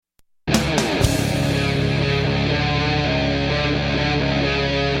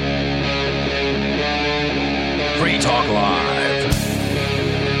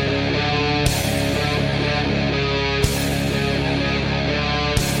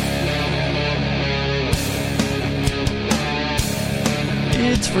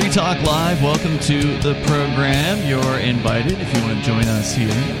It's Free Talk Live. Welcome to the program. You're invited if you want to join us here.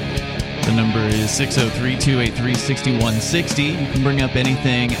 The number is 603-283-6160. You can bring up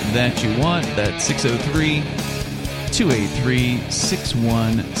anything that you want. That's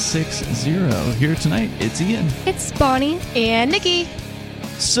 603-283-6160. Here tonight, it's Ian. It's Bonnie. And Nikki.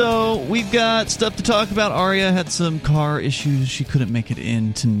 So, we've got stuff to talk about. Aria had some car issues. She couldn't make it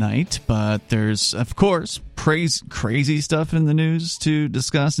in tonight, but there's, of course, crazy stuff in the news to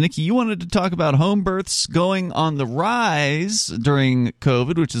discuss. Nikki, you wanted to talk about home births going on the rise during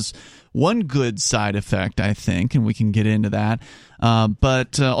COVID, which is one good side effect, I think, and we can get into that.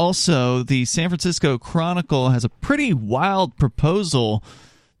 But also, the San Francisco Chronicle has a pretty wild proposal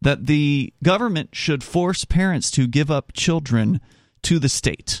that the government should force parents to give up children to the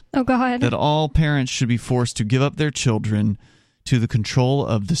state. Oh, God. That all parents should be forced to give up their children to the control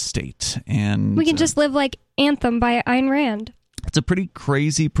of the state. And we can just live like Anthem by Ayn Rand. It's a pretty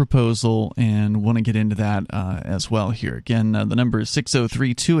crazy proposal, and want to get into that as well here. Again, the number is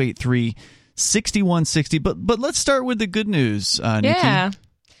 603-283-6160. But let's start with the good news, Nikki. Yeah.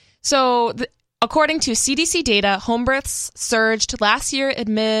 So, according to CDC data, home births surged last year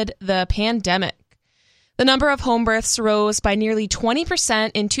amid the pandemic. The number of home births rose by nearly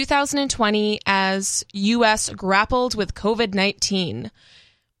 20% in 2020 as U.S. grappled with COVID-19.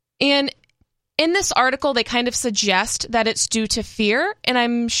 And in this article, they kind of suggest that it's due to fear, and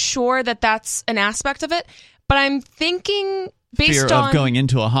I'm sure that that's an aspect of it. But I'm thinking based fear on... of going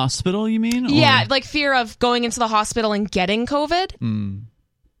into a hospital, you mean? Yeah, like fear of going into the hospital and getting COVID.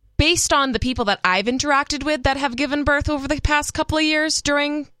 Based on the people that I've interacted with that have given birth over the past couple of years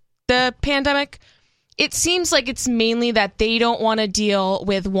during the pandemic, it seems like it's mainly that they don't want to deal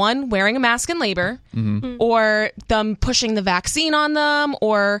with, one, wearing a mask in labor, or them pushing the vaccine on them,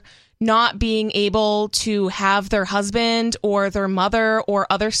 or not being able to have their husband or their mother or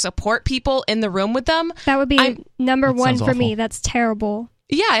other support people in the room with them. That would be number one for awful. me. That's terrible.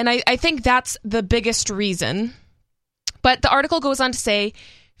 Yeah, and I think that's the biggest reason. But the article goes on to say,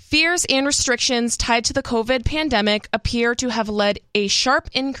 fears and restrictions tied to the COVID pandemic appear to have led a sharp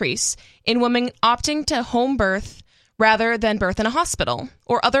increase in women opting to home birth rather than birth in a hospital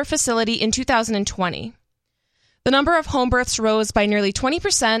or other facility in 2020. The number of home births rose by nearly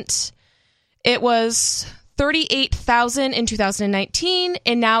 20%. It was 38,000 in 2019,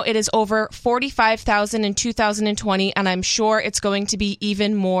 and now it is over 45,000 in 2020, and I'm sure it's going to be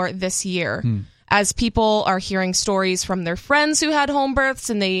even more this year. As people are hearing stories from their friends who had home births,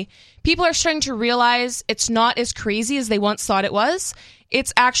 and people are starting to realize it's not as crazy as they once thought it was.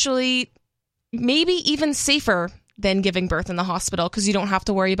 It's actually maybe even safer than giving birth in the hospital because you don't have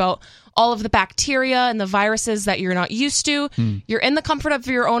to worry about all of the bacteria and the viruses that you're not used to. You're in the comfort of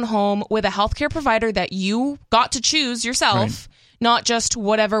your own home with a healthcare provider that you got to choose yourself, not just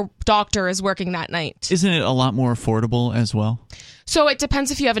whatever doctor is working that night. Isn't it a lot more affordable as well? So it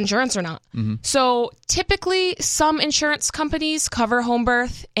depends if you have insurance or not. So typically, some insurance companies cover home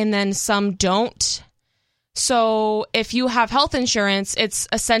birth and then some don't. So if you have health insurance, it's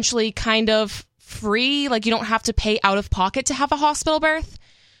essentially kind of free. Like you don't have to pay out of pocket to have a hospital birth.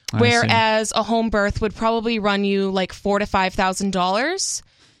 Whereas a home birth would probably run you like $4,000 to $5,000.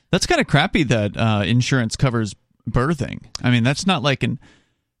 That's kind of crappy that insurance covers birthing. I mean, that's not like a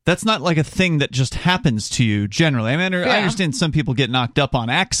thing that just happens to you generally. I mean, I understand some people get knocked up on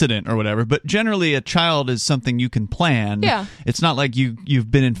accident or whatever, but generally a child is something you can plan. Yeah. It's not like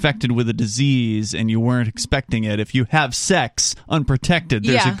you've been infected with a disease and you weren't expecting it. If you have sex unprotected,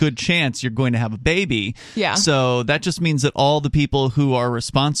 there's a good chance you're going to have a baby. Yeah. So that just means that all the people who are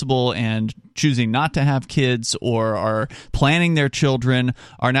responsible and choosing not to have kids or are planning their children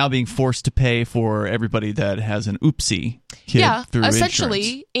are now being forced to pay for everybody that has an oopsie kid through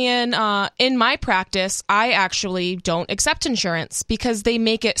essentially. insurance. In my practice, I actually don't accept insurance because they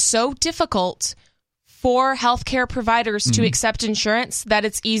make it so difficult for healthcare providers to accept insurance that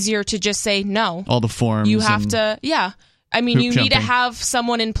it's easier to just say no. All the forms. You have to, I mean, you need to jumping. have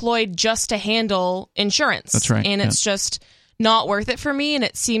someone employed just to handle insurance. That's right. And it's just not worth it for me. And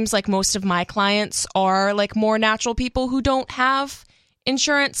it seems like most of my clients are like more natural people who don't have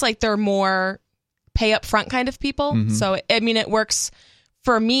insurance. Like they're more pay up front kind of people. So, I mean, it works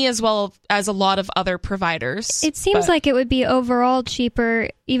for me as well as a lot of other providers. It seems like it would be overall cheaper,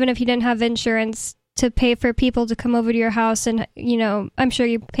 even if you didn't have insurance, to pay for people to come over to your house. And, you know, I'm sure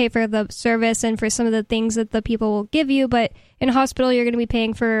you pay for the service and for some of the things that the people will give you. But in a hospital, you're going to be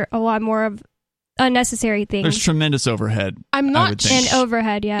paying for a lot more of unnecessary things. There's tremendous overhead. I'm not and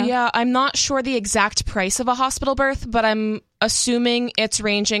overhead, Yeah, I'm not sure the exact price of a hospital birth, but I'm assuming it's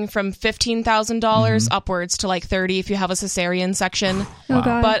ranging from $15,000 upwards to like 30 if you have a cesarean section. Oh,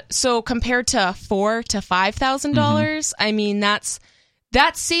 God. But so compared to $4,000 to $5,000, I mean, that's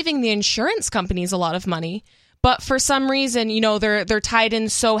saving the insurance companies a lot of money. But for some reason, you know, they're tied in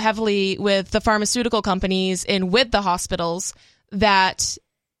so heavily with the pharmaceutical companies and with the hospitals that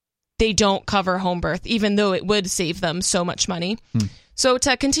they don't cover home birth, even though it would save them so much money. So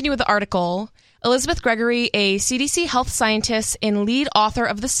to continue with the article, Elizabeth Gregory, a CDC health scientist and lead author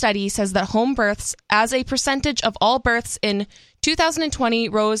of the study, says that home births as a percentage of all births in 2020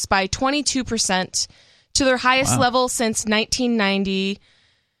 rose by 22% to their highest level since 1990,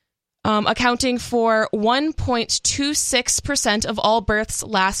 accounting for 1.26% of all births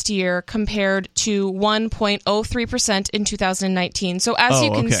last year compared to 1.03% in 2019. So as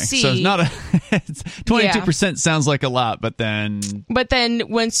you can see... So it's not 22% sounds like a lot, but then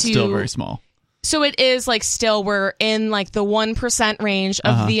once you... Still very small. So it is like still we're in like the 1% range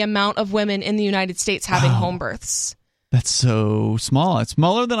of the amount of women in the United States having home births. That's so small. It's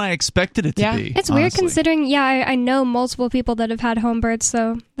smaller than I expected it to be. It's weird considering, I know multiple people that have had home births,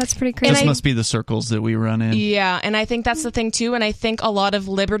 so that's pretty crazy. This must be the circles that we run in. Yeah, and I think that's the thing too, and I think a lot of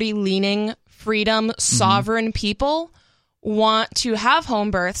liberty-leaning, freedom, sovereign people want to have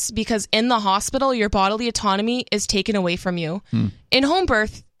home births because in the hospital, your bodily autonomy is taken away from you. In home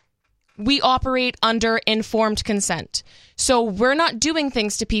birth, we operate under informed consent. So we're not doing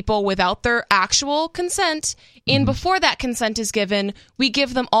things to people without their actual consent. And before that consent is given, we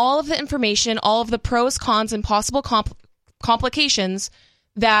give them all of the information, all of the pros, cons, and possible complications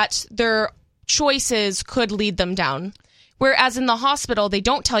that their choices could lead them down. Whereas in the hospital, they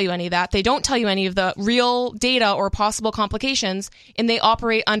don't tell you any of that. They don't tell you any of the real data or possible complications. And they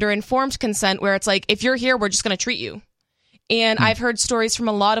operate under informed consent where it's like, if you're here, we're just going to treat you. And I've heard stories from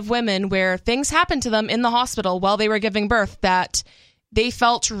a lot of women where things happened to them in the hospital while they were giving birth that they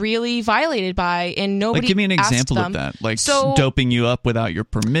felt really violated by, and nobody give me an asked example them. of that. Like doping you up without your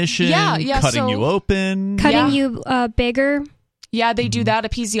permission, cutting you open. Cutting you bigger. Yeah, they do that,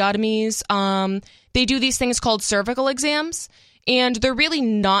 episiotomies. They do these things called cervical exams. And they're really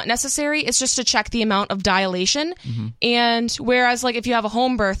not necessary. It's just to check the amount of dilation. And whereas, like, if you have a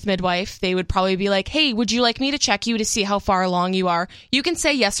home birth midwife, they would probably be like, hey, would you like me to check you to see how far along you are? You can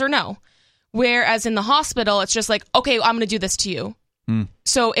say yes or no. Whereas in the hospital, it's just like, okay, I'm going to do this to you.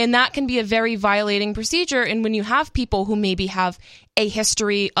 So, and that can be a very violating procedure. And when you have people who maybe have a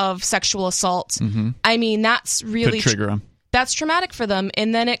history of sexual assault, I mean, that's really... Could trigger them. That's traumatic for them.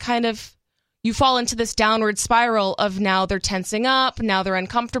 And then it kind of... You fall into this downward spiral of now they're tensing up, now they're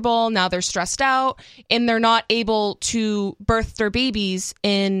uncomfortable, now they're stressed out, and they're not able to birth their babies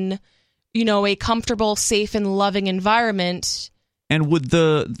in, you know, a comfortable, safe, and loving environment. And would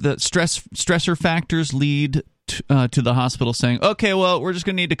the stressor factors lead to the hospital saying, okay, well, we're just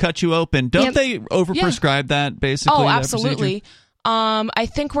going to need to cut you open? Don't they overprescribe that, basically? Oh, absolutely. I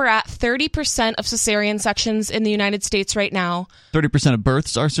think we're at 30% of cesarean sections in the United States right now. 30% of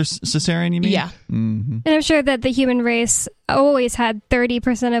births are cesarean, you mean? Yeah. And I'm sure that the human race always had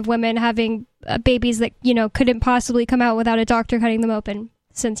 30% of women having babies that, you know, couldn't possibly come out without a doctor cutting them open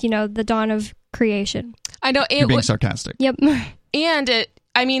since, you know, the dawn of creation. I know. You're being sarcastic. Yep. And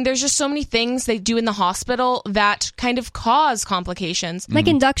I mean, there's just so many things they do in the hospital that kind of cause complications. Like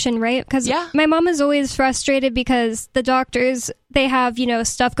induction, right? Because my mom is always frustrated because the doctors, they have, you know,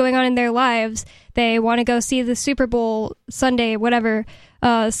 stuff going on in their lives. They want to go see the Super Bowl Sunday, whatever.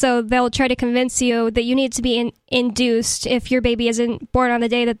 So they'll try to convince you that you need to be induced if your baby isn't born on the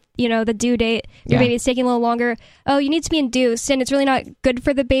day that, you know, the due date. Your baby is taking a little longer. Oh, you need to be induced, and it's really not good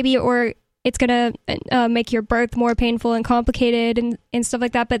for the baby, or it's going to make your birth more painful and complicated and stuff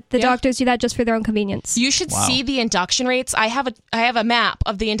like that. But the doctors do that just for their own convenience. You should see the induction rates. I have a map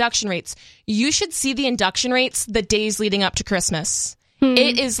of the induction rates. You should see the induction rates the days leading up to Christmas.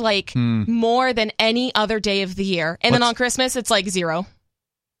 It is like more than any other day of the year. And then on Christmas, it's like 0.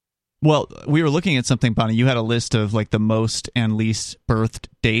 Well, we were looking at something, Bonnie. You had a list of like the most and least birthed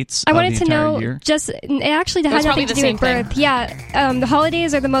dates. I wanted the to know, year. it actually had nothing to do with birth. Yeah, the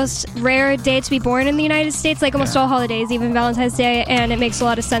holidays are the most rare day to be born in the United States, like almost all holidays, even Valentine's Day, and it makes a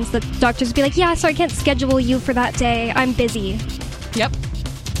lot of sense that doctors would be like, yeah, so I can't schedule you for that day. I'm busy. Yep.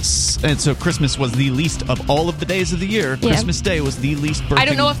 And so Christmas was the least of all of the days of the year. Yeah. Christmas Day was the least birthing. I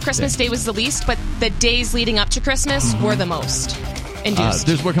don't know if Christmas Day was the least, but the days leading up to Christmas were the most induced.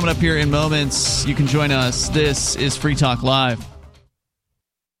 There's more coming up here in moments. You can join us. This is Free Talk Live.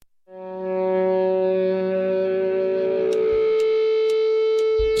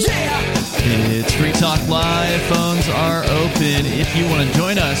 It's Free Talk Live. Phones are open if you want to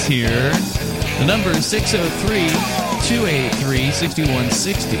join us here. The number is 603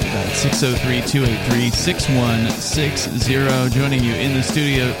 603-283-6160. That's 603-283-6160. Joining you in the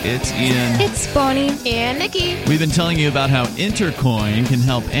studio, it's Ian. It's Bonnie. And Nikki. We've been telling you about how Intercoin can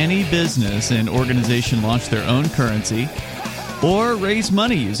help any business and organization launch their own currency or raise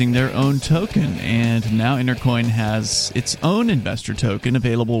money using their own token. And now Intercoin has its own investor token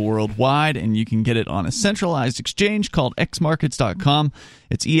available worldwide, and you can get it on a centralized exchange called xmarkets.com.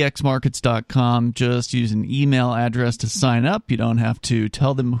 It's exmarkets.com. Just use an email address to sign up. You don't have to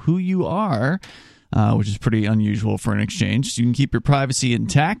tell them who you are, which is pretty unusual for an exchange. So you can keep your privacy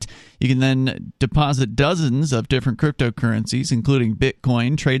intact. You can then deposit dozens of different cryptocurrencies, including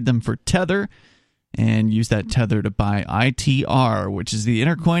Bitcoin, trade them for Tether, and use that Tether to buy ITR, which is the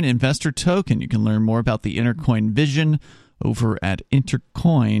Intercoin Investor Token. You can learn more about the Intercoin vision over at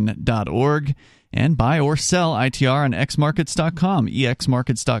intercoin.org and buy or sell ITR on xmarkets.com.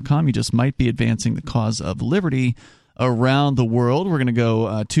 exmarkets.com. You just might be advancing the cause of liberty around the world. We're going to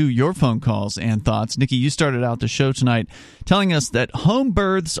go to your phone calls and thoughts. Nikki, you started out the show tonight telling us that home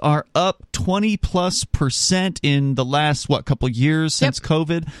births are up 20+% in the last, couple years since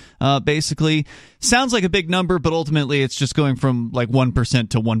COVID, basically. Sounds like a big number, but ultimately it's just going from like 1%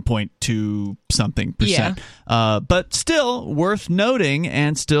 to 1.2 something percent. Yeah. But still worth noting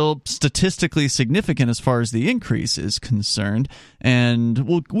and still statistically significant as far as the increase is concerned.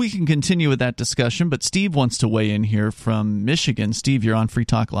 And we can continue with that discussion, but Steve wants to weigh in here from Michigan. Steve, you're on Free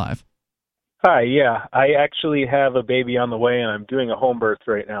Talk Live. Hi, yeah. I actually have a baby on the way, and I'm doing a home birth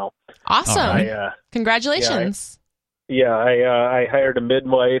right now. Awesome. Congratulations. I hired a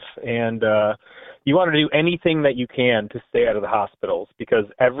midwife, and you want to do anything that you can to stay out of the hospitals because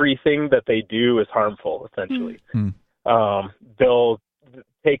everything that they do is harmful, essentially. Mm-hmm. They'll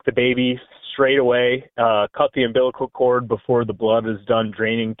take the baby straight away, cut the umbilical cord before the blood is done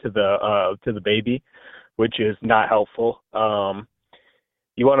draining to the baby, which is not helpful.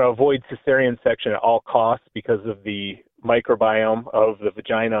 You want to avoid cesarean section at all costs because of the microbiome of the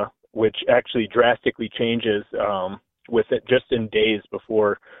vagina, which actually drastically changes with it just in days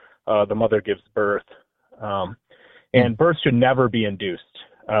before the mother gives birth. And birth should never be induced.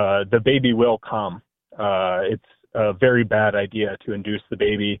 The baby will come. It's a very bad idea to induce the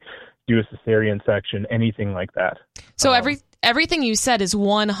baby, do a cesarean section, anything like that. So everything you said is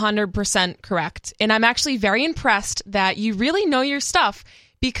 100% correct. And I'm actually very impressed that you really know your stuff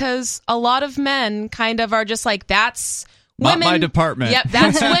because a lot of men kind of are just like, that's women. Not my department. Yep,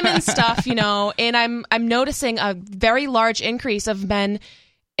 that's women's stuff, And I'm noticing a very large increase of men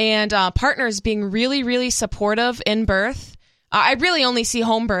and partners being really, really supportive in birth. I really only see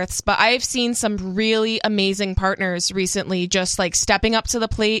home births, but I've seen some really amazing partners recently just like stepping up to the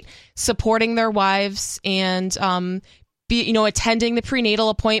plate, supporting their wives and attending the prenatal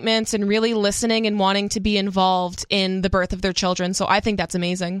appointments and really listening and wanting to be involved in the birth of their children. So I think that's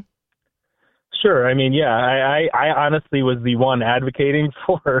amazing. Sure. I mean, I honestly was the one advocating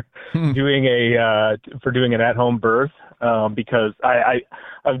for doing an at-home birth because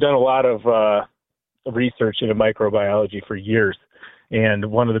I've done a lot of research into microbiology for years.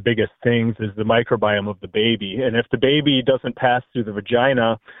 And one of the biggest things is the microbiome of the baby. And if the baby doesn't pass through the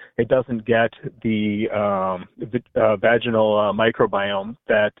vagina, it doesn't get the vaginal microbiome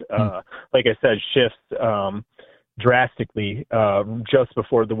that, like I said, shifts drastically just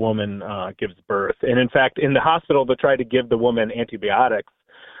before the woman gives birth. And in fact, in the hospital, they try to give the woman antibiotics,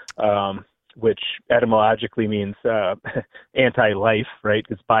 which etymologically means anti-life, right?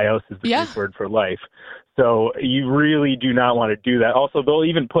 Because bios is the Greek word for life. So you really do not want to do that. Also, they'll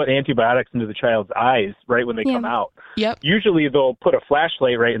even put antibiotics into the child's eyes right when they come out. Yep. Usually they'll put a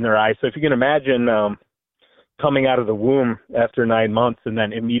flashlight right in their eye. So if you can imagine coming out of the womb after 9 months and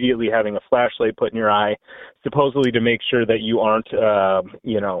then immediately having a flashlight put in your eye, supposedly to make sure that you aren't,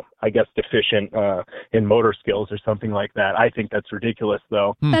 deficient in motor skills or something like that. I think that's ridiculous,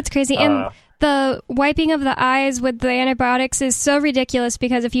 though. That's crazy. And the wiping of the eyes with the antibiotics is so ridiculous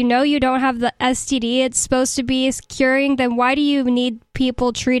because if you know you don't have the STD it's supposed to be curing, then why do you need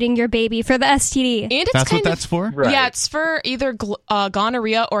people treating your baby for the STD? And it's that's what that's for? Right. Yeah, it's for either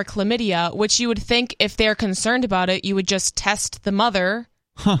gonorrhea or chlamydia, which you would think if they're concerned about it, you would just test the mother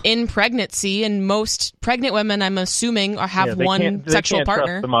in pregnancy. And most pregnant women, I'm assuming, have one sexual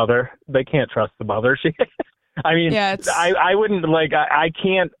partner. They can't trust the mother. I mean, I wouldn't I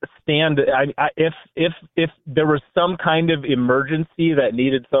can't stand if there was some kind of emergency that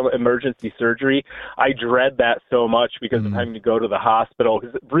needed some emergency surgery, I dread that so much because of having to go to the hospital.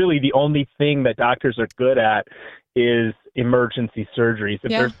 Because really the only thing that doctors are good at is emergency surgeries. If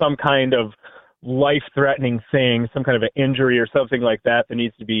there's some kind of life-threatening thing, some kind of an injury or something like that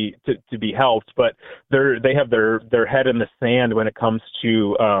needs to be helped, but they have their head in the sand when it comes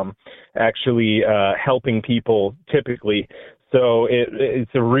to actually helping people typically. So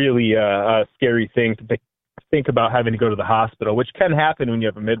it's a really scary thing to think about having to go to the hospital, which can happen when you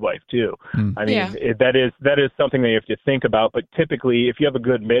have a midwife too. I mean, that is something that you have to think about. But typically, if you have a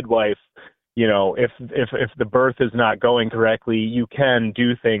good midwife, you know, if the birth is not going correctly, you can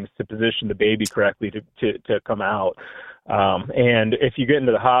do things to position the baby correctly to come out. And if you get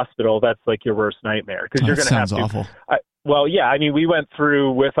into the hospital, that's like your worst nightmare, because you're going to have to. Awful. Well, yeah, I mean, we went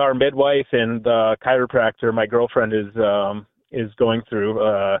through with our midwife and the chiropractor my girlfriend is going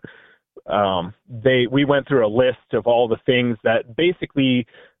through. We went through a list of all the things that basically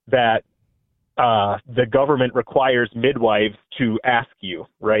that the government requires midwives to ask you,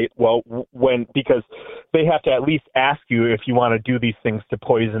 right? Well, because they have to at least ask you if you want to do these things to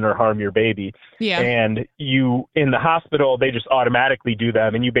poison or harm your baby. Yeah. And you, in the hospital, they just automatically do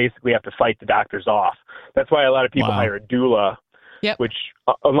them, and you basically have to fight the doctors off. That's why a lot of people hire a doula, which,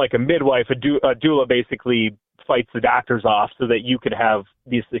 unlike a midwife, a doula basically fights the doctors off so that you could have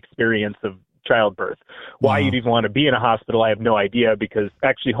this experience of childbirth. Why you'd even want to be in a hospital, I have no idea, because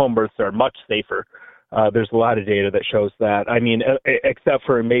actually home births are much safer. There's a lot of data that shows that. I mean, except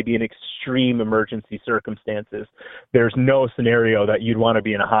for maybe in extreme emergency circumstances, there's no scenario that you'd want to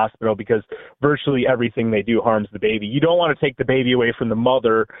be in a hospital, because virtually everything they do harms the baby. You don't want to take the baby away from the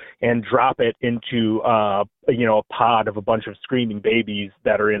mother and drop it into a pod of a bunch of screaming babies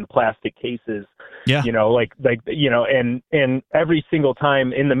that are in plastic cases. Yeah. And every single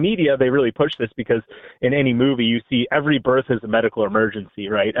time in the media, they really push this, because in any movie you see every birth is a medical emergency,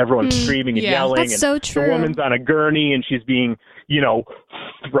 right? Everyone's screaming and yelling. That's so true. The woman's on a gurney and she's being,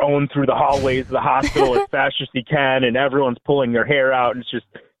 thrown through the hallways of the hospital as fast as she can, and everyone's pulling their hair out, and it's just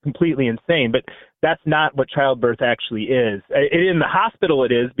completely insane. But that's not what childbirth actually is. In the hospital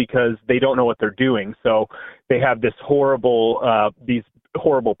it is, because they don't know what they're doing. So they have this these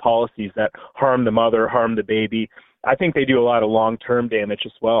horrible policies that harm the mother, harm the baby. I think they do a lot of long-term damage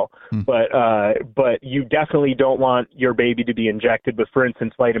as well. But you definitely don't want your baby to be injected with, for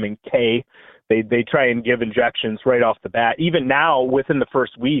instance, vitamin K. They try and give injections right off the bat. Even now, within the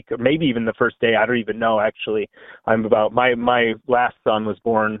first week, or maybe even the first day, I don't even know, actually. My last son was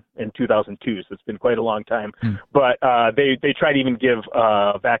born in 2002, so it's been quite a long time. But they try to even give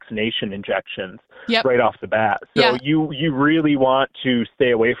vaccination injections right off the bat. So you really want to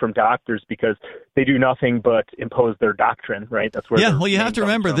stay away from doctors, because they do nothing but impose their doctrine, right? That's where. Yeah, well, you have to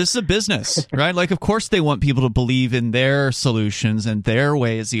remember, this is a business, right? Like, of course they want people to believe in their solutions, and their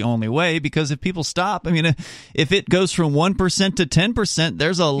way is the only way, because if people stop, I mean, if it goes from 1% to 10%,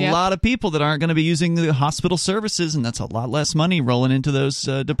 there's a lot of people that aren't going to be using the hospital services, and that's a lot less money rolling into those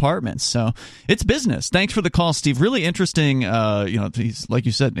departments. So it's business. Thanks for the call, Steve. Really interesting. He's, like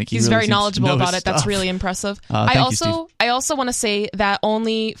you said, Nikki, he's really very knowledgeable about it. That's really impressive. I also want to say that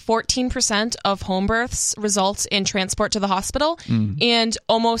only 14% of home births result in transport to the hospital, and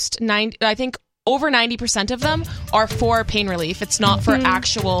almost over 90% of them are for pain relief. It's not for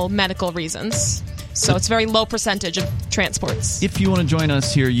actual medical reasons. So it's a very low percentage of transports. If you want to join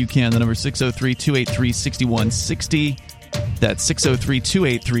us here, you can. The number is 603-283-6160. That's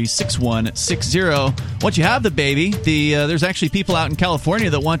 603-283-6160. Once you have the baby, there's actually people out in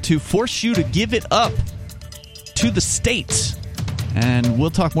California that want to force you to give it up to the state. And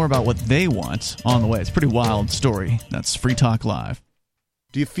we'll talk more about what they want on the way. It's a pretty wild story. That's Free Talk Live.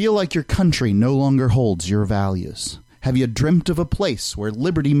 Do you feel like your country no longer holds your values? Have you dreamt of a place where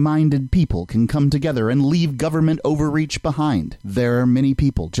liberty-minded people can come together and leave government overreach behind? There are many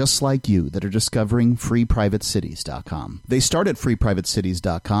people just like you that are discovering FreePrivateCities.com. They start at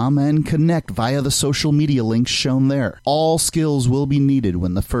FreePrivateCities.com and connect via the social media links shown there. All skills will be needed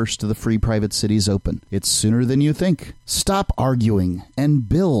when the first of the Free Private Cities open. It's sooner than you think. Stop arguing and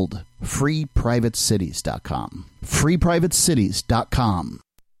build. FreePrivateCities.com. FreePrivateCities.com.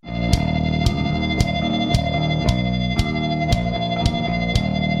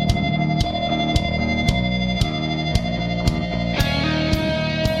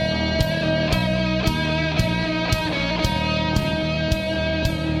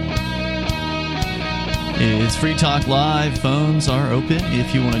 It's Free Talk Live. Phones are open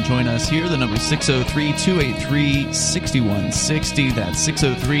if you want to join us here. The number is 603-283-6160. That's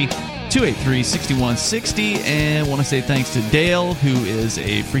 603-283-6160. And I want to say thanks to Dale, who is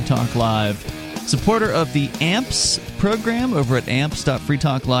a Free Talk Live supporter of the AMPS program over at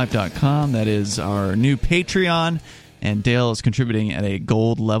amps.freetalklive.com. That is our new Patreon. And Dale is contributing at a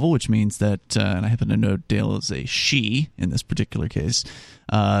gold level, which means that, and I happen to know Dale is a she in this particular case.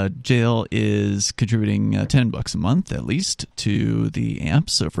 Dale is contributing $10 a month, at least, to the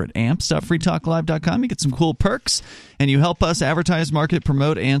amps over at amps.freetalklive.com. You get some cool perks, and you help us advertise, market,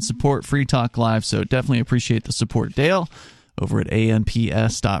 promote, and support Free Talk Live. So definitely appreciate the support, Dale, over at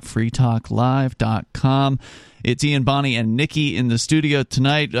amps.freetalklive.com. It's Ian, Bonnie, and Nikki in the studio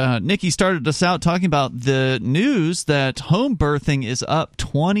tonight. Nikki started us out talking about the news that home birthing is up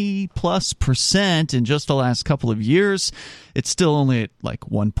 20+% in just the last couple of years. It's still only at like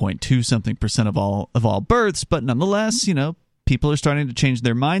 1.2 something percent of all births, but nonetheless, people are starting to change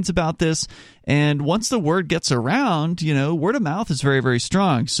their minds about this. And once the word gets around, word of mouth is very, very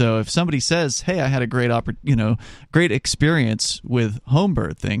strong. So if somebody says, "Hey, I had a great experience with home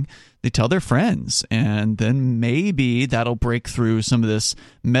birthing," they tell their friends, and then maybe that'll break through some of this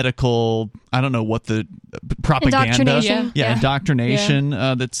medical, I don't know what the propaganda, indoctrination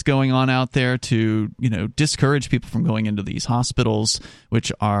that's going on out there to, discourage people from going into these hospitals,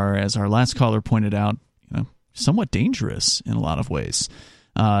 which are, as our last caller pointed out, somewhat dangerous in a lot of ways.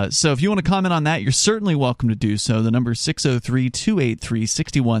 So if you want to comment on that, you're certainly welcome to do so. The number is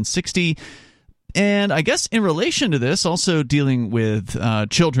 603-283-6160. And I guess in relation to this, also dealing with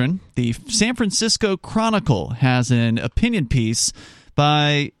children, the San Francisco Chronicle has an opinion piece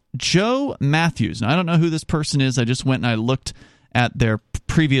by Joe Matthews. Now, I don't know who this person is. I just went and I looked at their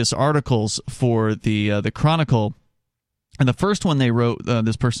previous articles for the Chronicle. And the first one they wrote,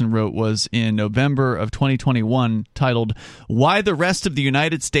 this person wrote, was in November of 2021, titled, "Why the Rest of the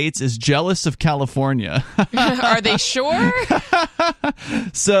United States is Jealous of California." Are they sure?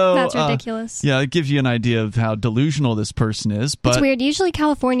 So that's ridiculous. Yeah, it gives you an idea of how delusional this person is. But it's weird. Usually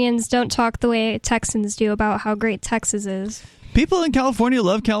Californians don't talk the way Texans do about how great Texas is. People in California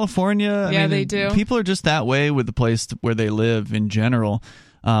love California. Yeah, they do. People are just that way with the place where they live in general.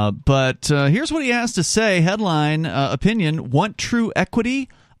 But here's what he has to say. Headline, opinion, "Want true equity?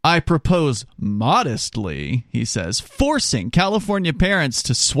 I propose modestly," he says, "forcing California parents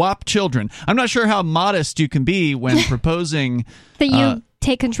to swap children." I'm not sure how modest you can be when proposing that you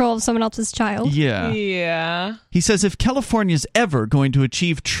take control of someone else's child. Yeah. He says, "If California's ever going to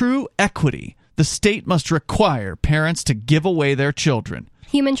achieve true equity, the state must require parents to give away their children."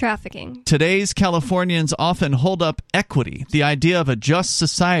 Human trafficking. Today's Californians often hold up equity, the idea of a just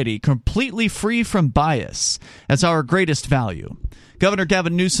society completely free from bias, as our greatest value. Governor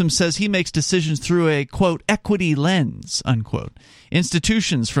Gavin Newsom says he makes decisions through a, quote, "equity lens," unquote.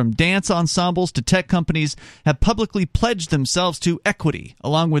 Institutions from dance ensembles to tech companies have publicly pledged themselves to equity,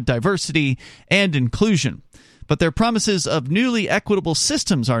 along with diversity and inclusion. But their promises of newly equitable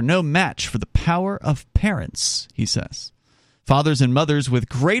systems are no match for the power of parents, he says. Fathers and mothers with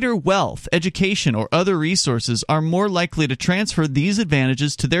greater wealth, education, or other resources are more likely to transfer these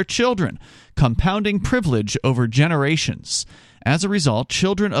advantages to their children, compounding privilege over generations. As a result,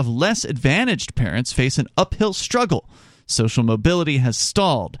 children of less advantaged parents face an uphill struggle. Social mobility has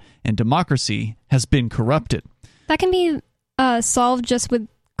stalled, and democracy has been corrupted. That can be solved just with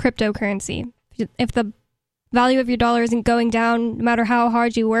cryptocurrency. If the value of your dollar isn't going down, no matter how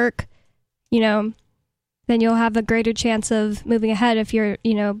hard you work, then you'll have a greater chance of moving ahead if you're,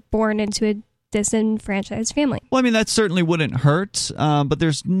 born into a disenfranchised family. Well, I mean, that certainly wouldn't hurt, but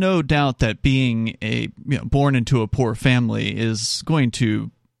there's no doubt that being born into a poor family is going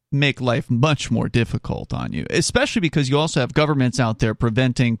to make life much more difficult on you, especially because you also have governments out there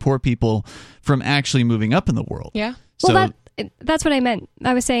preventing poor people from actually moving up in the world. Yeah. Well, that's what I meant.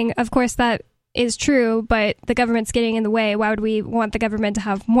 I was saying, of course, that is true, but the government's getting in the way. Why would we want the government to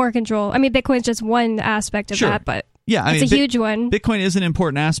have more control? I mean, Bitcoin's just one aspect of that, but it's a huge one. Bitcoin is an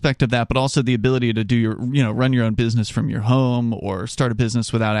important aspect of that, but also the ability to do your, run your own business from your home or start a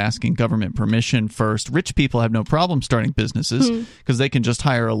business without asking government permission first. Rich people have no problem starting businesses because they can just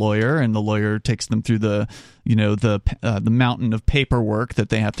hire a lawyer, and the lawyer takes them through the mountain of paperwork that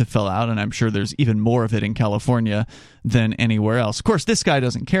they have to fill out, and I'm sure there's even more of it in California than anywhere else. Of course, this guy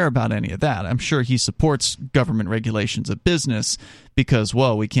doesn't care about any of that. I'm sure he supports government regulations of business because,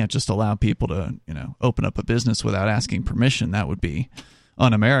 well, we can't just allow people to, open up a business without asking permission. That would be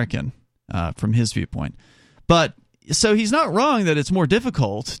un-American from his viewpoint. But so he's not wrong that it's more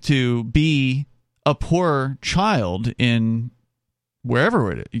difficult to be a poor child in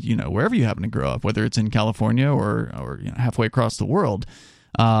wherever you happen to grow up, whether it's in California or halfway across the world.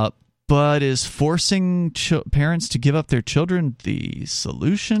 But is forcing parents to give up their children the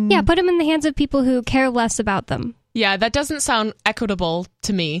solution? Yeah, put them in the hands of people who care less about them. Yeah, that doesn't sound equitable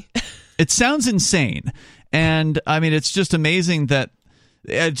to me. It sounds insane. And I mean, it's just amazing that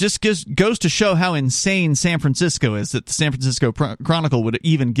it just goes to show how insane San Francisco is, that the San Francisco Chronicle would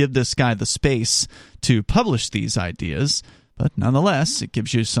even give this guy the space to publish these ideas. But nonetheless, it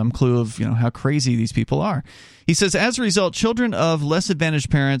gives you some clue of how crazy these people are. He says, as a result, children of less advantaged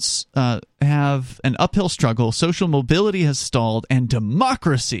parents have an uphill struggle, social mobility has stalled, and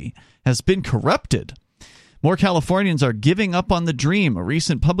democracy has been corrupted. More Californians are giving up on the dream. A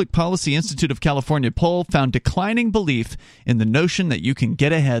recent Public Policy Institute of California poll found declining belief in the notion that you can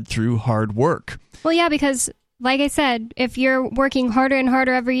get ahead through hard work. Well, yeah, because like I said, if you're working harder and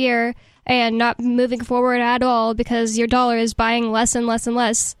harder every year and not moving forward at all because your dollar is buying less and less and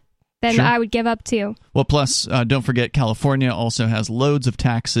less, then sure. I would give up too. Well, plus, don't forget, California also has loads of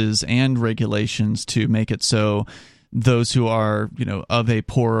taxes and regulations to make it so those who are, of a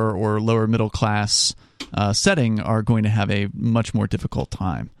poorer or lower middle class setting are going to have a much more difficult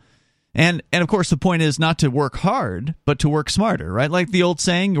time. And of course, the point is not to work hard, but to work smarter, right? Like the old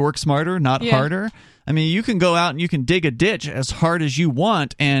saying, you work smarter, not harder. I mean, you can go out and you can dig a ditch as hard as you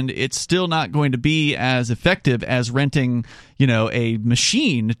want, and it's still not going to be as effective as renting, a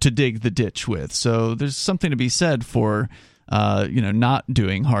machine to dig the ditch with. So there's something to be said for, not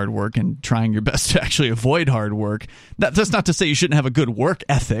doing hard work and trying your best to actually avoid hard work. That's not to say you shouldn't have a good work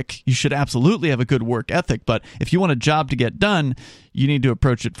ethic. You should absolutely have a good work ethic. But if you want a job to get done, you need to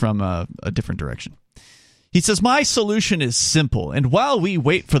approach it from a different direction. He says, my solution is simple, and while we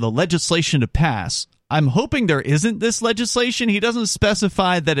wait for the legislation to pass, I'm hoping there isn't this legislation. He doesn't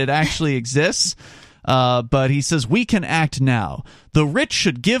specify that it actually exists, but he says we can act now. The rich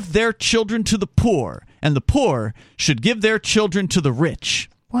should give their children to the poor, and the poor should give their children to the rich.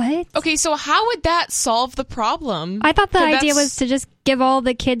 What? Okay, so how would that solve the problem? I thought the idea was to just give all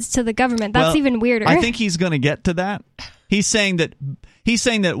the kids to the government. That's even weirder. I think he's going to get to that. He's saying that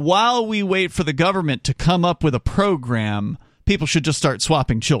while we wait for the government to come up with a program, people should just start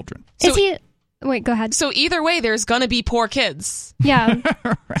swapping children. Wait, go ahead. So either way, there's going to be poor kids. Yeah.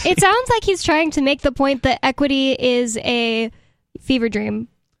 Right. It sounds like he's trying to make the point that equity is a fever dream.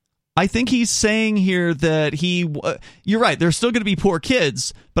 I think he's saying here that you're right, there's still going to be poor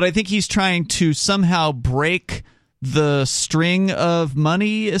kids, but I think he's trying to somehow break the string of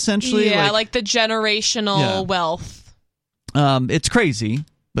money, essentially. Yeah, like the generational wealth. It's crazy.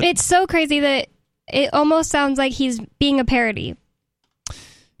 But it's so crazy that it almost sounds like he's being a parody.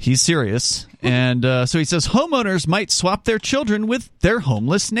 He's serious. And so he says homeowners might swap their children with their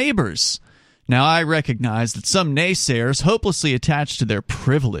homeless neighbors. Now, I recognize that some naysayers, hopelessly attached to their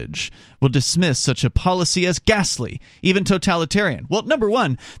privilege, will dismiss such a policy as ghastly, even totalitarian. Well, number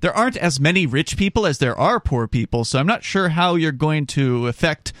one, there aren't as many rich people as there are poor people, so I'm not sure how you're going to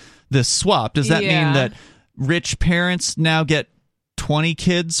affect this swap. Does that mean that rich parents now get 20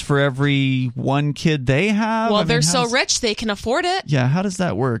 kids for every one kid they have? Well, they're so rich they can afford it. Yeah, how does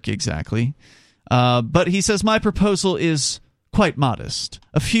that work exactly? But he says, my proposal is quite modest,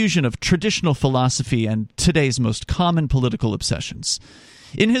 a fusion of traditional philosophy and today's most common political obsessions.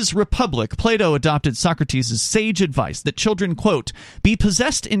 In his Republic, Plato adopted Socrates' sage advice that children, quote, be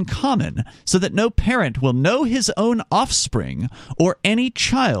possessed in common so that no parent will know his own offspring or any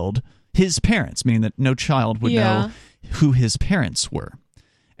child his parents, meaning that no child would know who his parents were.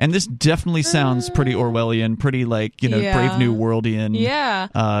 And this definitely sounds pretty Orwellian, pretty Brave New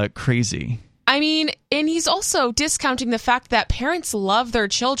Worldian, crazy. I mean, and he's also discounting the fact that parents love their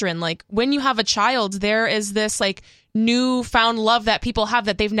children. Like, when you have a child, there is this, newfound love that people have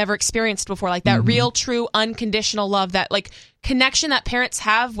that they've never experienced before. Like, that real, true, unconditional love, that, connection that parents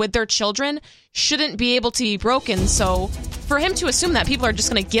have with their children shouldn't be able to be broken. So, for him to assume that people are just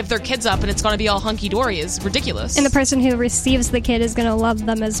going to give their kids up and it's going to be all hunky-dory is ridiculous. And the person who receives the kid is going to love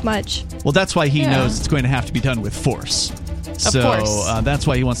them as much. Well, that's why he knows it's going to have to be done with force. So that's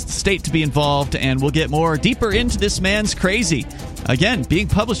why he wants the state to be involved, and we'll get deeper into this man's crazy. Again, being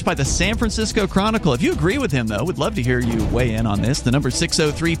published by the San Francisco Chronicle. If you agree with him, though, we'd love to hear you weigh in on this. The number is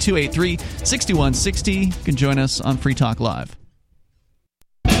 603-283-6160. You can join us on Free Talk Live.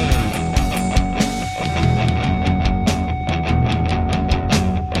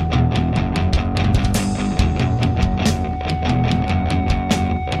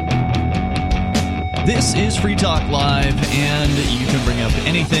 This is Free Talk Live, and you can bring up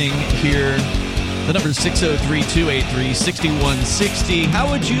anything here. The number is 603-283-6160. How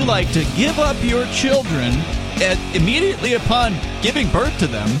would you like to give up your children immediately upon giving birth to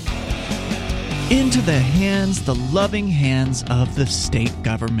them into the loving hands of the state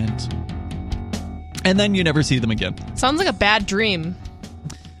government? And then you never see them again. Sounds like a bad dream.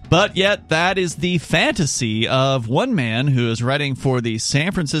 But yet, that is the fantasy of one man who is writing for the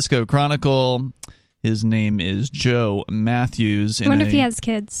San Francisco Chronicle. His name is Joe Matthews. I wonder if he has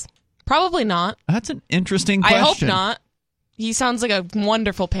kids. Probably not. That's an interesting question. I hope not. He sounds like a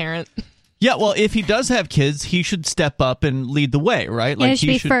wonderful parent. Yeah, well, if he does have kids, he should step up and lead the way, right? Like, he should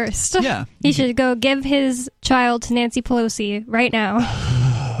be first. Yeah. He should go give his child to Nancy Pelosi right now.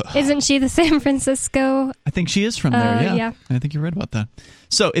 Isn't she the San Francisco? I think she is from there, yeah. I think you're right about that.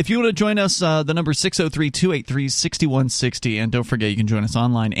 So if you want to join us, the number is 603-283-6160. And don't forget, you can join us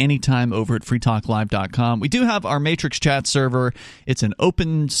online anytime over at freetalklive.com. We do have our Matrix chat server. It's an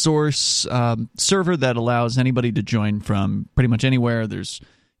open source server that allows anybody to join from pretty much anywhere.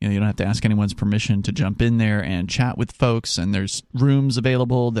 You don't have to ask anyone's permission to jump in there and chat with folks, and there's rooms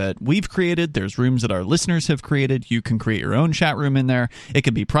available that we've created. There's rooms that our listeners have created. You can create your own chat room in there. It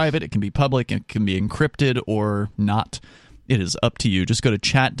can be private, it can be public, it can be encrypted or not. It is up to you. Just go to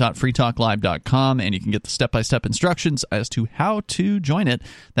chat.freetalklive.com and you can get the step-by-step instructions as to how to join it.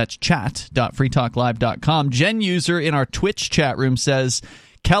 That's chat.freetalklive.com. Jen User in our Twitch chat room says,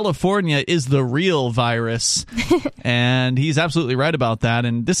 California is the real virus. And he's absolutely right about that.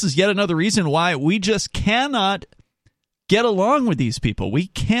 And this is yet another reason why we just cannot get along with these people. We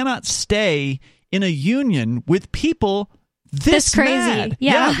cannot stay in a union with people this crazy. Mad.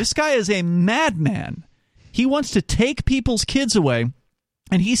 Yeah, this guy is a madman. He wants to take people's kids away.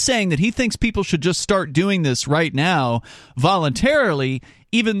 And he's saying that he thinks people should just start doing this right now voluntarily,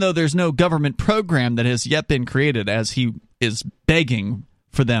 even though there's no government program that has yet been created, as he is begging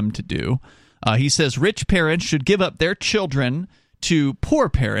for them to do. He says rich parents should give up their children to poor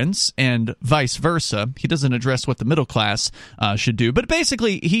parents and vice versa. He doesn't address what the middle class should do. But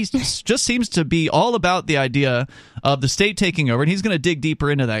basically, he just seems to be all about the idea of the state taking over, and he's going to dig deeper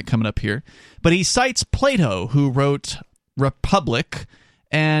into that coming up here. But he cites Plato, who wrote Republic,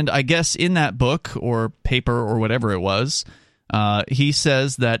 and I guess in that book or paper or whatever it was, he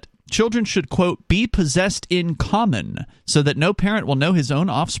says that children should, quote, be possessed in common, so that no parent will know his own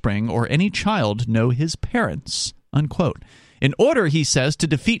offspring or any child know his parents, unquote. In order, he says, to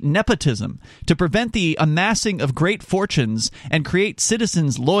defeat nepotism, to prevent the amassing of great fortunes, and create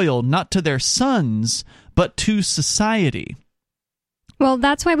citizens loyal not to their sons, but to society. Well,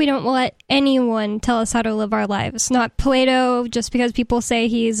 that's why we don't let anyone tell us how to live our lives. Not Plato, just because people say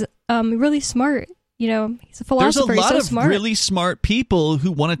he's really smart. He's a philosopher. There's a lot of really smart people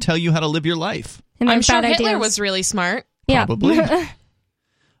who want to tell you how to live your life. And I'm sure bad Hitler ideas. was really smart. Yeah. Probably.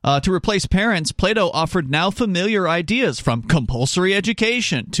 To replace parents, Plato offered now familiar ideas, from compulsory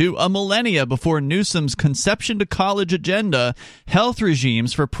education to a millennia before Newsom's conception to college agenda, health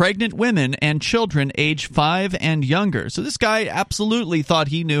regimes for pregnant women and children age 5 and younger. So this guy absolutely thought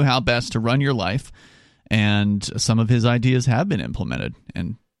he knew how best to run your life, and some of his ideas have been implemented,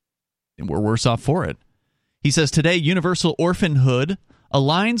 and we're worse off for it. He says today universal orphanhood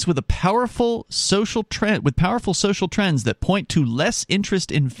aligns with powerful social trends that point to less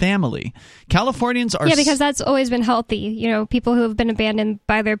interest in family. Californians are because that's always been healthy. People who have been abandoned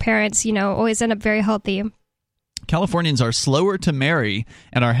by their parents, always end up very healthy. Californians are slower to marry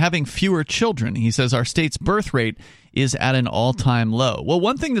and are having fewer children. He says our state's birth rate is at an all-time low. Well,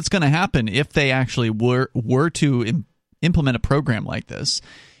 one thing that's going to happen if they actually were to implement a program like this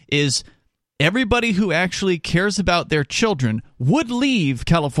is everybody who actually cares about their children would leave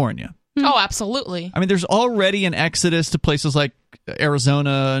California. Oh, absolutely. I mean, there's already an exodus to places like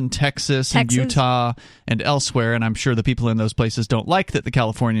Arizona and Texas and Utah and elsewhere, and I'm sure the people in those places don't like that the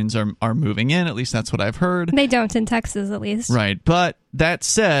Californians are moving in. At least that's what I've heard. They don't in Texas, at least. Right. But that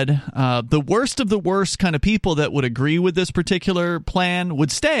said, the worst of the worst kind of people that would agree with this particular plan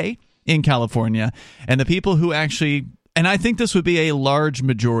would stay in California, and the people who actually... And I think this would be a large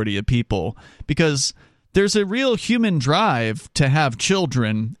majority of people, because there's a real human drive to have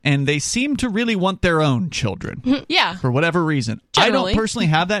children, and they seem to really want their own children. Yeah. For whatever reason. Generally. I don't personally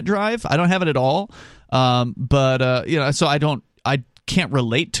have that drive. I don't have it at all. So I can't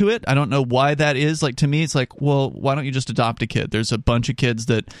relate to it. I don't know why that is. Like, to me, it's like, well, why don't you just adopt a kid? There's a bunch of kids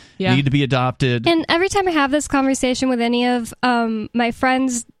that need to be adopted. And every time I have this conversation with any of my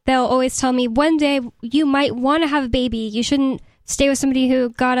friends, they'll always tell me, one day you might want to have a baby. You shouldn't stay with somebody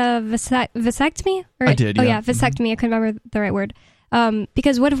who got a vasectomy? I did, yeah. Oh, yeah, vasectomy. I couldn't remember the right word.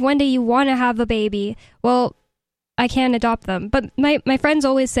 Because what if one day you want to have a baby? Well, I can't adopt them. But my friends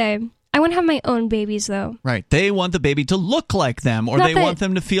always say, I want to have my own babies, though. Right. They want the baby to look like them, or they want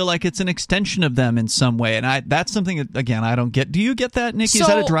them to feel like it's an extension of them in some way. And that's something that, again, I don't get. Do you get that, Nikki? Is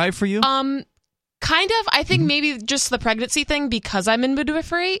that a drive for you? Kind of. I think maybe just the pregnancy thing, because I'm in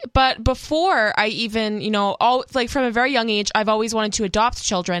midwifery. But before I even, from a very young age, I've always wanted to adopt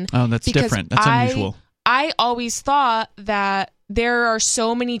children. Oh, that's different. That's unusual. I always thought that there are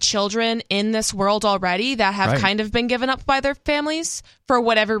so many children in this world already that have kind of been given up by their families for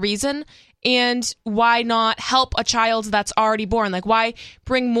whatever reason. And why not help a child that's already born? Like, why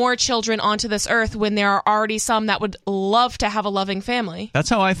bring more children onto this earth when there are already some that would love to have a loving family? That's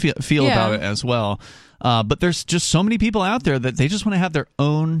how I feel about it as well. But there's just so many people out there that they just want to have their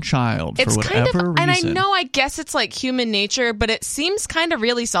own child for whatever reason. And I know, I guess it's like human nature, but it seems kind of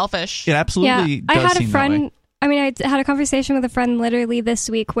really selfish. It absolutely does I had seem a friend. that way. I mean, I had a conversation with a friend literally this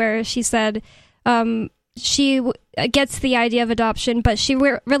week where she said she gets the idea of adoption, but she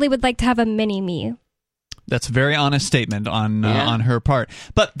really would like to have a mini-me. That's a very honest statement on her part.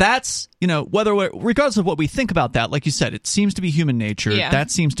 But that's, regardless of what we think about that, like you said, it seems to be human nature. Yeah.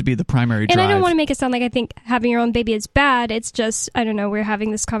 That seems to be the primary drive. And I don't want to make it sound like I think having your own baby is bad. It's just, I don't know, we're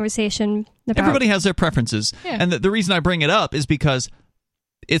having this conversation about... Everybody has their preferences. Yeah. And the reason I bring it up is because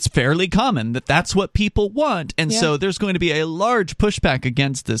it's fairly common that that's what people want. And so there's going to be a large pushback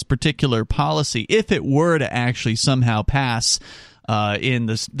against this particular policy if it were to actually somehow pass in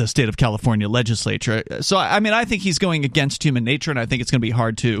the state of California legislature. So, I mean, I think he's going against human nature, and I think it's going to be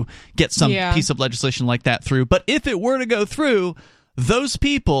hard to get some piece of legislation like that through. But if it were to go through, those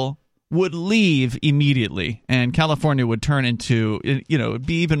people would leave immediately, and California would turn into, it'd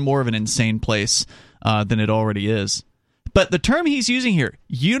be even more of an insane place than it already is. But the term he's using here,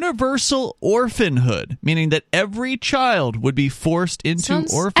 universal orphanhood, meaning that every child would be forced into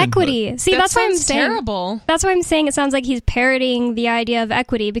orphanhood. Equity. See, that's why I'm saying terrible. That's why I'm saying it sounds like he's parroting the idea of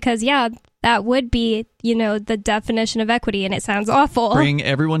equity because, that would be, the definition of equity, and it sounds awful. Bring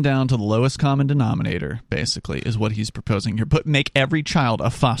everyone down to the lowest common denominator, basically, is what he's proposing here. Make every child a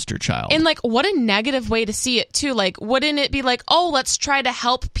foster child. And, what a negative way to see it, too. Wouldn't it be let's try to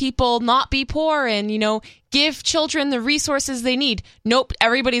help people not be poor and, give children the resources they need? Nope,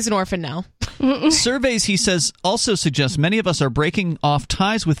 everybody's an orphan now. Surveys, he says, also suggest many of us are breaking off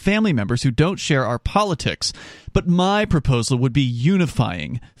ties with family members who don't share our politics. But my proposal would be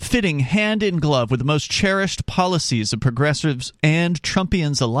unifying, fitting hand in glove with the most cherished policies of progressives and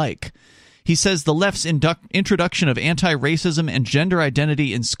Trumpians alike. He says the left's introduction of anti-racism and gender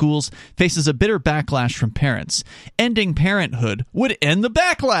identity in schools faces a bitter backlash from parents. Ending parenthood would end the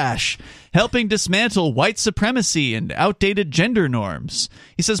backlash, helping dismantle white supremacy and outdated gender norms.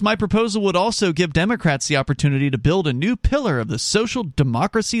 He says my proposal would also give Democrats the opportunity to build a new pillar of the social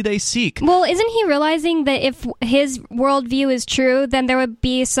democracy they seek. Well, isn't he realizing that if his worldview is true, then there would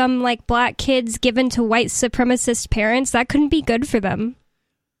be some black kids given to white supremacist parents? That couldn't be good for them.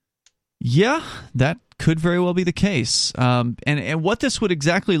 Yeah, that could very well be the case. And what this would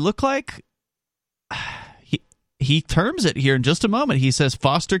exactly look like, he terms it here in just a moment. He says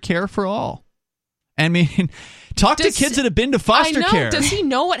foster care for all. I mean, talk to kids that have been to foster care. Does he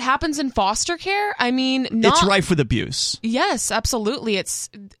know what happens in foster care? I mean, it's rife with abuse. Yes, absolutely.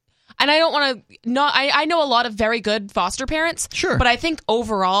 And I don't want to. I know a lot of very good foster parents. Sure, but I think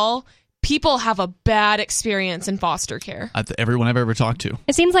overall, people have a bad experience in foster care. Everyone I've ever talked to.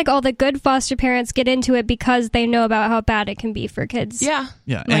 It seems like all the good foster parents get into it because they know about how bad it can be for kids. Yeah.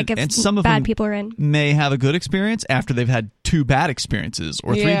 Yeah. And some of bad them people are in. May have a good experience after they've had 2 bad experiences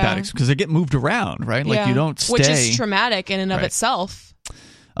or 3 bad experiences because they get moved around, right? You don't stay. Which is traumatic in and of itself.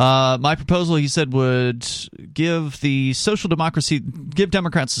 My proposal, he said, would give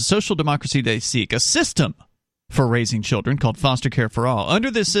Democrats the social democracy they seek, a system for raising children called foster care for all. Under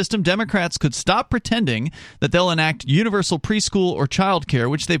this system, Democrats could stop pretending that they'll enact universal preschool or child care,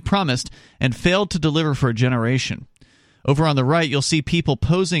 which they've promised and failed to deliver for a generation. Over on the right, you'll see people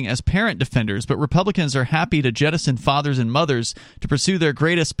posing as parent defenders, but Republicans are happy to jettison fathers and mothers to pursue their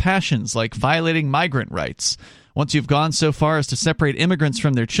greatest passions, like violating migrant rights. Once you've gone so far as to separate immigrants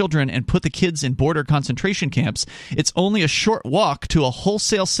from their children and put the kids in border concentration camps, it's only a short walk to a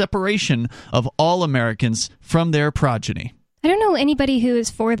wholesale separation of all Americans from their progeny. I don't know anybody who is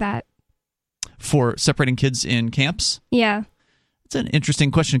for that. For separating kids in camps? Yeah. It's an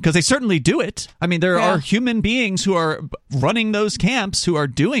interesting question because they certainly do it. I mean, there are human beings who are running those camps who are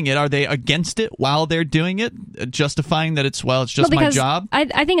doing it. Are they against it while they're doing it, justifying that it's just my job?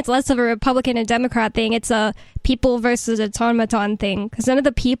 I think it's less of a Republican and Democrat thing. It's a people versus automaton thing because none of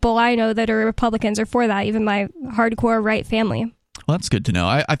the people I know that are Republicans are for that, even my hardcore right family. Well, that's good to know.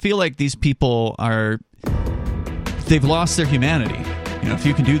 I feel like these people they've lost their humanity. If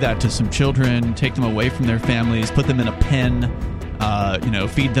you can do that to some children, take them away from their families, put them in a pen,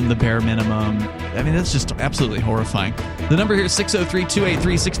 feed them the bare minimum. I mean, that's just absolutely horrifying. The number here is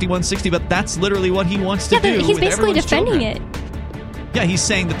 603-283-6160, but that's literally what he wants to do. Yeah, he's basically defending it. Yeah, he's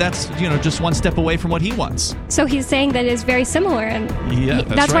saying that's just one step away from what he wants. So he's saying that it's very similar, and that's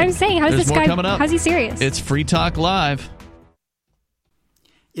right. what I'm saying. How's There's this guy? coming up. How's he serious? It's Free Talk Live.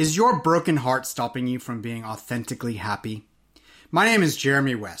 Is your broken heart stopping you from being authentically happy? My name is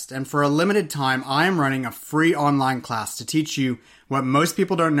Jeremy West, and for a limited time, I am running a free online class to teach you what most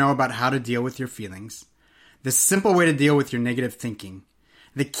people don't know about how to deal with your feelings, the simple way to deal with your negative thinking,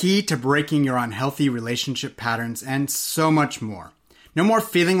 the key to breaking your unhealthy relationship patterns, and so much more. No more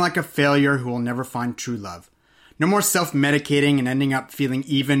feeling like a failure who will never find true love. No more self-medicating and ending up feeling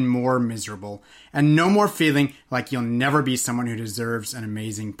even more miserable. And no more feeling like you'll never be someone who deserves an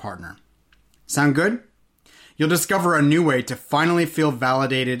amazing partner. Sound good? You'll discover a new way to finally feel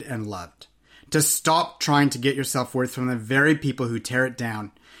validated and loved. To stop trying to get your self-worth from the very people who tear it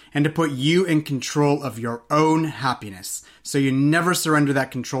down. And to put you in control of your own happiness. So you never surrender that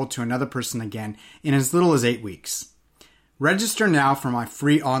control to another person again in as little as 8 weeks. Register now for my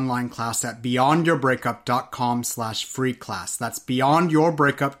free online class at beyondyourbreakup.com/free class. That's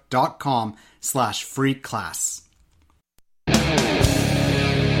beyondyourbreakup.com/free class.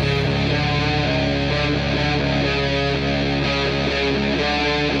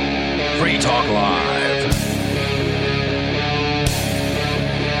 Free Talk Live.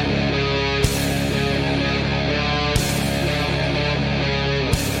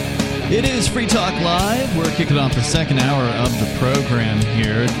 It is Free Talk Live. We're kicking off the second hour of the program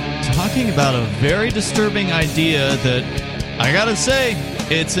here, talking about a very disturbing idea that, I gotta say,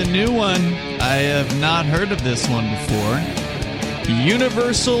 it's a new one. I have not heard of this one before.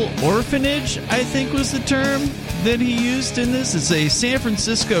 Universal orphanage, I think was the term that he used in this. It's a San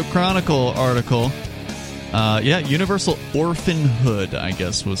Francisco Chronicle article. Universal orphanhood, I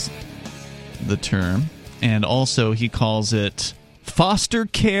guess, was the term. And also he calls it foster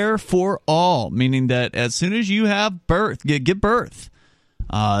care for all, meaning that as soon as you have give birth,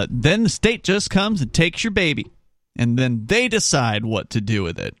 then the state just comes and takes your baby, and then they decide what to do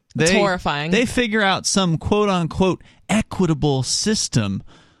with it. It's horrifying. They figure out some quote-unquote equitable system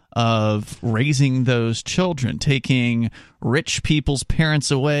of raising those children, taking rich people's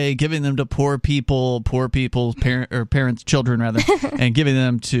parents away, giving them to poor people's parents, children rather, and giving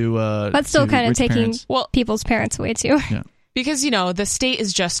them to that's still kind of taking parents. people's parents away too. Yeah. Because, the state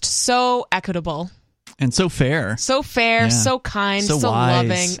is just so equitable. And so fair. So fair, so kind, so wise.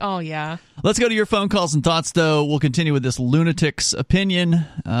 loving. Oh, yeah. Let's go to your phone calls and thoughts, though. We'll continue with this lunatic's opinion.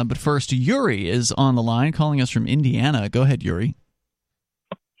 But first, Yuri is on the line, calling us from Indiana. Go ahead, Yuri.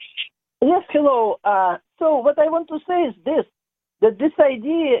 Yes, hello. So what I want to say is this, that this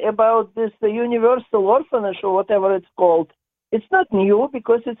idea about this universal orphanage or whatever it's called, it's not new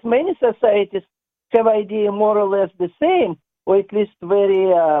because it's many societies have idea more or less the same, or at least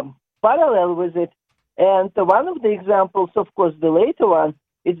very parallel with it. And one of the examples, of course, the later one,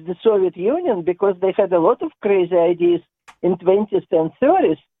 it's the Soviet Union, because they had a lot of crazy ideas in 20s and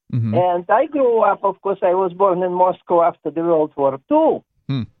 30s. Mm-hmm. And I grew up, of course, I was born in Moscow after the World War II.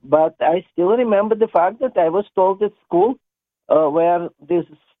 But I still remember the fact that I was told at school where this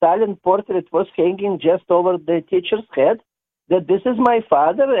Stalin portrait was hanging just over the teacher's head, that this is my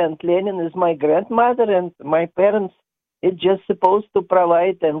father and Lenin is my grandmother and my parents is just supposed to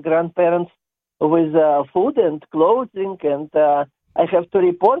provide and grandparents with food and clothing, and I have to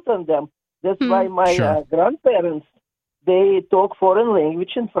report on them. That's why my grandparents, they talk foreign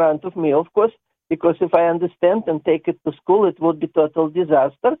language in front of me, of course, because if I understand and take it to school, it would be total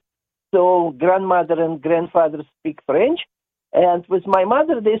disaster. So grandmother and grandfather speak French, and with my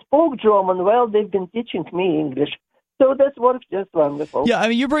mother, they spoke German. Well, they've been teaching me English. So that works just wonderful. Yeah, I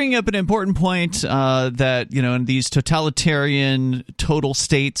mean, you're bringing up an important point that, in these totalitarian total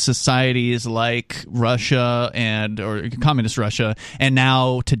state societies like Russia or communist Russia, and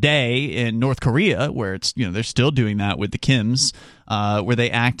now today in North Korea, where it's, they're still doing that with the Kims, where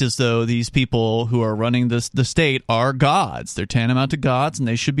they act as though these people who are running the state are gods. They're tantamount to gods, and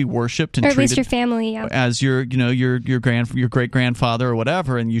they should be worshipped and or at treated least your family, as your great grandfather or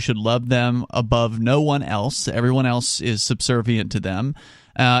whatever, and you should love them above no one else. Everyone else is subservient to them.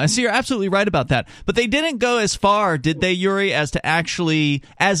 And so you're absolutely right about that. But they didn't go as far, did they, Yuri, as to actually,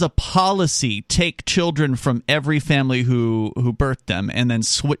 as a policy, take children from every family who birthed them and then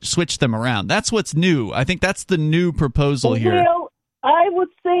switch them around? That's what's new. I think that's the new proposal here. Well, I would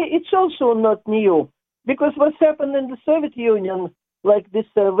say it's also not new, because what happened in the Soviet Union, like this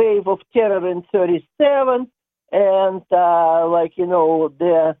wave of terror in 1937, and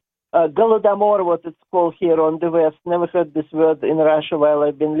the Golodomor, what it's called here on the West, never heard this word in Russia while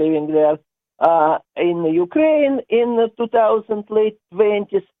I've been living there, in Ukraine in the 2000, late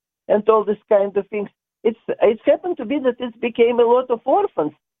 20s, and all this kind of things. It's happened to be that it became a lot of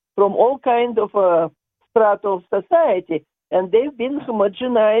orphans from all kind of strata of society, and they've been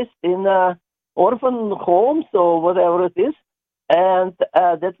homogenized in orphan homes or whatever it is, And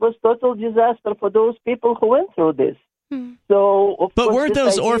that was total disaster for those people who went through this. So, but weren't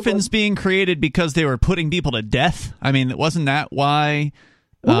those orphans being created because they were putting people to death? I mean, wasn't that why?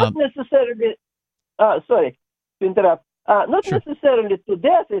 Not necessarily. Sorry to interrupt. Not necessarily to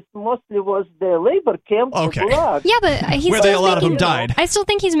death. It mostly was the labor camp. Okay. Yeah, but he's where a lot of them died. I still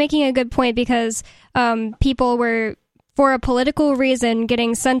think he's making a good point because people were, for a political reason,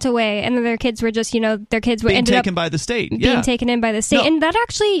 getting sent away, and then their kids were just, their kids were being ended taken up by the state. being taken in by the state. No. And that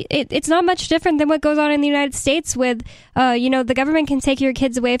actually, it's not much different than what goes on in the United States with, the government can take your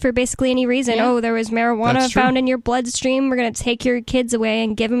kids away for basically any reason. Yeah. Oh, there was marijuana found in your bloodstream. We're going to take your kids away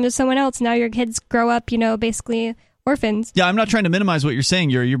and give them to someone else. Now your kids grow up, basically orphans. Yeah, I'm not trying to minimize what you're saying.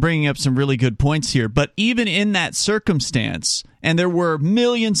 You're bringing up some really good points here. But even in that circumstance, and there were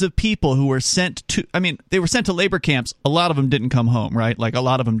millions of people who were sent to, they were sent to labor camps. A lot of them didn't come home, right? Like a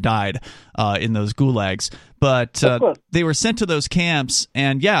lot of them died in those gulags. But they were sent to those camps,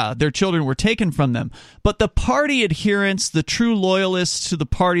 and their children were taken from them. But the party adherents, the true loyalists to the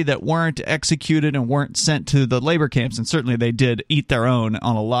party that weren't executed and weren't sent to the labor camps, and certainly they did eat their own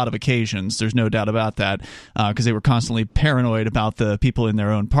on a lot of occasions, there's no doubt about that, because they were constantly paranoid about the people in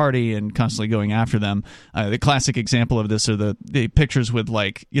their own party and constantly going after them. The classic example of this are the pictures with,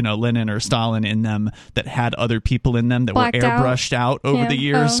 Lenin or Stalin in them that had other people in them that Blacked were airbrushed out over the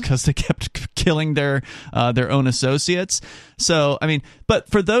years because they kept killing their own associates. So, but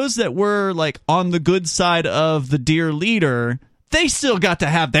for those that were on the good side of the dear leader, they still got to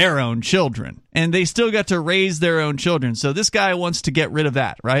have their own children, and they still got to raise their own children. So this guy wants to get rid of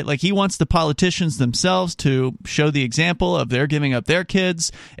that, right? He wants the politicians themselves to show the example of they're giving up their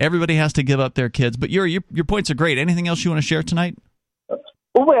kids. Everybody has to give up their kids. But your points are great. Anything else you want to share tonight?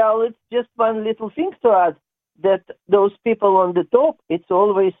 Well, it's just one little thing to add, that those people on the top, it's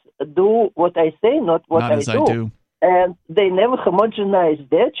always do what I say, not what I do. And they never homogenize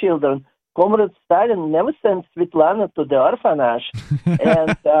their children. Comrade Stalin never sent Svetlana to the orphanage.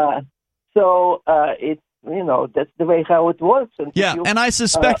 And so it's, that's the way how it works. And and I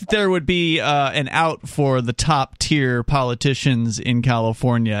suspect there would be an out for the top tier politicians in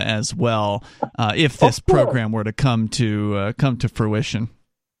California as well, if this program were to come to fruition.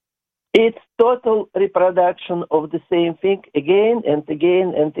 It's total reproduction of the same thing again and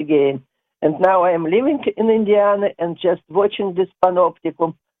again and again. And now I am living in Indiana and just watching this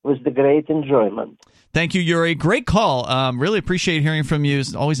panopticon with the great enjoyment. Thank you, Yuri. Great call. Really appreciate hearing from you.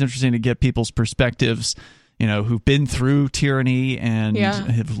 It's always interesting to get people's perspectives, who've been through tyranny and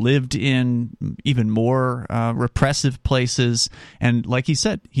have lived in even more repressive places. And like he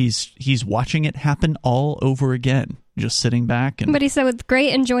said, he's watching it happen all over again, just sitting back. But he said with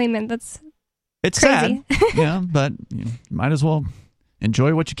great enjoyment. It's crazy. Sad. But you might as well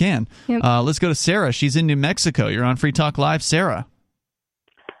enjoy what you can. Yep. Let's go to Sarah. She's in New Mexico. You're on Free Talk Live. Sarah.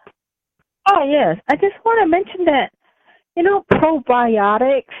 Oh, yes. I just want to mention that,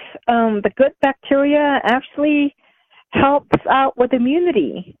 probiotics, the good bacteria actually helps out with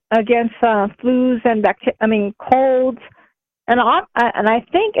immunity against flus and colds. And I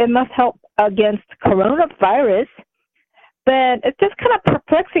think it must help against coronavirus. But it's just kind of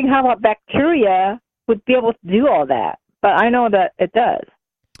perplexing how a bacteria would be able to do all that. But I know that it does.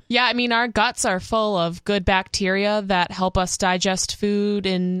 Yeah, our guts are full of good bacteria that help us digest food.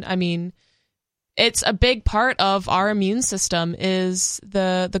 And, it's a big part of our immune system is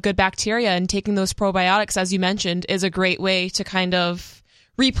the good bacteria. And taking those probiotics, as you mentioned, is a great way to kind of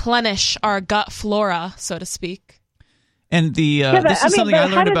replenish our gut flora, so to speak. And this is something I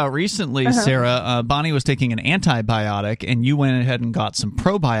learned about recently, Sarah. Bonnie was taking an antibiotic, and you went ahead and got some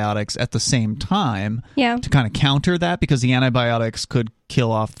probiotics at the same time to kind of counter that, because the antibiotics could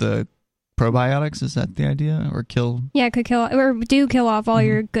kill off the probiotics. Is that the idea? Or kill? Yeah, it could kill, or do kill off all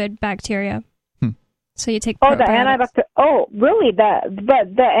your good bacteria. So you take probiotics. The antibacterial. Oh, really? Isn't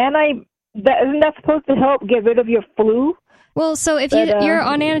that supposed to help get rid of your flu? Well, so if you're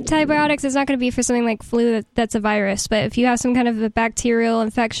on antibiotics, it's not going to be for something like flu that's a virus. But if you have some kind of a bacterial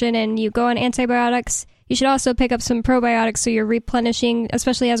infection and you go on antibiotics, you should also pick up some probiotics so you're replenishing,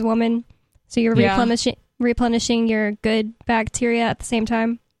 especially as a woman. So you're replenishing your good bacteria at the same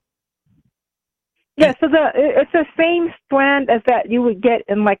time. Yeah, so it's the same strand as that you would get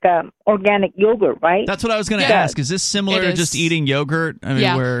in organic yogurt, right? That's what I was going to ask. Is this similar to just eating yogurt?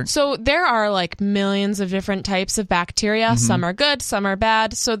 So there are millions of different types of bacteria. Mm-hmm. Some are good, some are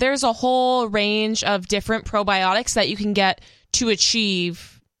bad. So there's a whole range of different probiotics that you can get to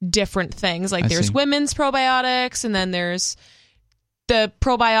achieve different things. There's women's probiotics, and then there's the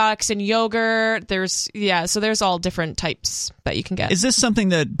probiotics in yogurt. So there's all different types that you can get. Is this something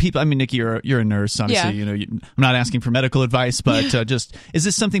that people? I mean, Nikki, you're a nurse, obviously. Yeah. I'm not asking for medical advice, but just is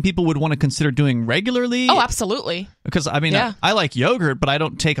this something people would want to consider doing regularly? Oh, absolutely. Because I mean, I like yogurt, but I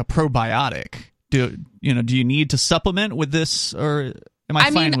don't take a probiotic. Do you need to supplement with this, or am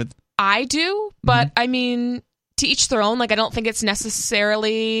I fine with? I do, but I mean, to each their own. Like, I don't think it's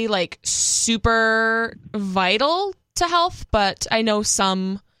necessarily like super vital to health, but I know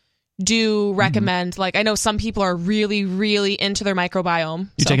some do recommend. Like, I know some people are really, really into their microbiome.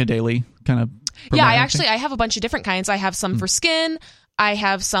 You take a daily kind of probiotic? Yeah, I have a bunch of different kinds. I have some for skin. I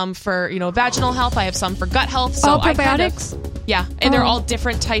have some for, vaginal health. I have some for gut health. So all probiotics? And they're all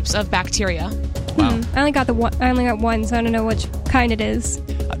different types of bacteria. Wow. I only got one, so I don't know which kind it is.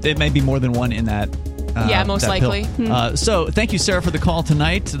 It may be more than one in that. Most likely. So thank you, Sarah, for the call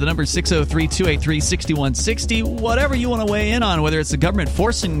tonight. The number is 603-283-6160. Whatever you want to weigh in on, whether it's the government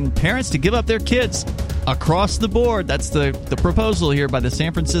forcing parents to give up their kids across the board. That's the proposal here by the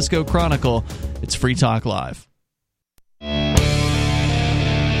San Francisco Chronicle. It's Free Talk Live.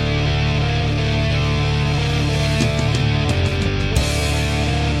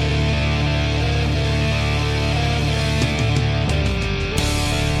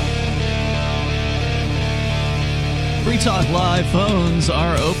 Free Talk Live phones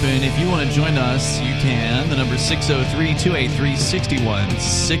are open. If you want to join us, you can. The number is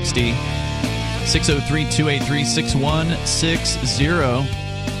 603-283-6160. 603-283-6160.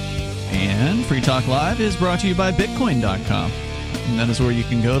 And Free Talk Live is brought to you by Bitcoin.com. And that is where you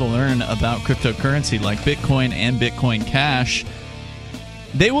can go to learn about cryptocurrency like Bitcoin and Bitcoin Cash.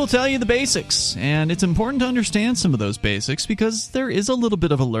 They will tell you the basics, and it's important to understand some of those basics because there is a little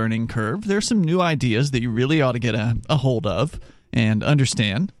bit of a learning curve. There's some new ideas that you really ought to get a hold of and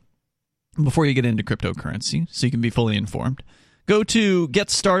understand before you get into cryptocurrency so you can be fully informed. Go to Get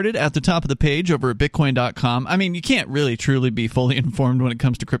Started at the top of the page over at Bitcoin.com. I mean, you can't really truly be fully informed when it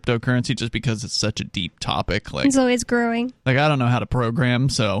comes to cryptocurrency just because it's such a deep topic. It's always growing. Like, I don't know how to program,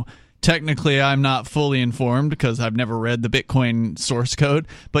 so technically, I'm not fully informed because I've never read the Bitcoin source code,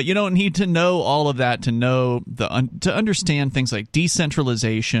 but you don't need to know all of that to know to understand things like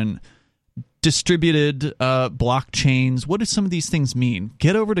decentralization, distributed blockchains. What do some of these things mean?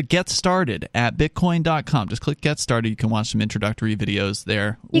 Get over to Get Started at Bitcoin.com. Just click Get Started. You can watch some introductory videos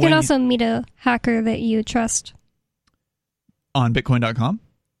there. You can also meet a hacker that you trust. On Bitcoin.com?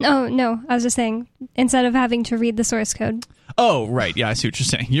 Oh, no. I was just saying, instead of having to read the source code. Oh, right. Yeah, I see what you're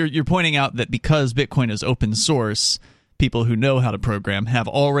saying. You're pointing out that because Bitcoin is open source, people who know how to program have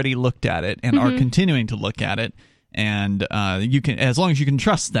already looked at it and are continuing to look at it. And you can, as long as you can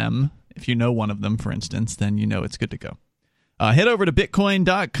trust them, if you know one of them, for instance, then you know it's good to go. Head over to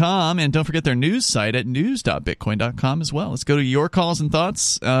Bitcoin.com and don't forget their news site at news.bitcoin.com as well. Let's go to your calls and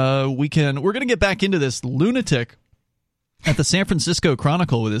thoughts. We're going to get back into this lunatic at the San Francisco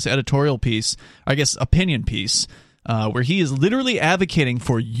Chronicle with this editorial piece, I guess opinion piece, where he is literally advocating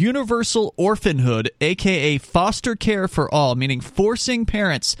for universal orphanhood, a.k.a. foster care for all, meaning forcing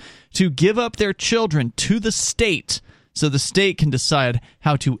parents to give up their children to the state so the state can decide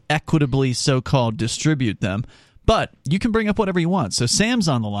how to equitably so-called distribute them. But you can bring up whatever you want. So Sam's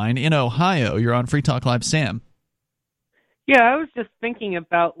on the line in Ohio. You're on Free Talk Live, Sam. Yeah, I was just thinking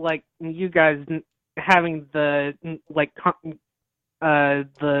about, you guys having the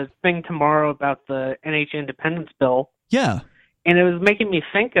thing tomorrow about the NH independence bill. Yeah. And it was making me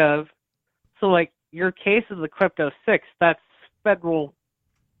think of, your case of the Crypto 6, that's federal,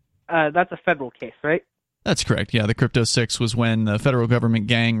 that's a federal case, right? That's correct. Yeah, the Crypto 6 was when the federal government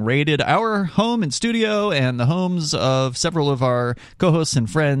gang raided our home and studio and the homes of several of our co-hosts and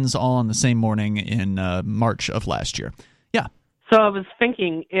friends all on the same morning in March of last year. Yeah. So I was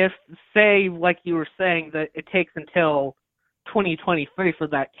thinking if, say, like you were saying, that it takes until 2023 for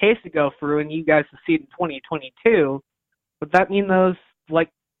that case to go through and you guys succeed in 2022, would that mean those,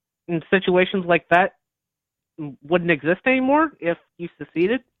 in situations like that, wouldn't exist anymore if you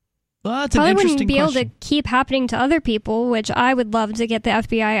succeeded? Well, that's Probably an interesting wouldn't be question. able to keep happening to other people, which I would love to get the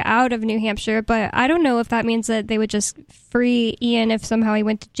FBI out of New Hampshire, but I don't know if that means that they would just free Ian if somehow he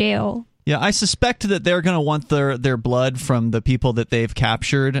went to jail. Yeah, I suspect that they're going to want their blood from the people that they've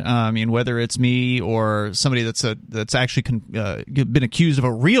captured. Whether it's me or somebody that's actually been accused of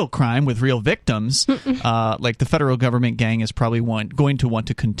a real crime with real victims, like the federal government gang is probably going to want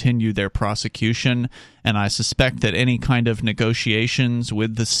to continue their prosecution. And I suspect that any kind of negotiations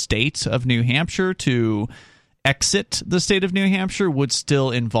with the state of New Hampshire to exit the state of New Hampshire would still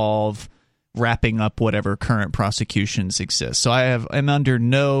involve wrapping up whatever current prosecutions exist. So I'm under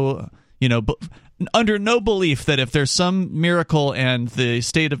no... under no belief that if there's some miracle and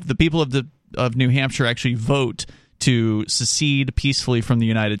the people of New Hampshire actually vote to secede peacefully from the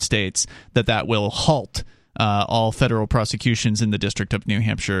United States, that will halt all federal prosecutions in the District of New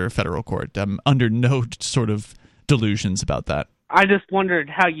Hampshire Federal Court. I'm under no sort of delusions about that. I just wondered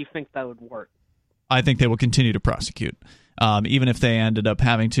how you think that would work. I think they will continue to prosecute. Even if they ended up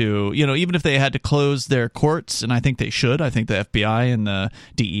having to, even if they had to close their courts, and I think they should. I think the FBI and the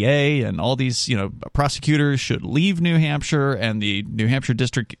DEA and all these, prosecutors should leave New Hampshire, and the New Hampshire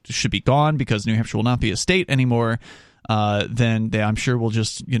district should be gone because New Hampshire will not be a state anymore. Then they, I'm sure, will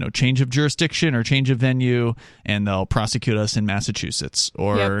just, change of jurisdiction or change of venue, and they'll prosecute us in Massachusetts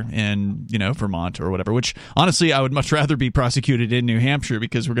or in, Vermont or whatever, which honestly, I would much rather be prosecuted in New Hampshire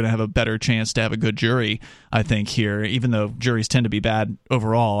because we're going to have a better chance to have a good jury, I think, here. Even though juries tend to be bad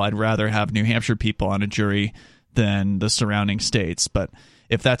overall, I'd rather have New Hampshire people on a jury than the surrounding states. But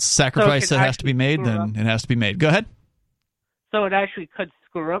if that's sacrifice that has to be made, then it has to be made. Go ahead. So it actually could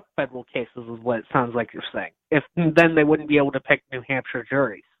screw up federal cases is what it sounds like you're saying. If then they wouldn't be able to pick New Hampshire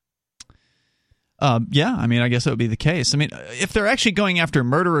juries. Yeah, I guess that would be the case. If they're actually going after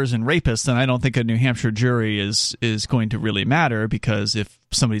murderers and rapists, then I don't think a New Hampshire jury is going to really matter, because if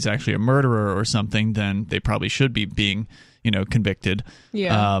somebody's actually a murderer or something, then they probably should be being, convicted.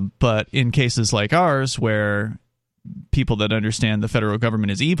 Yeah. But in cases like ours, where people that understand the federal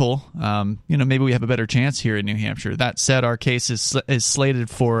government is evil, maybe we have a better chance here in New Hampshire. That said, our case is slated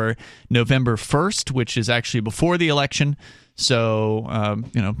for November 1st, which is actually before the election. So,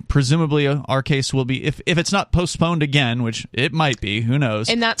 presumably our case will be, if it's not postponed again, which it might be, who knows.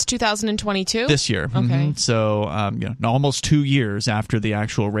 And that's 2022? This year. Okay. Mm-hmm. So, almost 2 years after the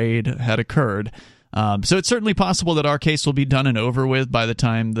actual raid had occurred. So it's certainly possible that our case will be done and over with by the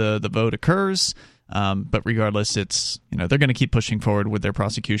time the vote occurs. But regardless, it's, they're going to keep pushing forward with their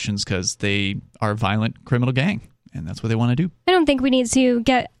prosecutions because they are a violent criminal gang, and that's what they want to do. I don't think we need to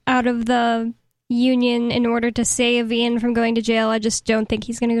get out of the union in order to save Ian from going to jail. I just don't think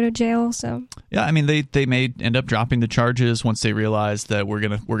he's going to go to jail. So yeah, they may end up dropping the charges once they realize that we're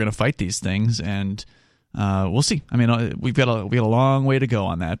gonna fight these things, and we'll see. We've got a long way to go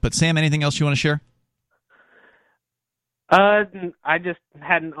on that. But Sam, anything else you want to share? I just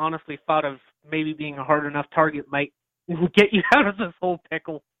hadn't honestly thought of maybe being a hard enough target might get you out of this whole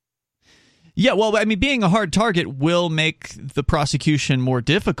pickle. Yeah, well, being a hard target will make the prosecution more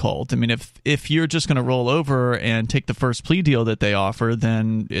difficult. If you're just going to roll over and take the first plea deal that they offer,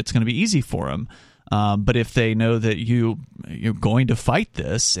 then it's going to be easy for them. But if they know that you're going to fight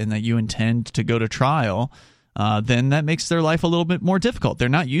this and that you intend to go to trial, then that makes their life a little bit more difficult. They're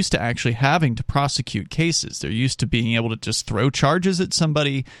not used to actually having to prosecute cases. They're used to being able to just throw charges at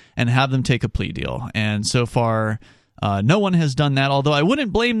somebody and have them take a plea deal. And so far, no one has done that, although I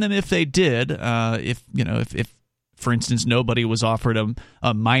wouldn't blame them if they did. If for instance, nobody was offered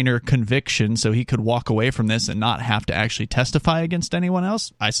a minor conviction so he could walk away from this and not have to actually testify against anyone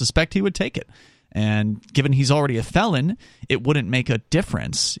else, I suspect he would take it. And given he's already a felon, it wouldn't make a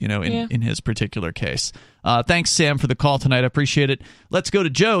difference, in his particular case. Thanks, Sam, for the call tonight. I appreciate it. Let's go to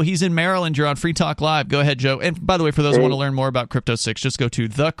Joe. He's in Maryland. You're on Free Talk Live. Go ahead, Joe. And by the way, for those who want to learn more about Crypto6, just go to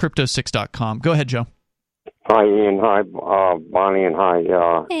thecrypto6.com. Go ahead, Joe. Hi, Ian. Hi, Bonnie, and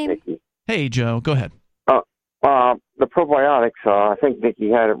hi, Nikki. Hey, Joe. Go ahead. The probiotics, I think Nikki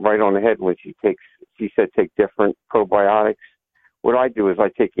had it right on the head when she said take different probiotics. What I do is I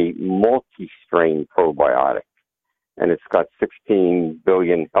take a multi-strain probiotic, and it's got 16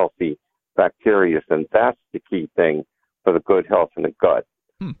 billion healthy bacteria, and that's the key thing for the good health in the gut.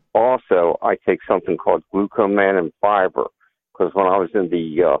 Also, I take something called glucoman and fiber, because when I was in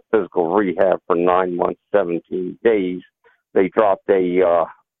the physical rehab for 9 months, 17 days, they dropped a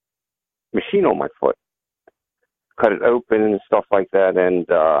machine on my foot, cut it open and stuff like that, and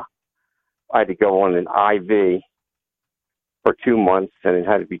I had to go on an IV for 2 months, and it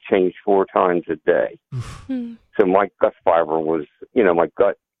had to be changed 4 times a day. So my gut fiber was, my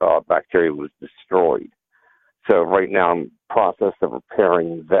gut bacteria was destroyed. So right now I'm in the process of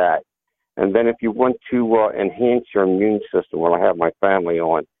repairing that. And then if you want to enhance your immune system, when I have my family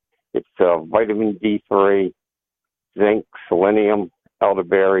on, it's vitamin D3, zinc, selenium,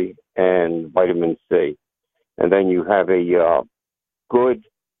 elderberry, and vitamin C. And then you have a good,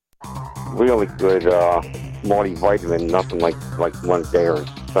 really good multivitamin, nothing like one day or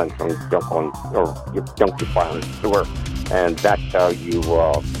spend some junk on, or junk you buy on the store. And that's how you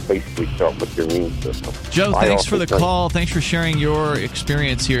basically start with your immune system. Joe, thanks for the call. Thanks for sharing your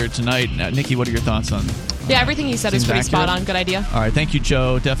experience here tonight. Nikki, what are your thoughts on Yeah, everything he said is pretty spot on. Good idea. All right, thank you,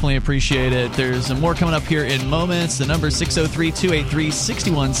 Joe. Definitely appreciate it. There's more coming up here in moments. The number is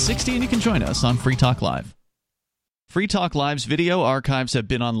 603-283-6160, and you can join us on Free Talk Live. Free Talk Live's video archives have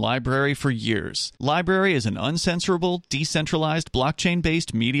been on LBRY for years. LBRY is an uncensorable, decentralized,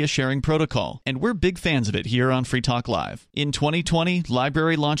 blockchain-based media sharing protocol, and we're big fans of it here on Free Talk Live. In 2020,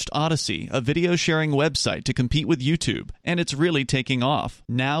 LBRY launched Odyssey, a video sharing website to compete with YouTube, and it's really taking off,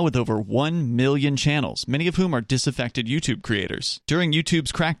 now with over 1 million channels, many of whom are disaffected YouTube creators. During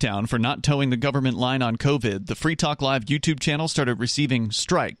YouTube's crackdown for not towing the government line on COVID, the Free Talk Live YouTube channel started receiving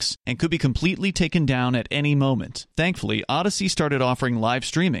strikes and could be completely taken down at any moment. Thankfully, Odyssey started offering live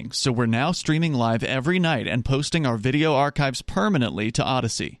streaming, so we're now streaming live every night and posting our video archives permanently to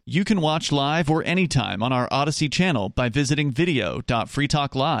Odyssey. You can watch live or anytime on our Odyssey channel by visiting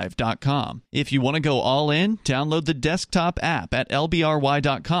video.freetalklive.com. If you want to go all in, download the desktop app at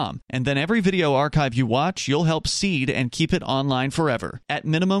lbry.com, and then every video archive you watch, you'll help seed and keep it online forever. At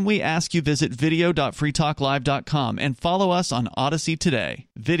minimum, we ask you visit video.freetalklive.com and follow us on Odyssey today.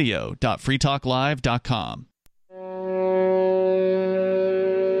 video.freetalklive.com.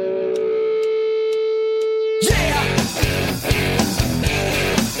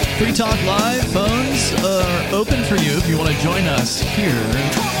 Free Talk Live phones are open for you if you want to join us here.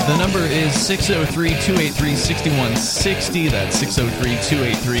 The number is 603-283-6160. That's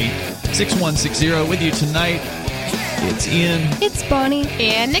 603-283-6160. With you tonight, it's Ian. It's Bonnie.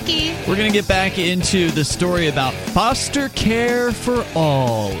 And Nikki. We're going to get back into the story about foster care for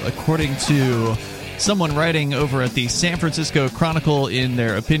all, according to someone writing over at the San Francisco Chronicle in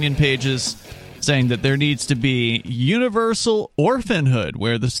their opinion pages, saying that there needs to be universal orphanhood,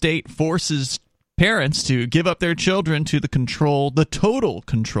 where the state forces parents to give up their children to the total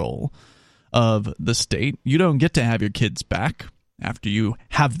control of the state. You don't get to have your kids back after you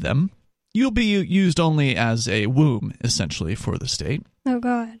have them. You'll be used only as a womb, essentially, for the state. Oh,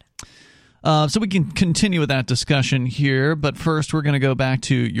 God. So we can continue with that discussion here, but first we're going to go back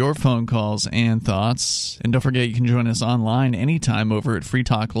to your phone calls and thoughts. And don't forget, you can join us online anytime over at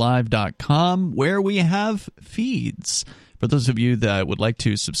freetalklive.com, where we have feeds. For those of you that would like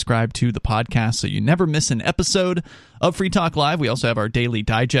to subscribe to the podcast so you never miss an episode of Free Talk Live, we also have our daily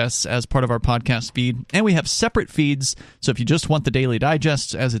digests as part of our podcast feed, and we have separate feeds. So if you just want the daily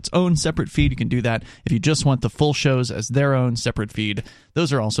digests as its own separate feed, you can do that. If you just want the full shows as their own separate feed,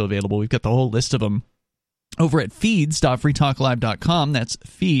 those are also available. We've got the whole list of them over at feeds.freetalklive.com. That's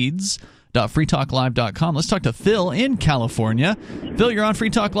feeds.freetalklive.com. Let's talk to Phil in California. Phil, you're on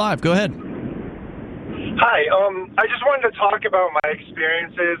Free Talk Live. Go ahead. Hi, I just wanted to talk about my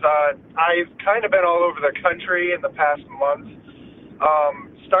experiences. I've kind of been all over the country in the past month.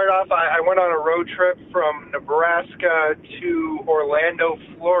 Start off, I went on a road trip from Nebraska to Orlando,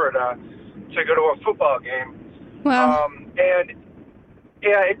 Florida, to go to a football game. Wow. And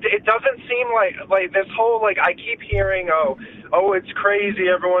yeah, it doesn't seem like this whole, like, I keep hearing, oh, it's crazy.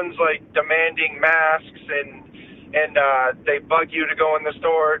 Everyone's like demanding masks and they bug you to go in the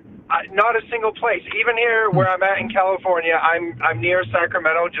store. Not a single place. Even here where I'm at in California, I'm near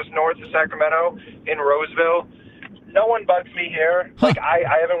Sacramento, just north of Sacramento in Roseville. No one bugs me here. Like, I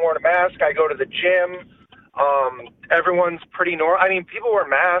haven't worn a mask. I go to the gym. Everyone's pretty normal. I mean, people wear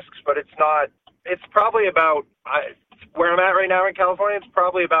masks, but it's probably about, where I'm at right now in California, it's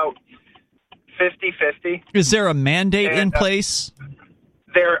probably about 50-50. Is there a mandate in place?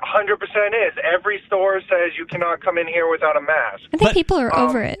 There 100% is. Every store says you cannot come in here without a mask. I think people are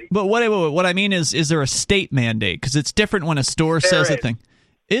over it. But what I mean is there a state mandate? Because it's different when a store says a thing.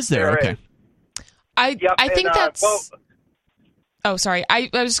 Is there? Okay. I think that's... Oh, sorry. I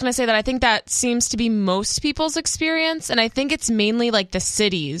was just going to say that I think that seems to be most people's experience, and I think it's mainly like the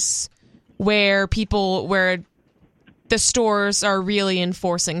cities where the stores are really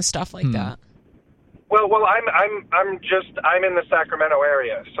enforcing stuff like that. Well, I'm in the Sacramento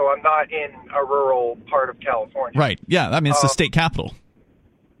area, so I'm not in a rural part of California. Right. Yeah. I mean, it's the state capital.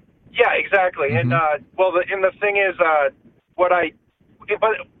 Yeah, exactly. Mm-hmm. And the thing is, but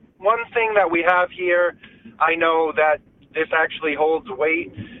one thing that we have here, I know that this actually holds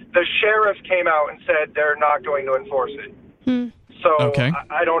weight. The sheriff came out and said they're not going to enforce it. So okay.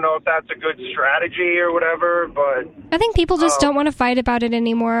 I don't know if that's a good strategy or whatever, but... I think people just don't want to fight about it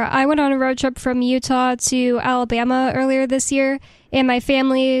anymore. I went on a road trip from Utah to Alabama earlier this year, and my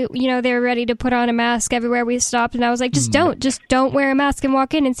family, they were ready to put on a mask everywhere we stopped, and I was like, just don't wear a mask and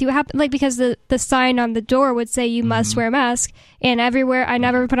walk in and see what happens. Like, because the sign on the door would say you must wear a mask, and everywhere, I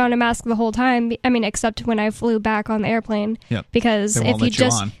never put on a mask the whole time. I mean, except when I flew back on the airplane. Yep. Because if you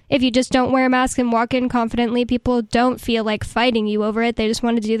just don't wear a mask and walk in confidently, people don't feel like fighting you over it. They just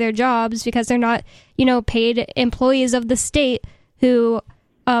want to do their jobs because they're not, paid employees of the state who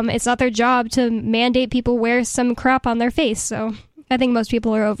it's not their job to mandate people wear some crap on their face. So I think most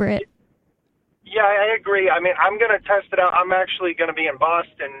people are over it. Yeah, I agree. I mean, I'm going to test it out. I'm actually going to be in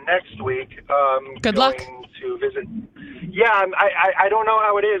Boston next week. Good luck. To visit. Yeah, I don't know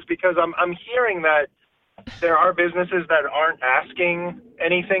how it is because I'm hearing that there are businesses that aren't asking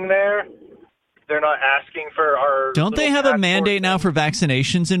anything there. They're not asking for our... Don't they have a mandate now for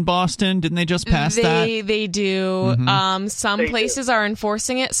vaccinations in Boston? Didn't they just pass that? They do. Mm-hmm. Some places are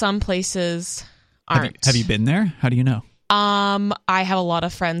enforcing it. Some places aren't. Have you been there? How do you know? I have a lot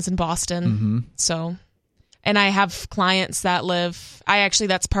of friends in Boston, so... And I have clients that live...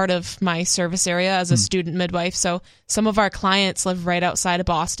 that's part of my service area as a student midwife. So some of our clients live right outside of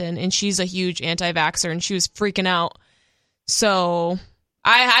Boston, and she's a huge anti-vaxxer, and she was freaking out. So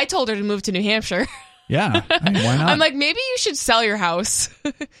I told her to move to New Hampshire. Yeah, I mean, why not? I'm like, maybe you should sell your house.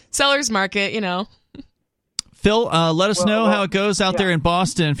 Seller's market, Phil, let us know how it goes out there in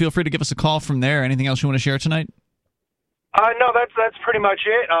Boston. Feel free to give us a call from there. Anything else you want to share tonight? No, that's pretty much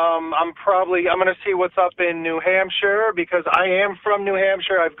it. I'm going to see what's up in New Hampshire because I am from New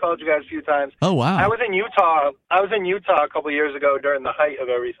Hampshire. I've called you guys a few times. Oh, wow. I was in Utah. A couple of years ago during the height of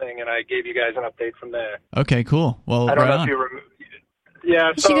everything, and I gave you guys an update from there. Okay, cool. Well, I don't know if you remember.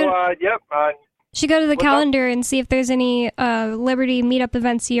 Yeah, so, yep. Should go to the calendar and see if there's any Liberty meetup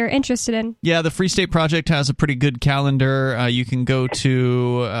events you're interested in. Yeah, the Free State Project has a pretty good calendar. You can go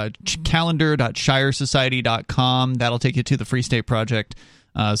to calendar.shiresociety.com. That'll take you to the Free State Project,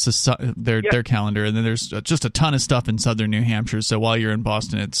 their calendar. And then there's just a ton of stuff in southern New Hampshire. So while you're in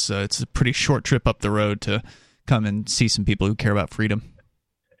Boston, it's a pretty short trip up the road to come and see some people who care about freedom.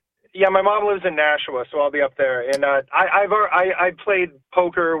 Yeah, my mom lives in Nashua, so I'll be up there. And I played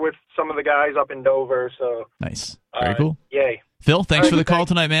poker with some of the guys up in Dover. So nice, very cool. Yay, Phil. Thanks for the call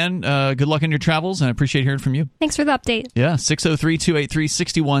tonight, man. Good luck in your travels, and I appreciate hearing from you. Thanks for the update. Yeah,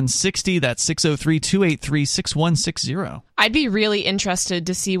 603-283-6160. That's 603-283-6160. I'd be really interested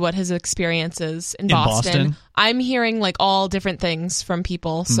to see what his experience is in Boston. I'm hearing all different things from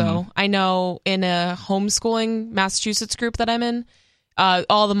people. So I know in a homeschooling Massachusetts group that I'm in,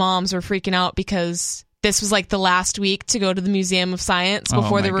 all the moms were freaking out because this was the last week to go to the Museum of Science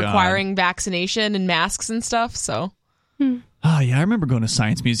before they're requiring vaccination and masks and stuff. So, oh yeah, I remember going to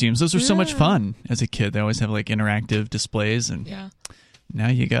science museums. Those were so much fun as a kid. They always have interactive displays, and now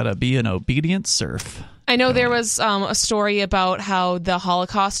you gotta be an obedient serf. I know there was a story about how the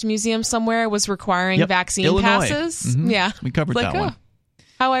Holocaust Museum somewhere was requiring vaccine Illinois. passes. Yeah, we covered that one.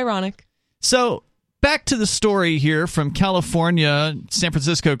 How ironic. So. Back to the story here from California, San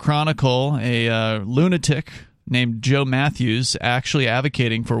Francisco Chronicle, a lunatic named Joe Matthews actually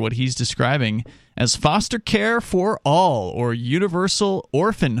advocating for what he's describing as foster care for all, or universal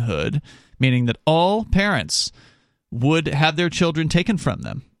orphanhood, meaning that all parents would have their children taken from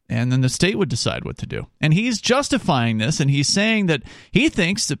them, and then the state would decide what to do. And he's justifying this, and he's saying that he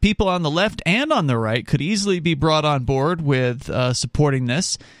thinks that people on the left and on the right could easily be brought on board with supporting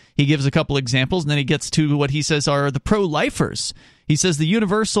this. He gives a couple examples, and then he gets to what he says are the pro-lifers. He says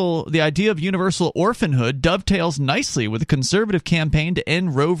the idea of universal orphanhood dovetails nicely with a conservative campaign to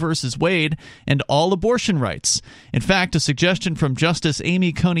end Roe versus Wade and all abortion rights. In fact, a suggestion from Justice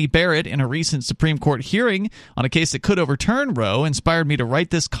Amy Coney Barrett in a recent Supreme Court hearing on a case that could overturn Roe inspired me to write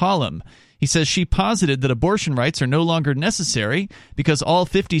this column. He says she posited that abortion rights are no longer necessary because all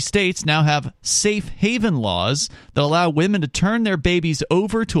 50 states now have safe haven laws that allow women to turn their babies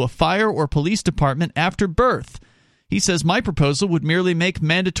over to a fire or police department after birth. He says my proposal would merely make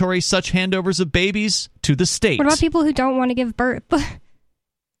mandatory such handovers of babies to the state. What about people who don't want to give birth?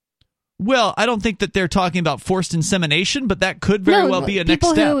 Well, I don't think that they're talking about forced insemination, but that could very well be a next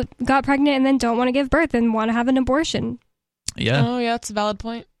step. People who got pregnant and then don't want to give birth and want to have an abortion. Yeah. Oh, yeah, that's a valid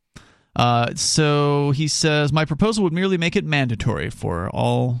point. So he says, my proposal would merely make it mandatory for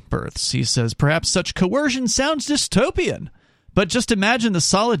all births. He says, perhaps such coercion sounds dystopian, but just imagine the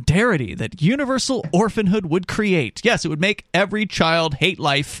solidarity that universal orphanhood would create. Yes, it would make every child hate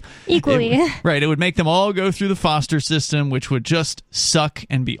life. Equally. Right, it would make them all go through the foster system, which would just suck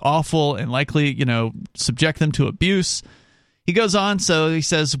and be awful and likely, subject them to abuse. He goes on, so he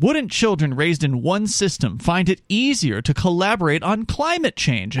says, wouldn't children raised in one system find it easier to collaborate on climate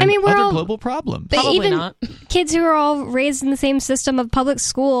change and other global problems? Probably even not. Kids who are all raised in the same system of public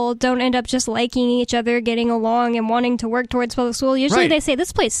school don't end up just liking each other, getting along, and wanting to work towards public school. Usually they say,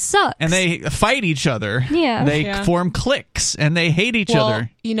 this place sucks. And they fight each other. Yeah. They form cliques, and they hate each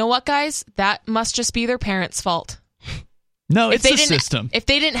other. You know what, guys? That must just be their parents' fault. No, it's the system. If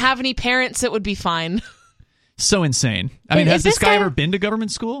they didn't have any parents, it would be fine. So insane. I mean, has this guy ever been to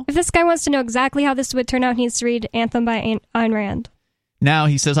government school? If this guy wants to know exactly how this would turn out, he needs to read Anthem by Ayn Rand. Now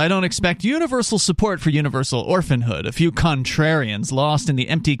he says, I don't expect universal support for universal orphanhood. A few contrarians lost in the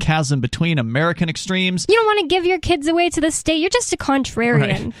empty chasm between American extremes. You don't want to give your kids away to the state. You're just a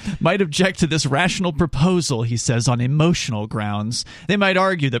contrarian. Right. Might object to this rational proposal, he says, on emotional grounds. They might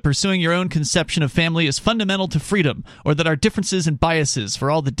argue that pursuing your own conception of family is fundamental to freedom, or that our differences and biases,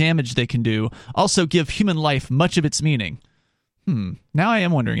 for all the damage they can do, also give human life much of its meaning. Now I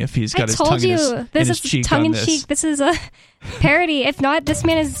am wondering if he's got his tongue in his cheek on this. Cheek. This is a parody. If not, this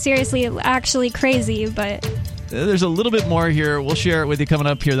man is seriously actually crazy, but... There's a little bit more here. We'll share it with you coming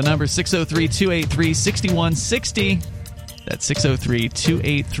up here. The number is 603-283-6160. That's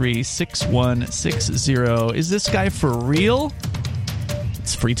 603-283-6160. Is this guy for real?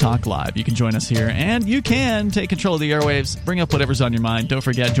 It's Free Talk Live. You can join us here, and you can take control of the airwaves. Bring up whatever's on your mind. Don't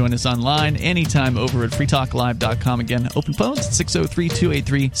forget, join us online anytime over at freetalklive.com. Again, open phones,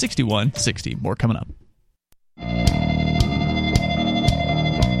 603-283-6160. More coming up.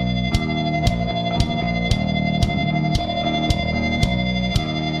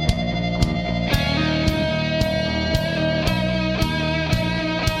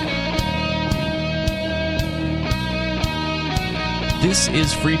 This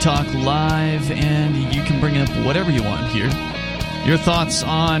is Free Talk Live, and you can bring up whatever you want here. Your thoughts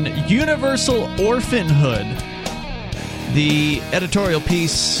on universal orphanhood. The editorial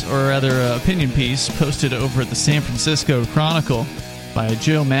piece, or rather opinion piece, posted over at the San Francisco Chronicle by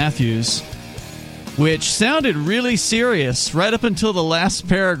Joe Matthews, which sounded really serious right up until the last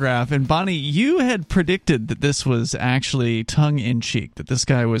paragraph. And Bonnie, you had predicted that this was actually tongue-in-cheek, that this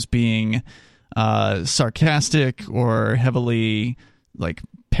guy was being sarcastic or heavily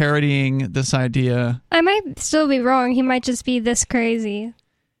parodying this idea. I might still be wrong. He might just be this crazy.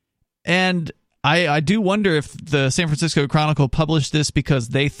 And I do wonder if the San Francisco Chronicle published this because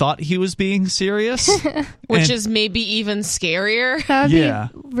they thought he was being serious. Which is maybe even scarier. That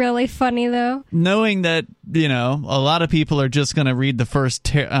would be really funny, though. Knowing that, a lot of people are just going to read the first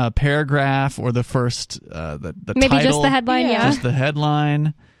paragraph or the first the maybe title. Maybe just the headline, Just the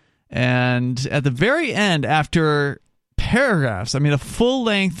headline. And at the very end, after paragraphs, a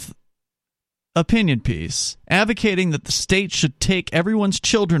full-length opinion piece advocating that the state should take everyone's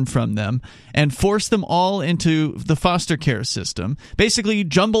children from them and force them all into the foster care system. Basically,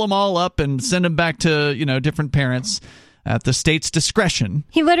 jumble them all up and send them back to, different parents at the state's discretion.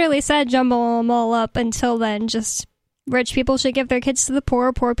 He literally said jumble them all up. Until then, just rich people should give their kids to the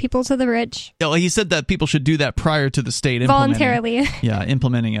poor, poor people to the rich. Yeah, well, he said that people should do that prior to the state voluntarily.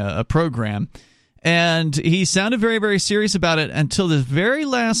 Implementing a program. And he sounded very, very serious about it until the very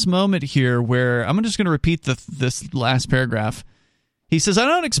last moment here, where I'm just going to repeat this last paragraph. He says, I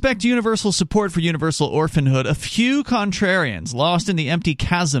don't expect universal support for universal orphanhood. A few contrarians lost in the empty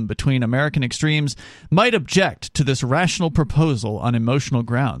chasm between American extremes might object to this rational proposal on emotional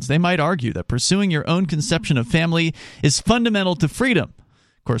grounds. They might argue that pursuing your own conception of family is fundamental to freedom.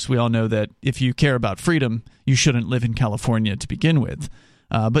 Of course, we all know that if you care about freedom, you shouldn't live in California to begin with.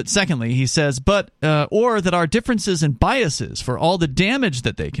 But secondly, he says, or that our differences and biases, for all the damage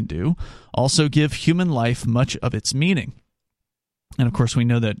that they can do, also give human life much of its meaning. And of course, we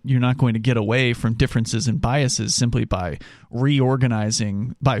know that you're not going to get away from differences and biases simply by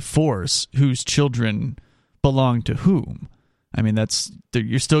reorganizing by force whose children belong to whom.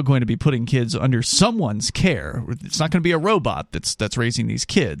 You're still going to be putting kids under someone's care. It's not going to be a robot that's raising these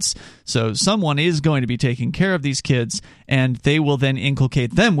kids. So someone is going to be taking care of these kids, and they will then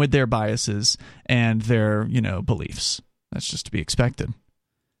inculcate them with their biases and their, beliefs. That's just to be expected.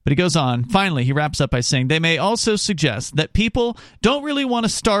 But he goes on. Finally, he wraps up by saying, they may also suggest that people don't really want to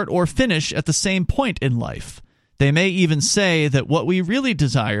start or finish at the same point in life. They may even say that what we really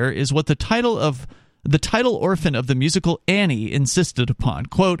desire is what the title orphan of the musical Annie insisted upon.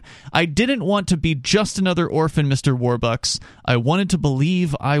 Quote, I didn't want to be just another orphan, Mr. Warbucks. I wanted to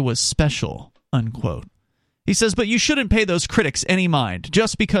believe I was special, unquote. He says, but you shouldn't pay those critics any mind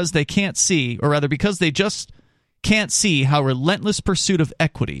just because they can't see, or rather because they just can't see how relentless pursuit of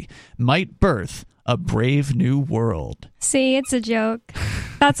equity might birth a brave new world. See, it's a joke.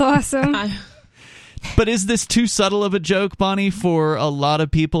 That's awesome. But is this too subtle of a joke, Bonnie, for a lot of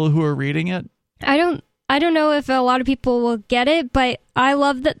people who are reading it? I don't know if a lot of people will get it, but I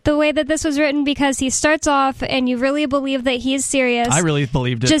love the way that this was written, because he starts off and you really believe that he is serious. I really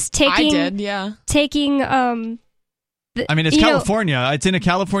believed it. Just taking, I did, yeah. Taking I mean, it's California. It's in a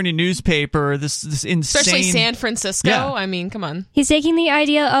California newspaper. This insane, especially San Francisco. Yeah. I mean, come on. He's taking the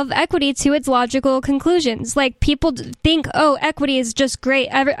idea of equity to its logical conclusions. Like, people think, oh, equity is just great.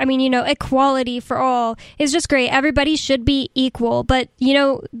 Equality for all is just great. Everybody should be equal. But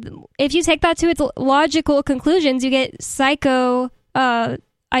if you take that to its logical conclusions, you get psycho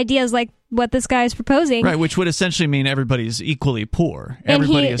ideas like what this guy is proposing. Right, which would essentially mean everybody's equally poor. And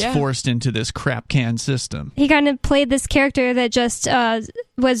everybody is forced into this crap can system. He kind of played this character that just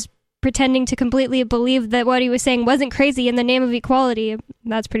was pretending to completely believe that what he was saying wasn't crazy in the name of equality.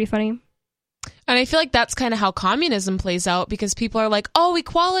 That's pretty funny. And I feel like that's kind of how communism plays out, because people are like, oh,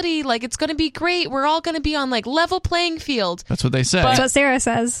 equality, like, it's going to be great. We're all going to be on, like, level playing field. That's what they say. That's what Sarah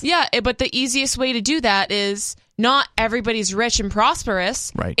says. Yeah, but the easiest way to do that is not everybody's rich and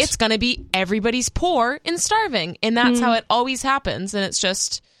prosperous. Right. It's going to be everybody's poor and starving. And that's how it always happens. And it's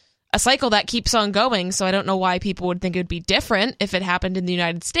just a cycle that keeps on going. So I don't know why people would think it would be different if it happened in the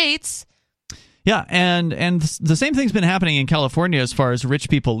United States. Yeah, and the same thing's been happening in California as far as rich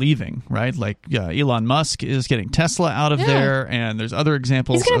people leaving, right? Like Elon Musk is getting Tesla out of there, and there's other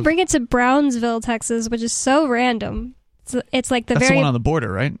examples. He's going to bring it to Brownsville, Texas, which is so random. It's like that's very the one on the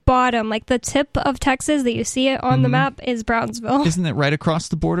border, right? Bottom, like the tip of Texas that you see it on the map is Brownsville. Isn't it right across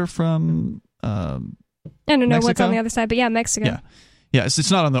the border from I don't know Mexico? what's on the other side, but yeah, Mexico. Yeah,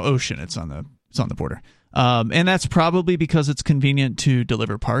 it's not on the ocean, it's on the border. And that's probably because it's convenient to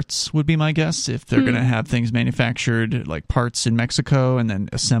deliver parts, would be my guess. If they're going to have things manufactured, like parts in Mexico and then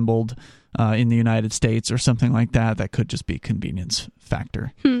assembled in the United States or something like that, that could just be a convenience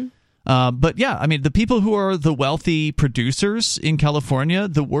factor. But yeah, I mean, the people who are the wealthy producers in California,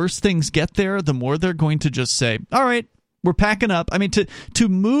 the worse things get there, the more they're going to just say, all right, we're packing up. I mean, to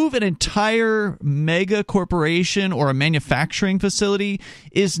move an entire mega corporation or a manufacturing facility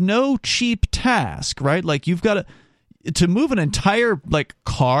is no cheap task, right? Like, you've got to move an entire, like,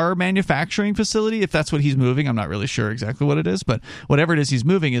 car manufacturing facility, if that's what he's moving. I'm not really sure exactly what it is, but whatever it is he's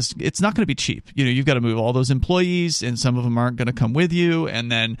moving, it's not going to be cheap. You've got to move all those employees, and some of them aren't going to come with you,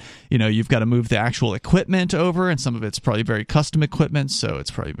 and then you've got to move the actual equipment over, and some of it's probably very custom equipment, so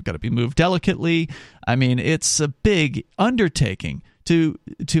it's probably got to be moved delicately. I mean, it's a big undertaking. To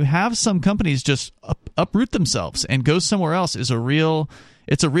have some companies just uproot themselves and go somewhere else is a real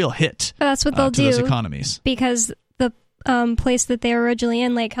hit. But that's what they'll do, those economies, because the place that they were originally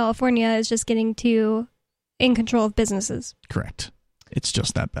in, like California, is just getting too in control of businesses. Correct. It's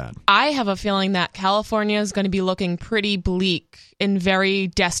just that bad. I have a feeling that California is going to be looking pretty bleak and very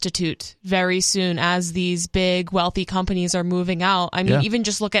destitute very soon as these big wealthy companies are moving out. I mean, even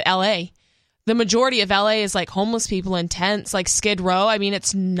just look at LA. The majority of LA is like homeless people in tents, like Skid Row. I mean,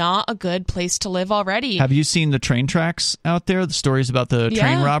 it's not a good place to live already. Have you seen the train tracks out there? The stories about the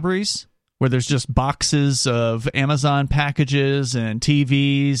train robberies? Where there's just boxes of Amazon packages and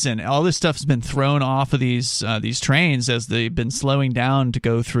TVs, and all this stuff has been thrown off of these trains as they've been slowing down to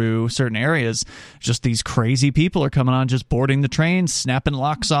go through certain areas. Just these crazy people are coming on, just boarding the trains, snapping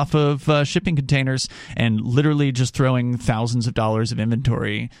locks off of shipping containers, and literally just throwing thousands of dollars of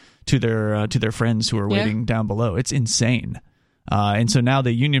inventory to their friends who are waiting down below. It's insane. And so now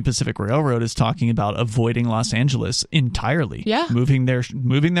the Union Pacific Railroad is talking about avoiding Los Angeles entirely. Yeah. Moving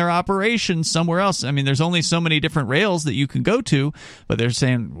their operations somewhere else. I mean, there's only so many different rails that you can go to, but they're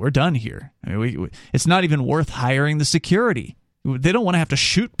saying, we're done here. I mean, it's not even worth hiring the security. They don't want to have to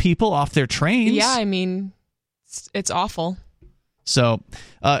shoot people off their trains. Yeah, I mean, it's awful. So,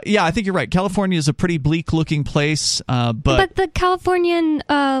 I think you're right. California is a pretty bleak-looking place, but the Californian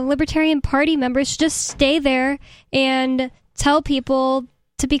Libertarian Party members should just stay there and tell people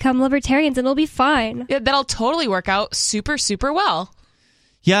to become libertarians, and it'll be fine. Yeah, that'll totally work out super, super well.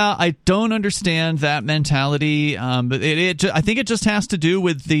 Yeah, I don't understand that mentality, but I think it just has to do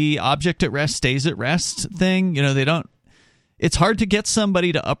with the object at rest stays at rest thing. They don't. It's hard to get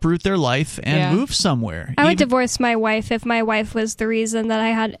somebody to uproot their life and move somewhere. I would divorce my wife if my wife was the reason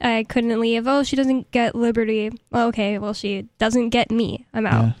that I couldn't leave. Oh, she doesn't get liberty. Okay, well, she doesn't get me. I'm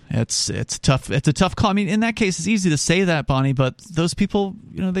out. Yeah, it's tough. It's a tough call. I mean, in that case, it's easy to say that, Bonnie, but those people,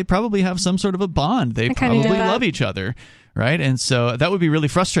 they probably have some sort of a bond. They probably love each other. Right? And so that would be really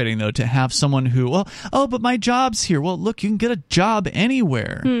frustrating, though, to have someone who, but my job's here. Well, look, you can get a job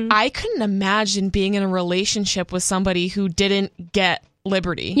anywhere. I couldn't imagine being in a relationship with somebody who didn't get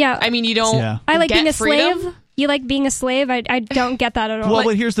liberty. Yeah. I mean, you don't I like being a freedom. slave. You like being a slave? I don't get that at all. Well,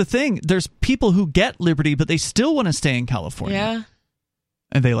 but here's the thing. There's people who get liberty, but they still want to stay in California. Yeah.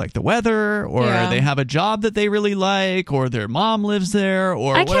 And they like the weather, or they have a job that they really like, or their mom lives there,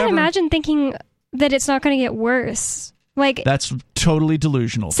 or I whatever. can't imagine thinking that it's not going to get worse. Like, that's totally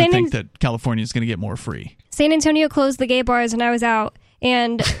delusional to think that California is going to get more free. San Antonio closed the gay bars and I was out.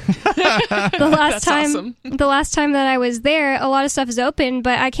 And the last time that I was there, a lot of stuff is open,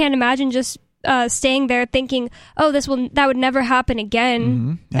 but I can't imagine just staying there thinking, oh, that would never happen again.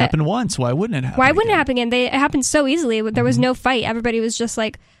 Mm-hmm. It happened once. Why wouldn't it happen? Why wouldn't it happen again? It happened so easily. There was no fight. Everybody was just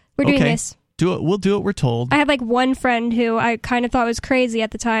like, we're doing this. Do it. We'll do what we're told. I had like one friend who I kind of thought was crazy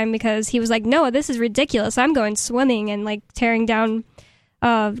at the time because he was like, no, this is ridiculous. I'm going swimming and like tearing down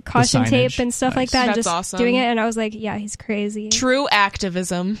caution tape and stuff like that. That's and just awesome. doing it. And I was like, yeah, he's crazy. True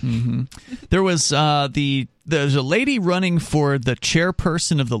activism. Mm-hmm. There was there's a lady running for the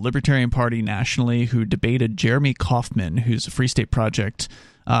chairperson of the Libertarian Party nationally who debated Jeremy Kauffman, who's a Free State Project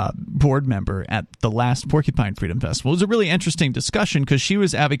board member at the last Porcupine Freedom Festival. It was a really interesting discussion because she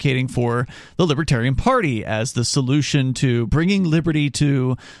was advocating for the Libertarian Party as the solution to bringing liberty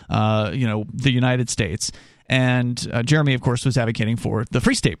to the United States. And Jeremy, of course, was advocating for the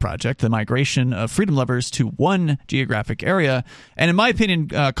Free State Project, the migration of freedom lovers to one geographic area. And in my opinion,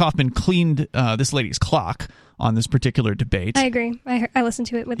 Kauffman cleaned this lady's clock on this particular debate. I agree. I listened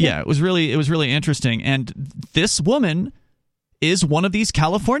to it with him. Yeah, it was really interesting. And this woman is one of these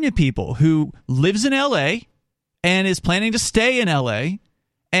California people who lives in L.A. and is planning to stay in L.A.,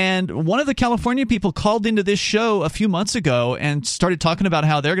 and one of the California people called into this show a few months ago and started talking about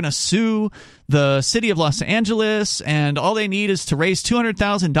how they're going to sue the city of Los Angeles, and all they need is to raise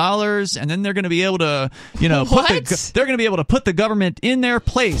 $200,000, and then they're going to be able to, they're going to be able to put the government in their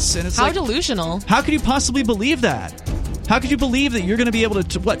place. And it's how delusional! How could you possibly believe that? How could you believe that you're going to be able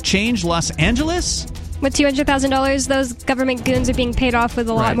to change Los Angeles? With $200,000, those government goons are being paid off with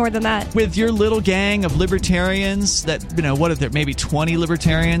a lot more than that. With your little gang of libertarians that, what are there, maybe 20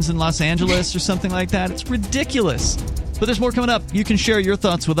 libertarians in Los Angeles or something like that? It's ridiculous. But there's more coming up. You can share your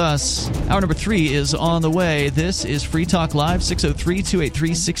thoughts with us. Hour number 3 is on the way. This is Free Talk Live,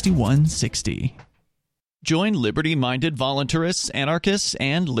 603-283-6160. Join liberty-minded voluntarists, anarchists,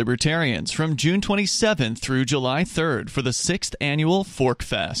 and libertarians from June 27th through July 3rd for the 6th annual Fork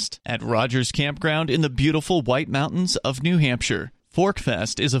Fest at Rogers Campground in the beautiful White Mountains of New Hampshire. Fork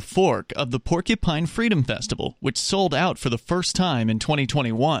Fest is a fork of the Porcupine Freedom Festival, which sold out for the first time in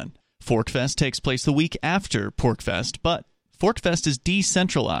 2021. Fork Fest takes place the week after Pork Fest, but Fork Fest is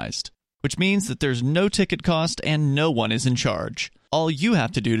decentralized, which means that there's no ticket cost and no one is in charge. All you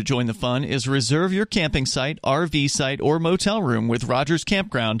have to do to join the fun is reserve your camping site, RV site, or motel room with Rogers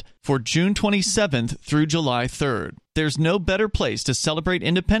Campground for June 27th through July 3rd. There's no better place to celebrate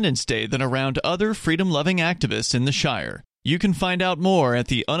Independence Day than around other freedom-loving activists in the Shire. You can find out more at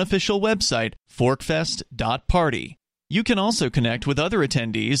the unofficial website, forkfest.party. You can also connect with other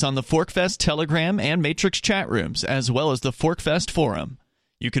attendees on the Forkfest Telegram and Matrix chat rooms, as well as the Forkfest Forum.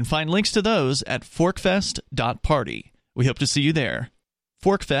 You can find links to those at forkfest.party. We hope to see you there.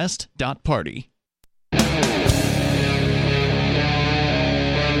 Forkfest.party.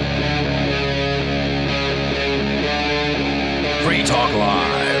 Free Talk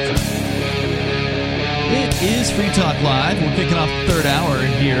Live. It is Free Talk Live. We're kicking off the third hour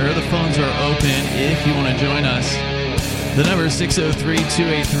here. The phones are open if you want to join us. The number is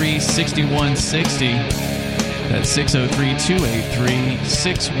 603-283-6160. That's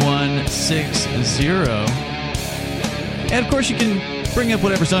 603-283-6160. And, of course, you can bring up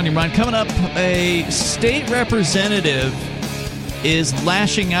whatever's on your mind. Coming up, a state representative is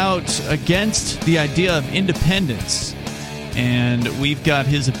lashing out against the idea of independence. And we've got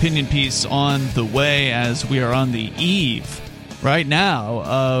his opinion piece on the way as we are on the eve right now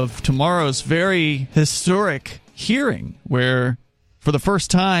of tomorrow's very historic hearing where, for the first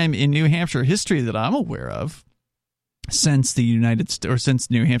time in New Hampshire history that I'm aware of, since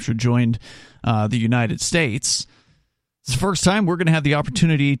New Hampshire joined the United States, it's the first time we're going to have the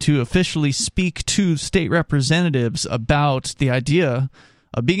opportunity to officially speak to state representatives about the idea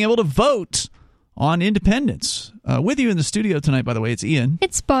of being able to vote on independence. With you in the studio tonight, by the way, it's Ian.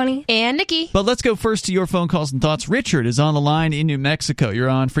 It's Bonnie. And Nikki. But let's go first to your phone calls and thoughts. Richard is on the line in New Mexico. You're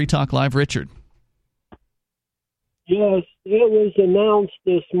on Free Talk Live, Richard. Yes, it was announced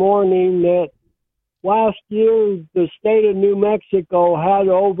this morning that last year the state of New Mexico had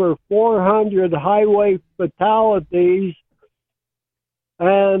over 400 highway fatalities,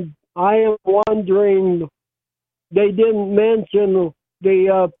 and I am wondering, they didn't mention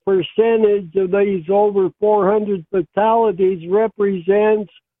the percentage of these over 400 fatalities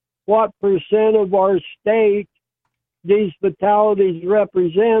represents what percent of our state these fatalities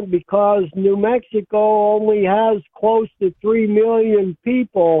represent, because New Mexico only has close to 3 million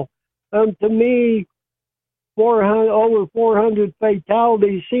people. And to me, over 400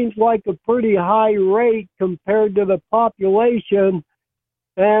 fatalities seems like a pretty high rate compared to the population.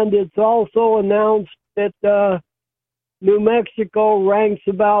 And it's also announced that New Mexico ranks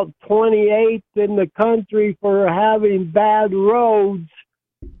about 28th in the country for having bad roads.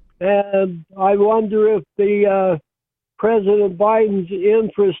 And I wonder if the President Biden's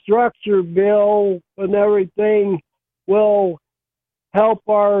infrastructure bill and everything will help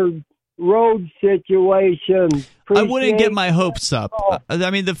our road situation. I wouldn't get my hopes up.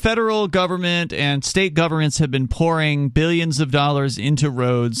 I mean, the federal government and state governments have been pouring billions of dollars into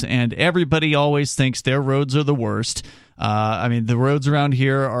roads, and everybody always thinks their roads are the worst. I mean, the roads around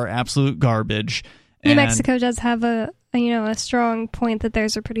here are absolute garbage. New Mexico does have a strong point that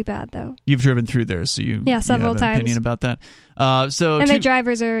theirs are pretty bad, though. You've driven through there, so you several have an times. opinion about that. The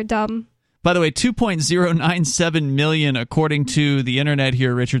drivers are dumb. By the way, 2.097 million according to the internet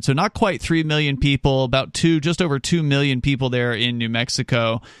here, Richard. So not quite 3 million people, just over 2 million people there in New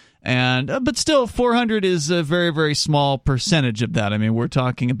Mexico. And but still, 400 is a very, very small percentage of that. I mean, we're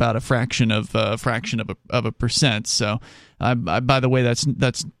talking about a fraction of a percent. So, by the way,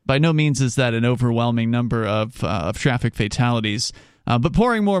 that's by no means is that an overwhelming number of traffic fatalities. But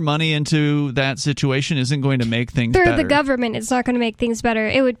pouring more money into that situation isn't going to make things better. Through the government, it's not going to make things better.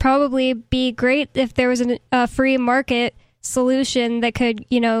 It would probably be great if there was a free market solution that could,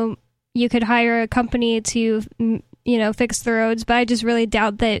 you could hire a company to, fix the roads. But I just really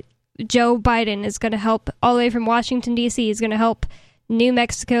doubt that Joe Biden is going to help all the way from Washington, D.C. He's going to help New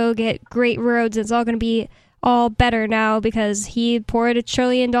Mexico get great roads. It's all going to be all better now because he poured $1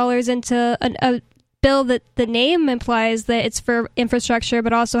 trillion into a bill that the name implies that it's for infrastructure,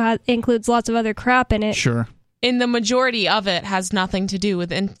 but also includes lots of other crap in it. Sure. And the majority of it has nothing to do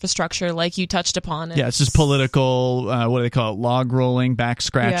with infrastructure, like you touched upon. It's just political, what do they call it, log rolling, back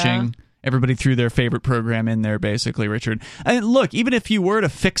scratching. Yeah. Everybody threw their favorite program in there, basically, Richard. And look, even if you were to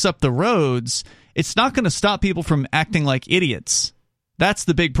fix up the roads, it's not going to stop people from acting like idiots. That's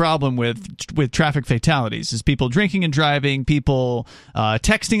the big problem with traffic fatalities, is people drinking and driving, people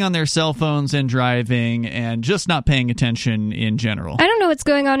texting on their cell phones and driving, and just not paying attention in general. I don't know what's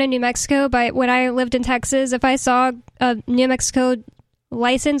going on in New Mexico, but when I lived in Texas, if I saw a New Mexico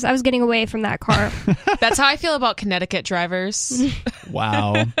license, I was getting away from that car. That's how I feel about Connecticut drivers.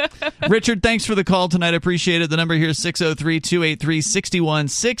 Wow. Richard, thanks for the call tonight. I appreciate it. The number here is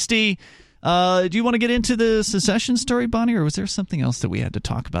 603-283-6160. Do you want to get into the secession story, Bonnie, or was there something else that we had to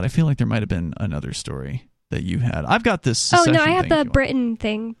talk about? I feel like there might have been another story that you had. I've got this secession I have the Britain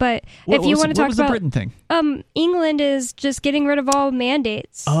thing, but if you want to talk about the Britain thing? England is just getting rid of all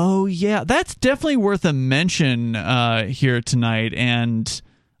mandates. Oh, yeah. That's definitely worth a mention here tonight, and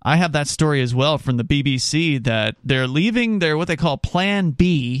I have that story as well from the BBC that they're leaving their what they call Plan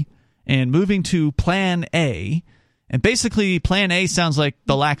B and moving to Plan A. And basically, Plan A sounds like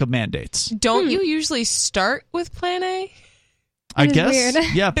the lack of mandates. Don't you usually start with Plan A? I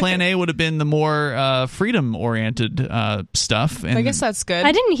guess. Yeah, Plan A would have been the more freedom-oriented stuff. And I guess that's good.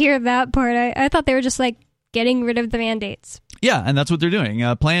 I didn't hear that part. I thought they were just getting rid of the mandates. Yeah, and that's what they're doing.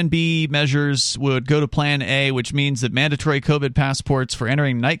 Plan B measures would go to Plan A, which means that mandatory COVID passports for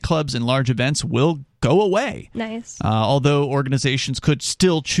entering nightclubs and large events will go away. Nice. Although organizations could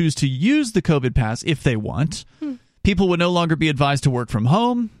still choose to use the COVID pass if they want. People would no longer be advised to work from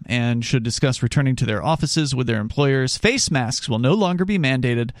home and should discuss returning to their offices with their employers. Face masks will no longer be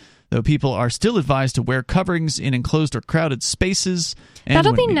mandated, though people are still advised to wear coverings in enclosed or crowded spaces.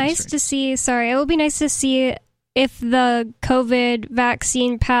 That'll be nice to see. It will be nice to see if the COVID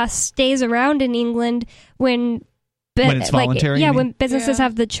vaccine pass stays around in England when it's voluntary. When businesses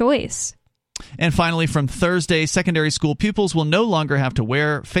have the choice. And finally, from Thursday, secondary school pupils will no longer have to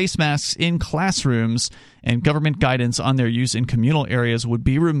wear face masks in classrooms, and government guidance on their use in communal areas would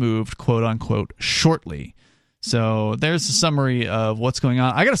be removed, quote unquote, shortly. So there's a summary of what's going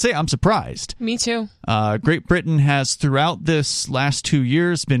on. I got to say, I'm surprised. Me too. Great Britain has, throughout this last 2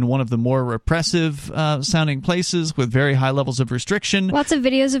 years, been one of the more repressive sounding places with very high levels of restriction. Lots of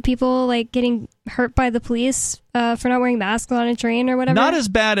videos of people getting hurt by the police for not wearing masks on a train or whatever. Not as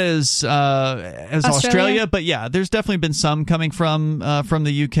bad as Australia, but yeah, there's definitely been some coming from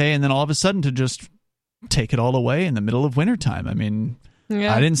the UK, and then all of a sudden to just take it all away in the middle of wintertime. I mean,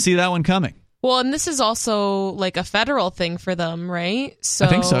 I didn't see that one coming. Well, and this is also a federal thing for them, right? So I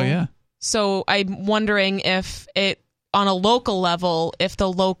think so, yeah. So I'm wondering if on a local level, if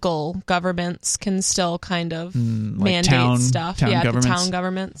the local governments can still kind of mandate stuff. The town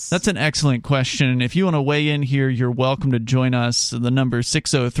governments. That's an excellent question. If you want to weigh in here, you're welcome to join us. The number is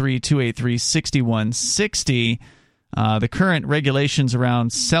 603-283-6160. The current regulations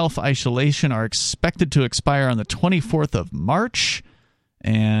around self-isolation are expected to expire on the 24th of March.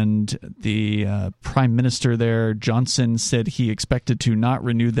 And the Prime Minister there, Johnson, said he expected to not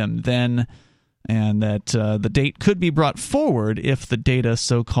renew them then. and that the date could be brought forward if the data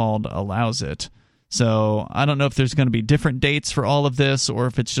so-called allows it. So I don't know if there's going to be different dates for all of this or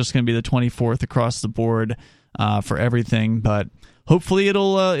if it's just going to be the 24th across the board for everything, but hopefully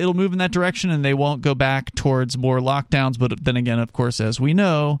it'll move in that direction and they won't go back towards more lockdowns. But then again, of course, as we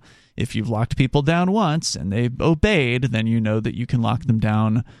know, if you've locked people down once and they've obeyed, then you know that you can lock them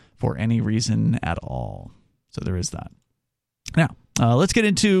down for any reason at all. So there is that. Now, let's get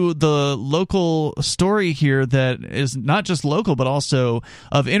into the local story here that is not just local, but also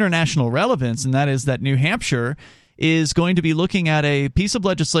of international relevance, and that is that New Hampshire is going to be looking at a piece of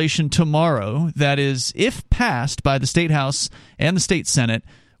legislation tomorrow that is, if passed by the State House and the State Senate,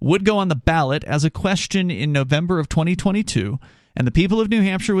 would go on the ballot as a question in November of 2022, and the people of New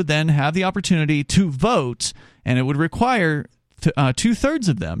Hampshire would then have the opportunity to vote, and it would require two-thirds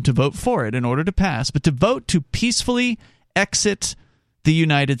of them to vote for it in order to pass, but to vote to peacefully exit the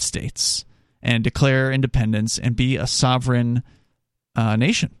United States and declare independence and be a sovereign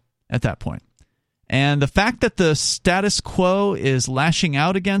nation at that point. And the fact that the status quo is lashing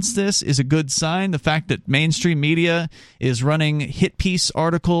out against this is a good sign. The fact that mainstream media is running hit piece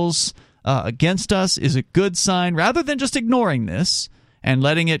articles against us is a good sign. Rather than just ignoring this and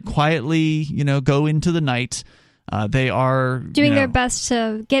letting it quietly, go into the night, they are doing their best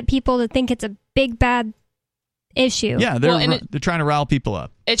to get people to think it's a big bad issue. Yeah, they're trying to rile people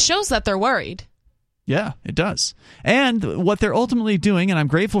up. It shows that they're worried. Yeah, it does. And what they're ultimately doing, and I'm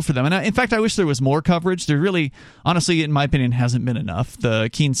grateful for them, and in fact, I wish there was more coverage. There really, honestly, in my opinion, hasn't been enough. The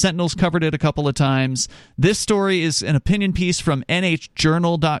Keene Sentinel's covered it a couple of times. This story is an opinion piece from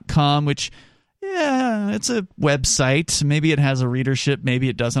nhjournal.com, which, yeah, it's a website. Maybe it has a readership, maybe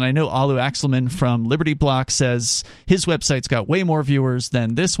it doesn't. I know Alu Axelman from Liberty Block says his website's got way more viewers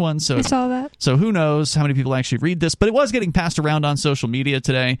than this one. So I saw that. So who knows how many people actually read this? But it was getting passed around on social media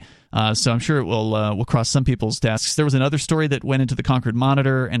today, so I'm sure it will cross some people's desks. There was another story that went into the Concord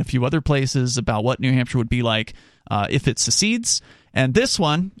Monitor and a few other places about what New Hampshire would be like if it secedes. And this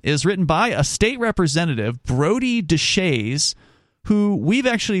one is written by a state representative, Brody DeShays, who we've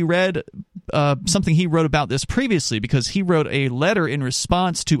actually read something he wrote about this previously because he wrote a letter in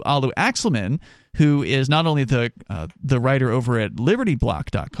response to Alu Axelman, who is not only the writer over at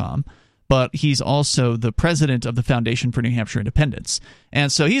LibertyBlock.com, but he's also the president of the Foundation for New Hampshire Independence.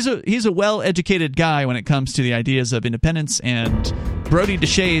 And so he's a well-educated guy when it comes to the ideas of independence, and Brody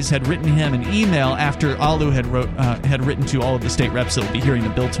DeShays had written him an email after Alu had written to all of the state reps that will be hearing the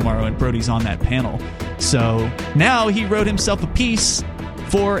bill tomorrow, and Brody's on that panel. So now he wrote himself a piece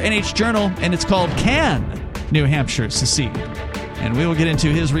for NH Journal, and it's called Can New Hampshire Secede? And we will get into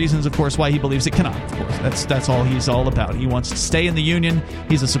his reasons, of course, why he believes it cannot. Of course, that's all he's all about. He wants to stay in the Union.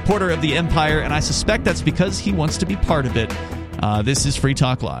 He's a supporter of the Empire, and I suspect that's because he wants to be part of it. This is Free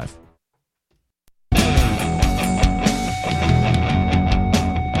Talk Live.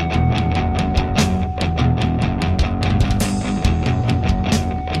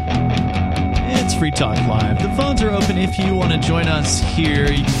 It's Free Talk Live. The phones are open if you want to join us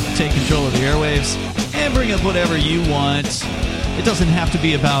here. You can take control of the airwaves and bring up whatever you want. It doesn't have to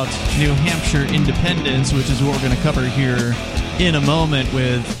be about New Hampshire independence, which is what we're going to cover here in a moment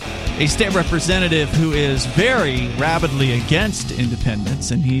with a state representative who is very rabidly against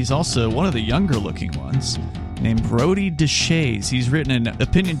independence, and he's also one of the younger-looking ones, named Brody DeShays. He's written an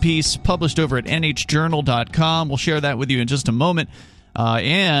opinion piece published over at nhjournal.com. We'll share that with you in just a moment.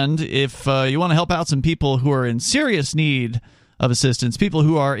 And if you want to help out some people who are in serious need of assistance, people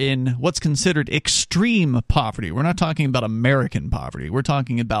who are in what's considered extreme poverty. We're not talking about American poverty. We're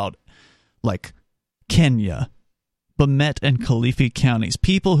talking about, like, Kenya, Bomet and Kalifi counties,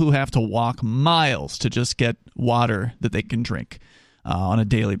 people who have to walk miles to just get water that they can drink on a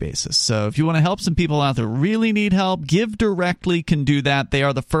daily basis. So if you want to help some people out that really need help, Give Directly can do that. They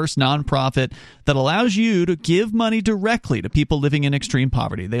are the first nonprofit that allows you to give money directly to people living in extreme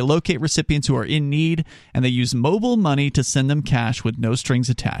poverty. They locate recipients who are in need, and they use mobile money to send them cash with no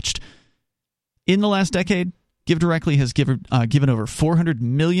strings attached. In the last decade, Give Directly has given over $400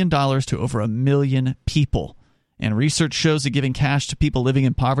 million to over 1 million people. And research shows that giving cash to people living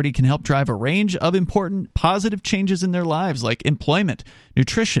in poverty can help drive a range of important positive changes in their lives, like employment,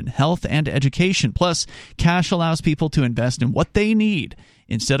 nutrition, health, and education. Plus, cash allows people to invest in what they need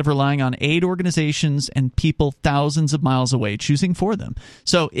instead of relying on aid organizations and people thousands of miles away choosing for them.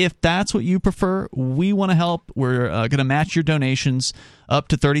 So if that's what you prefer, we want to help. We're going to match your donations up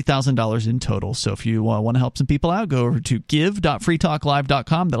to $30,000 in total. So if you want to help some people out, go over to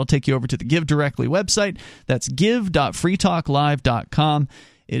give.freetalklive.com. That'll take you over to the Give Directly website. That's give.freetalklive.com.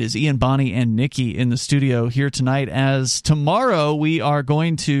 It is Ian, Bonnie, and Nikki in the studio here tonight, as tomorrow we are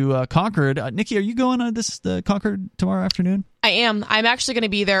going to Concord. Nikki, are you going on this Concord tomorrow afternoon? I am. I'm actually going to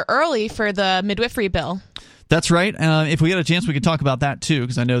be there early for the midwifery bill. That's right. If we get a chance, we can talk about that too,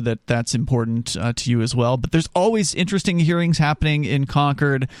 because I know that that's important to you as well. But there's always interesting hearings happening in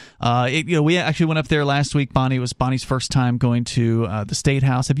Concord. We actually went up there last week. Bonnie, it was Bonnie's first time going to the State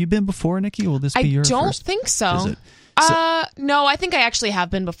House. Have you been before, Nikki? Will this be your first? I don't think so. Visit? No, I think I actually have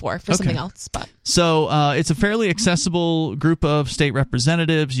been before for something else. But So it's a fairly accessible group of state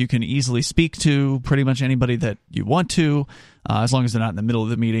representatives. You can easily speak to pretty much anybody that you want to, as long as they're not in the middle of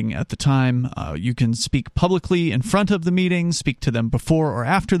the meeting at the time. You can speak publicly in front of the meetings, speak to them before or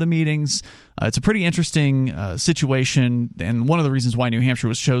after the meetings. It's a pretty interesting situation, and one of the reasons why New Hampshire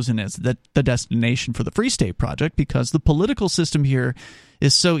was chosen as the destination for the Free State Project, because the political system here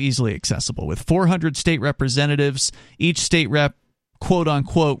is so easily accessible. With 400 state representatives, each state rep,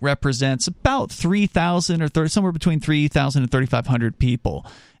 quote-unquote, represents about 3,000 or somewhere between 3,000 and 3,500 people.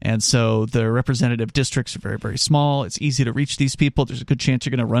 And so the representative districts are very, very small. It's easy to reach these people. There's a good chance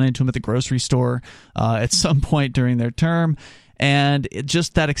you're going to run into them at the grocery store at some point during their term. And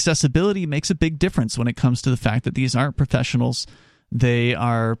just that accessibility makes a big difference when it comes to the fact that these aren't professionals. They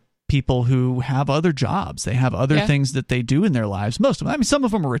are people who have other jobs. They have other things that they do in their lives. Most of them. I mean, some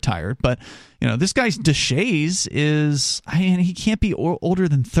of them are retired, but this guy's DeShays is, he can't be older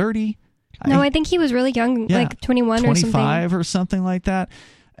than 30. No, I think he was really young, like 21 or something. 25 or something like that.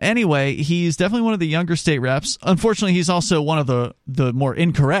 Anyway, he's definitely one of the younger state reps. Unfortunately, he's also one of the more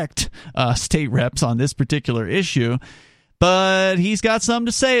incorrect state reps on this particular issue. But he's got something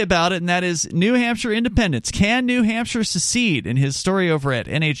to say about it, and that is New Hampshire independence. Can New Hampshire secede? In his story over at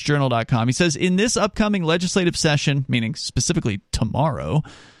nhjournal.com, he says, in this upcoming legislative session, meaning specifically tomorrow,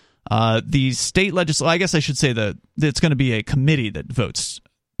 the state I guess I should say that it's going to be a committee that votes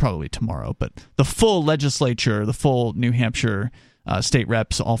probably tomorrow, but the full legislature, the full New Hampshire state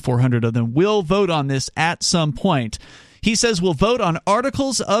reps, all 400 of them, will vote on this at some point. He says we'll vote on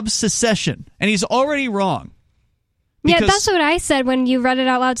articles of secession, and he's already wrong. Yeah, that's what I said when you read it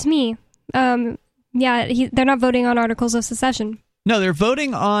out loud to me. They're not voting on articles of secession. No, they're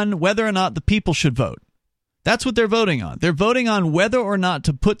voting on whether or not the people should vote. That's what they're voting on. They're voting on whether or not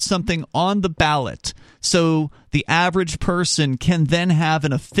to put something on the ballot so the average person can then have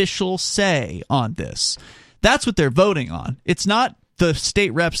an official say on this. That's what they're voting on. It's not the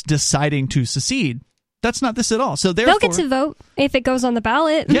state reps deciding to secede. That's not this at all. So therefore, they'll get to vote if it goes on the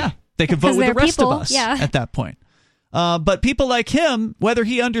ballot. Yeah, they could vote with the rest of us at that point. But people like him, whether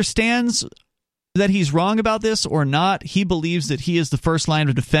he understands that he's wrong about this or not, he believes that he is the first line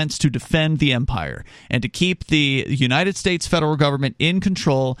of defense to defend the empire and to keep the United States federal government in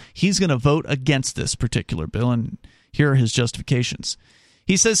control. He's going to vote against this particular bill, and here are his justifications.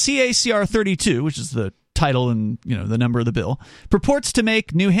 He says CACR 32, which is the title and the number of the bill, purports to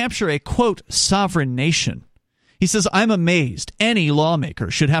make New Hampshire a, quote, sovereign nation. He says, I'm amazed any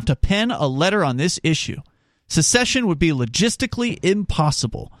lawmaker should have to pen a letter on this issue. Secession would be logistically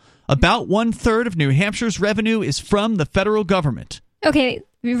impossible. About 1/3 of New Hampshire's revenue is from the federal government. Okay,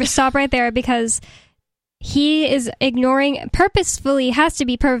 stop right there, because he is has to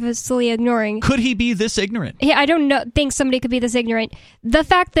be purposefully ignoring. Could he be this ignorant? Yeah, I don't think somebody could be this ignorant. The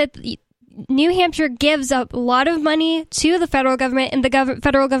fact that New Hampshire gives up a lot of money to the federal government, and the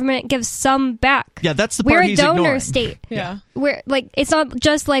federal government gives some back. Yeah, that's the part he's ignoring. We're a donor state. Yeah. We're it's not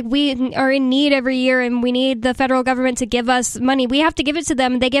just like we are in need every year and we need the federal government to give us money. We have to give it to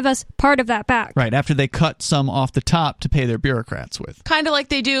them, and they give us part of that back. Right, after they cut some off the top to pay their bureaucrats with. Kind of like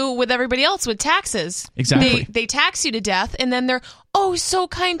they do with everybody else with taxes. Exactly. They tax you to death, and then they're so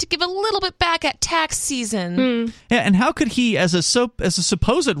kind to give a little bit back at tax season. Yeah, and how could he, as a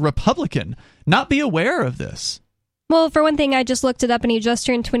supposed Republican, not be aware of this? Well, for one thing, I just looked it up, and he just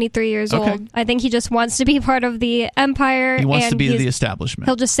turned 23 years old. I think he just wants to be part of the empire. He wants to be the establishment.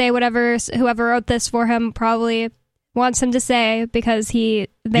 He'll just say whatever whoever wrote this for him probably wants him to say, because you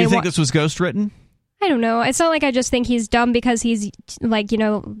think this was ghostwritten? I don't know. It's not like I just think he's dumb because he's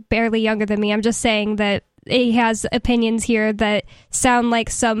barely younger than me. I'm just saying that he has opinions here that sound like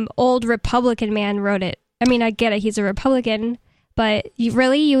some old Republican man wrote it. I mean, I get it. He's a Republican. But you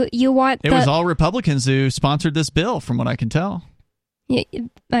want... It was all Republicans who sponsored this bill, from what I can tell. I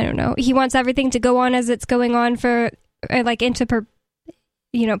don't know. He wants everything to go on as it's going on for,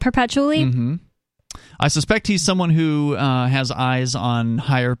 perpetually. Mm-hmm. I suspect he's someone who has eyes on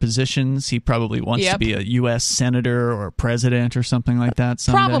higher positions. He probably wants to be a U.S. senator or president or something like that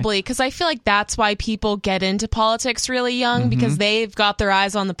someday. Probably, because I feel like that's why people get into politics really young, because they've got their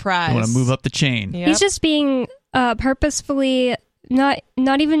eyes on the prize. They want to move up the chain. Yep. He's just being purposefully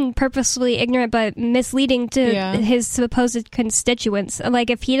not even purposely ignorant, but misleading to his supposed constituents. Like,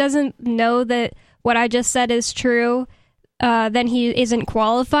 if he doesn't know that what I just said is true, then he isn't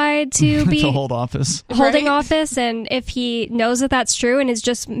qualified to be to hold office. Holding office. And if he knows that that's true and is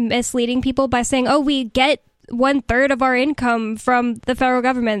just misleading people by saying, "Oh, we get 1/3 of our income from the federal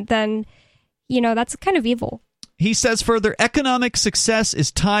government," then, that's kind of evil. He says further, economic success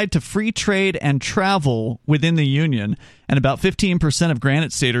is tied to free trade and travel within the union, and about 15% of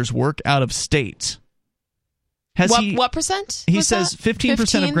Granite Staters work out of state. What percent? He says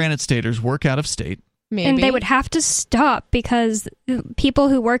 15% of Granite Staters work out of state. Maybe. And they would have to stop, because people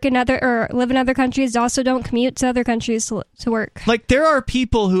who work in live in other countries also don't commute to other countries to work. Like, there are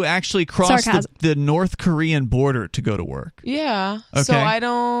people who actually cross the North Korean border to go to work. Yeah. Okay. So I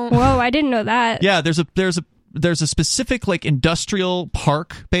don't. Whoa, I didn't know that. Yeah, there's a specific industrial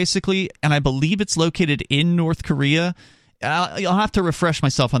park, basically, and I believe it's located in North Korea. I'll have to refresh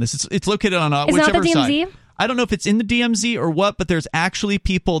myself on this. It's located on whichever side. I don't know if it's in the DMZ or what, but there's actually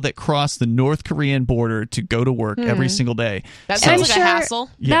people that cross the North Korean border to go to work every single day. That sounds like a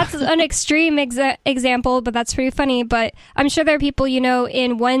hassle. That's an extreme example, but that's pretty funny. But I'm sure there are people,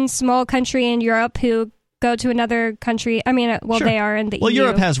 in one small country in Europe who go to another country. I mean, sure. They are in the EU. Well,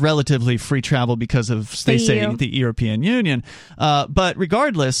 Europe has relatively free travel because of, they say, EU. the European Union. But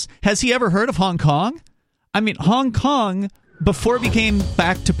regardless, has he ever heard of Hong Kong? I mean, Hong Kong, before it became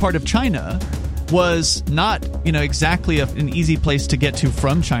back to part of China, was not, exactly an easy place to get to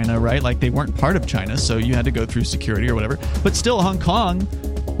from China, right? Like, they weren't part of China, so you had to go through security or whatever. But still, Hong Kong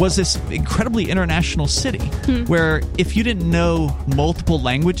was this incredibly international city where if you didn't know multiple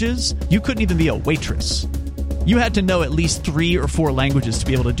languages, you couldn't even be a waitress. You had to know at least 3 or 4 languages to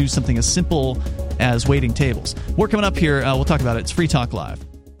be able to do something as simple as waiting tables. More coming up here. We'll talk about it. It's Free Talk Live.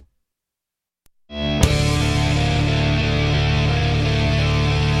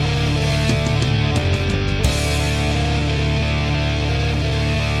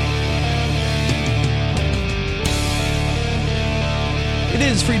 It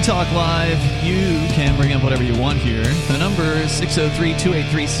is Free Talk Live. You can bring up whatever you want here. The number is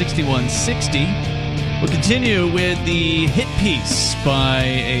 603-283-6160. We'll continue with the hit piece by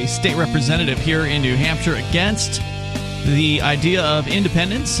a state representative here in New Hampshire against the idea of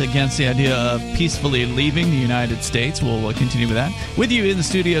independence, against the idea of peacefully leaving the United States. We'll continue with that. With you in the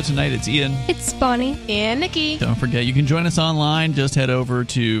studio tonight, it's Ian. It's Bonnie. And Nikki. Don't forget, you can join us online. Just head over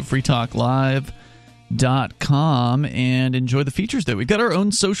to freetalklive.com and enjoy the features there. We've got our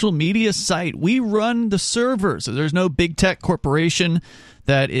own social media site. We run the server, so there's no big tech corporation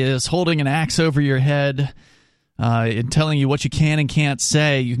that is holding an axe over your head and telling you what you can and can't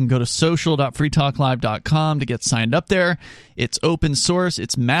say. You can go to social.freetalklive.com to get signed up there. It's open source.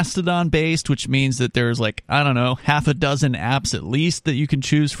 It's Mastodon based, which means that there's half a dozen apps at least that you can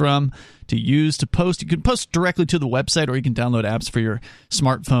choose from to use to post. You can post directly to the website, or you can download apps for your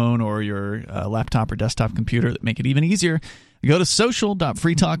smartphone or your laptop or desktop computer that make it even easier. You go to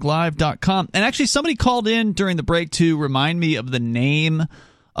social.freetalklive.com. And actually, somebody called in during the break to remind me of the name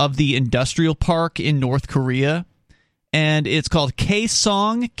of the industrial park in North Korea. And it's called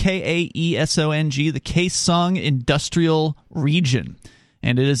Kaesong, Kaesong, the Kaesong Industrial Region.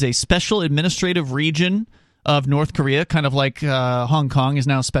 And it is a special administrative region of North Korea, kind of like Hong Kong is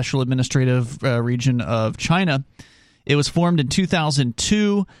now a special administrative region of China. It was formed in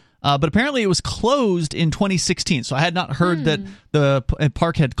 2002, but apparently it was closed in 2016. So I had not heard that the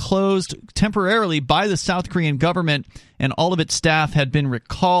park had closed temporarily by the South Korean government, and all of its staff had been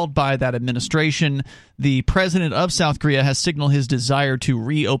recalled by that administration. The president of South Korea has signaled his desire to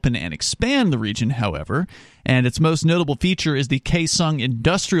reopen and expand the region, however, and its most notable feature is the Kaesong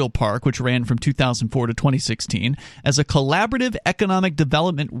Industrial Park, which ran from 2004 to 2016 as a collaborative economic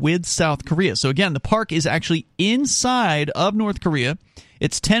development with South Korea. So again, the park is actually inside of North Korea.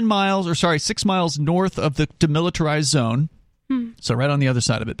 It's 6 miles north of the demilitarized zone, so right on the other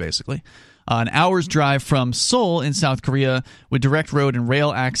side of it, basically. An hour's drive from Seoul in South Korea with direct road and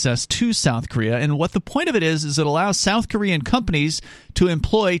rail access to South Korea. And what the point of it is it allows South Korean companies to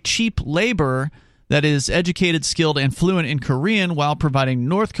employ cheap labor that is educated, skilled, and fluent in Korean while providing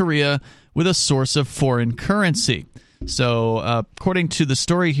North Korea with a source of foreign currency. So according to the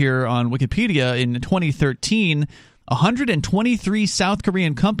story here on Wikipedia, in 2013, 123 South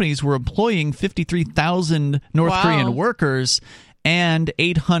Korean companies were employing 53,000 North Korean workers and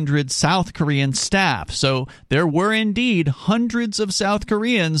 800 South Korean staff. So there were indeed hundreds of South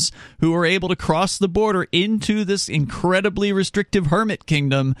Koreans who were able to cross the border into this incredibly restrictive hermit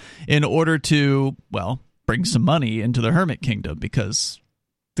kingdom in order to, bring some money into the hermit kingdom, because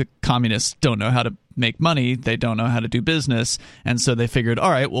the communists don't know how to make money, they don't know how to do business, and so they figured,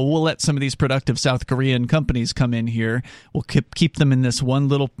 all right, well, we'll let some of these productive South Korean companies come in here, we'll keep them in this one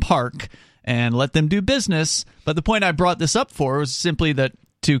little park and let them do business. But the point I brought this up for was simply that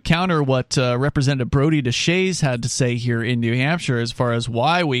to counter what Representative Brody DeShays had to say here in New Hampshire as far as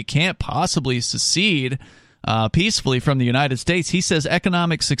why we can't possibly secede peacefully from the United States, he says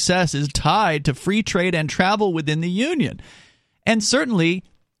economic success is tied to free trade and travel within the Union. And certainly,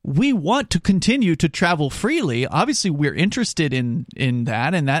 we want to continue to travel freely. Obviously, we're interested in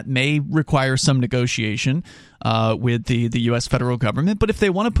that, and that may require some negotiation with the U.S. federal government. But if they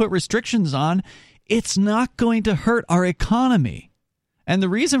want to put restrictions on, it's not going to hurt our economy. And the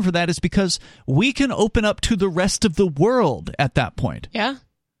reason for that is because we can open up to the rest of the world at that point. Yeah.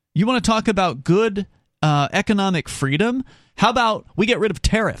 You want to talk about good economic freedom? How about we get rid of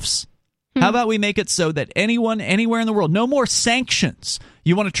tariffs? How about we make it so that anyone, anywhere in the world, no more sanctions?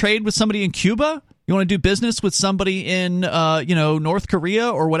 You want to trade with somebody in Cuba? You want to do business with somebody in, North Korea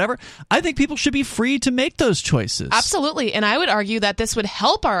or whatever? I think people should be free to make those choices. Absolutely. And I would argue that this would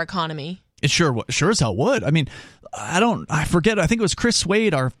help our economy. It sure as hell would. I mean, I forget. I think it was Chris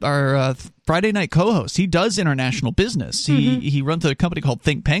Wade, our Friday night co-host. He does international business. He runs a company called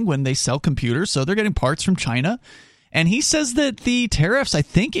Think Penguin. They sell computers, so they're getting parts from China. And he says that the tariffs, I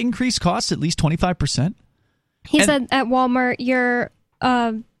think, increase costs at least 25%. He said at Walmart, your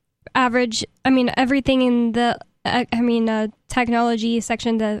average, everything in the, technology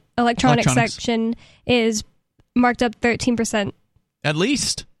section, the electronics section is marked up 13%. At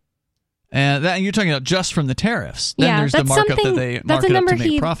least. And you're talking about just from the tariffs. Then there's the markup that they mark it up to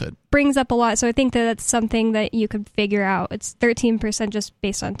make profit. Brings up a lot, so I think that's something that you could figure out. It's 13% just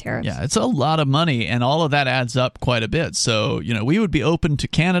based on tariffs. Yeah, it's a lot of money, and all of that adds up quite a bit. So, we would be open to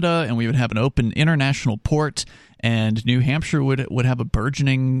Canada, and we would have an open international port, and New Hampshire would have a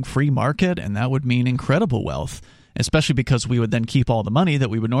burgeoning free market, and that would mean incredible wealth, especially because we would then keep all the money that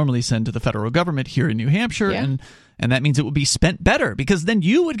we would normally send to the federal government here in New Hampshire, and that means it would be spent better, because then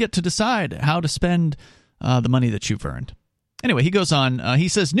you would get to decide how to spend the money that you've earned. Anyway, he goes on. He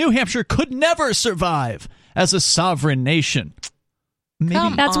says, New Hampshire could never survive as a sovereign nation.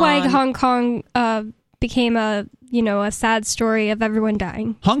 That's why Hong Kong became a sad story of everyone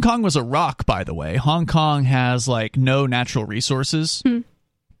dying. Hong Kong was a rock, by the way. Hong Kong has, no natural resources.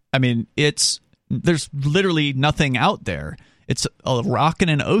 I mean, there's literally nothing out there. It's a rock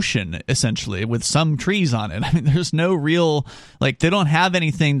and an ocean, essentially, with some trees on it. I mean, there's no real, they don't have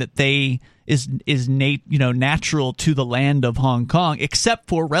anything that is natural to the land of Hong Kong, except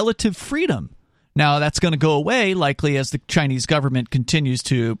for relative freedom. Now, that's going to go away, likely, as the Chinese government continues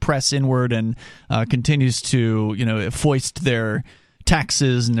to press inward and continues to, foist their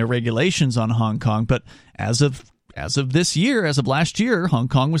taxes and their regulations on Hong Kong. But as of this year, as of last year, Hong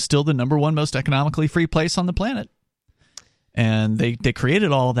Kong was still the number one most economically free place on the planet. And they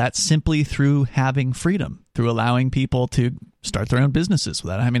created all of that simply through having freedom, through allowing people to start their own businesses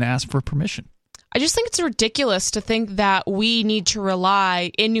without having to ask for permission. I just think it's ridiculous to think that we need to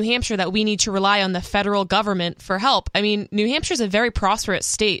rely, in New Hampshire, on the federal government for help. I mean, New Hampshire is a very prosperous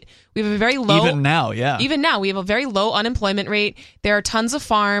state. We have a very low... Even now, we have a very low unemployment rate. There are tons of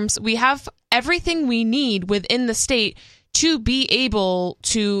farms. We have everything we need within the state to be able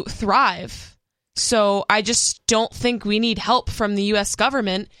to thrive. So I just don't think we need help from the U.S.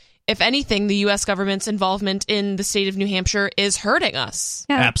 government. If anything, the U.S. government's involvement in the state of New Hampshire is hurting us.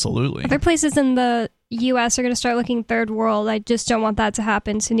 Yeah. Absolutely. Other places in the U.S. are going to start looking third world. I just don't want that to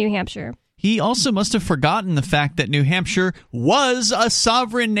happen to New Hampshire. He also must have forgotten the fact that New Hampshire was a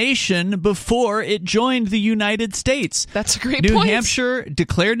sovereign nation before it joined the United States. That's a great point. New Hampshire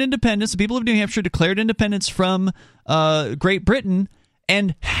declared independence. The people of New Hampshire declared independence from Great Britain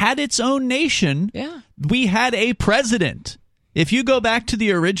and had its own nation. Yeah. We had a president. If you go back to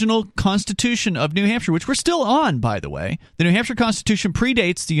the original Constitution of New Hampshire, which we're still on, by the way, the New Hampshire Constitution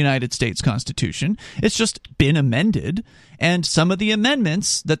predates the United States Constitution. It's just been amended, and some of the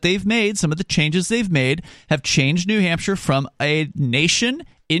amendments that they've made, some of the changes they've made, have changed New Hampshire from a nation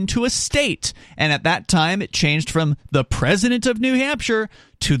into a state. And at that time, it changed from the president of New Hampshire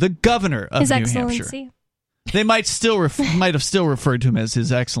to the governor of New Hampshire. They might have still referred to him as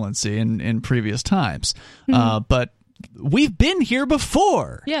His Excellency in previous times, but we've been here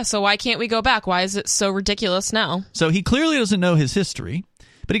before. Yeah, so why can't we go back? Why is it so ridiculous now? So he clearly doesn't know his history,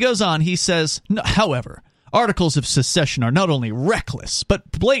 but he goes on. He says, however, articles of secession are not only reckless,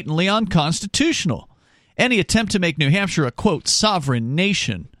 but blatantly unconstitutional. Any attempt to make New Hampshire a, quote, sovereign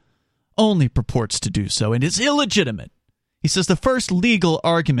nation only purports to do so and is illegitimate. He says the first legal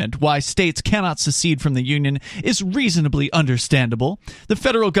argument why states cannot secede from the Union is reasonably understandable. The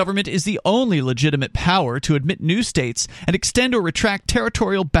federal government is the only legitimate power to admit new states and extend or retract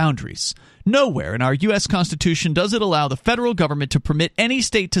territorial boundaries. Nowhere in our U.S. Constitution does it allow the federal government to permit any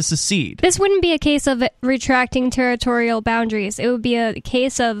state to secede. This wouldn't be a case of retracting territorial boundaries. It would be a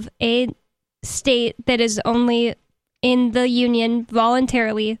case of a state that is only in the Union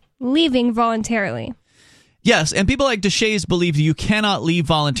voluntarily, leaving voluntarily. Yes, and people like Deshays believe you cannot leave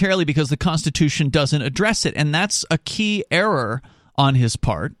voluntarily because the Constitution doesn't address it, and that's a key error on his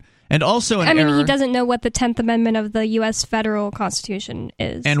part. And also error... he doesn't know what the 10th Amendment of the U.S. federal Constitution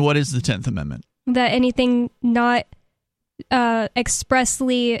is. And what is the 10th Amendment? That anything not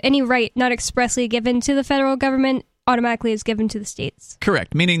expressly, any right not expressly given to the federal government automatically is given to the states.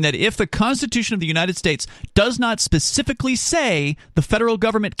 Correct, meaning that if the Constitution of the United States does not specifically say the federal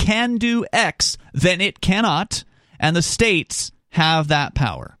government can do X, then it cannot, and the states have that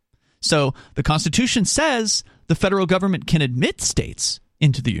power. So the Constitution says the federal government can admit states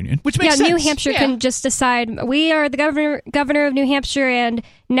into the Union, which makes sense. New Hampshire can just decide, we are the governor of New Hampshire, and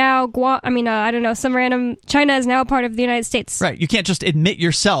now, some random China is now part of the United States. Right. You can't just admit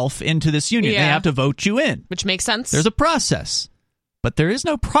yourself into this union. Yeah. They have to vote you in. Which makes sense. There's a process. But there is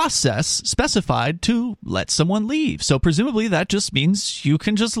no process specified to let someone leave. So presumably that just means you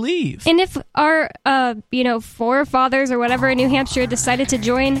can just leave. And if our, forefathers or whatever in New Hampshire decided to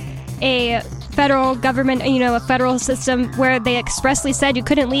join a federal government, a federal system where they expressly said you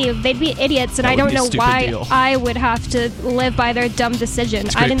couldn't leave, they'd be idiots, and I don't know why I would have to live by their dumb decision.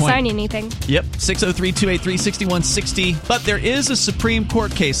 I didn't sign anything. Yep, 603-283-6160. But there is a Supreme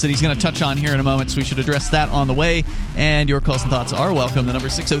Court case that he's going to touch on here in a moment, so we should address that on the way. And your calls and thoughts are welcome. The number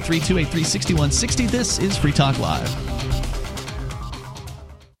 603-283-6160. This is Free Talk Live.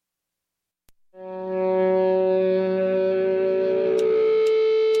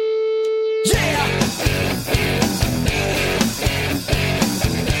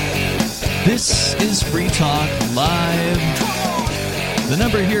 This is Free Talk Live. The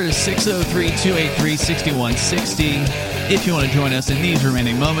number here is 603-283-6160. If you want to join us in these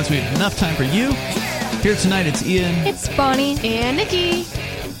remaining moments, we have enough time for you. Here tonight, it's Ian. It's Bonnie. And Nikki.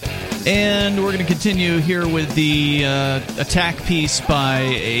 And we're going to continue here with the attack piece by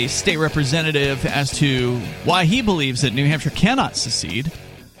a state representative as to why he believes that New Hampshire cannot secede,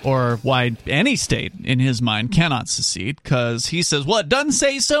 or why any state, in his mind, cannot secede, because he says, well, it doesn't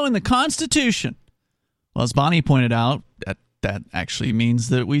say so in the Constitution. Well, as Bonnie pointed out, that actually means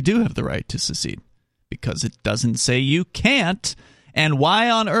that we do have the right to secede, because it doesn't say you can't. And why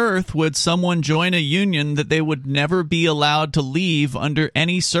on earth would someone join a union that they would never be allowed to leave under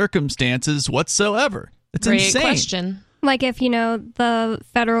any circumstances whatsoever? It's insane. Great question. Like if, the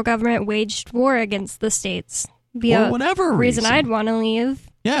federal government waged war against the states. Or whatever reason. I'd want to leave.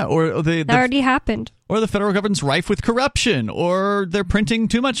 Yeah, or that already happened. Or the federal government's rife with corruption, or they're printing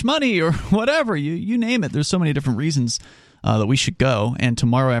too much money, or whatever. You name it. There's so many different reasons that we should go. And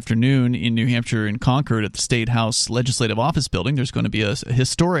tomorrow afternoon in New Hampshire, in Concord, at the State House Legislative Office Building, there's going to be a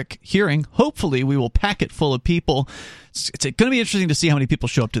historic hearing. Hopefully, we will pack it full of people. It's going to be interesting to see how many people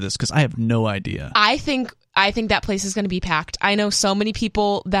show up to this, because I have no idea. I think that place is going to be packed. I know so many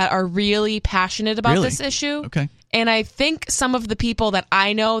people that are really passionate about this issue. Okay. And I think some of the people that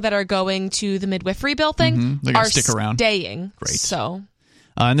I know that are going to the midwifery bill thing are stick around. Staying. Great. So.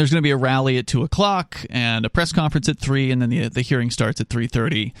 And there's going to be a rally at 2 o'clock and a press conference at 3, and then the hearing starts at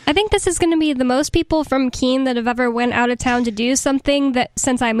 3:30. I think this is going to be the most people from Keene that have ever went out of town to do something that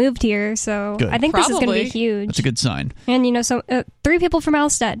since I moved here. So Good. I think this is going to be huge. That's a good sign. And, 3 people from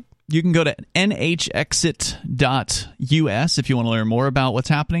Alstead. You can go to nhexit.us if you want to learn more about what's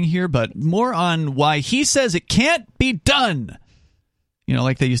happening here, but more on why he says it can't be done.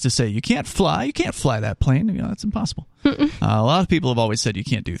 Like they used to say, you can't fly that plane. That's impossible. A lot of people have always said you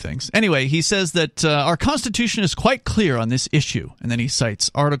can't do things. Anyway, he says that our Constitution is quite clear on this issue. And then he cites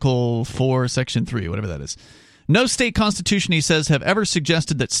Article 4, Section 3, whatever that is. No state constitution, he says, have ever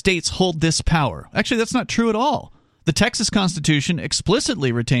suggested that states hold this power. Actually, that's not true at all. The Texas Constitution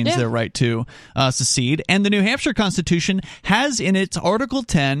explicitly retains their right to secede, and the New Hampshire Constitution has in its Article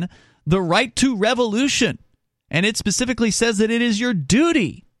 10 the right to revolution. And it specifically says that it is your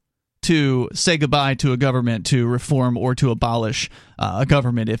duty to say goodbye to a government, to reform or to abolish a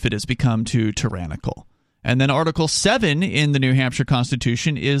government if it has become too tyrannical. And then Article 7 in the New Hampshire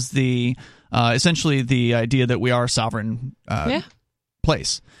Constitution is the essentially the idea that we are a sovereign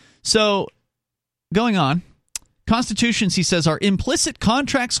place. So, going on, Constitutions, he says, are implicit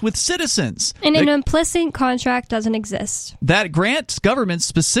contracts with citizens. And an implicit contract doesn't exist. That grants government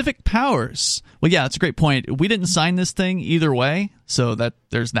specific powers. Well, yeah, that's a great point. We didn't sign this thing either way, so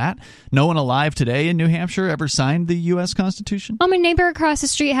there's that. No one alive today in New Hampshire ever signed the U.S. Constitution. Well, my neighbor across the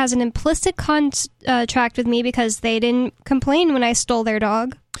street has an implicit contract with me because they didn't complain when I stole their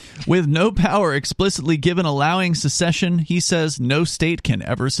dog. With no power explicitly given allowing secession, he says no state can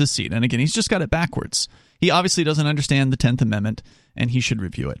ever secede. And again, he's just got it backwards. He obviously doesn't understand the 10th Amendment, and he should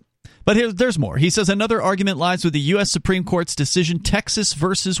review it. But there's more. He says another argument lies with the U.S. Supreme Court's decision Texas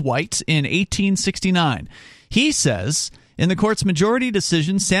versus White in 1869. He says, in the court's majority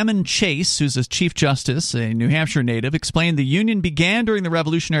decision, Salmon Chase, who's a Chief Justice, a New Hampshire native, explained the Union began during the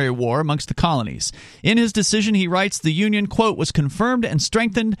Revolutionary War amongst the colonies. In his decision, he writes, the Union, quote, was confirmed and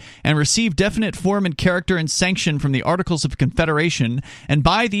strengthened and received definite form and character and sanction from the Articles of Confederation, and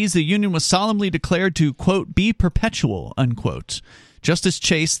by these the Union was solemnly declared to, quote, be perpetual, unquote. Justice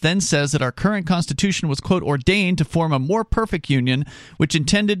Chase then says that our current Constitution was, quote, ordained to form a more perfect union, which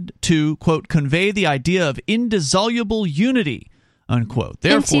intended to, quote, convey the idea of indissoluble unity, unquote.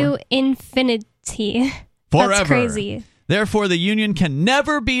 Therefore, into infinity. Forever. That's crazy. Therefore, the union can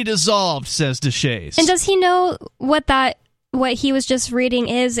never be dissolved, says DeShays. And does he know what he was just reading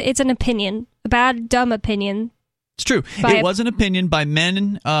is? It's an opinion. A bad, dumb opinion. It's true. It was an opinion by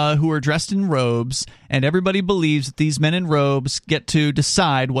men who are dressed in robes, and everybody believes that these men in robes get to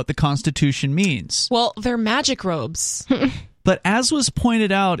decide what the Constitution means. Well, they're magic robes. But as was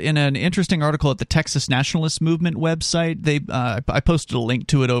pointed out in an interesting article at the Texas Nationalist Movement website, I posted a link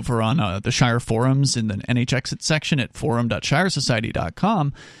to it over on the Shire forums in the NH Exit section at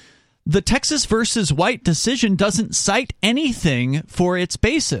forum.shiresociety.com. The Texas versus White decision doesn't cite anything for its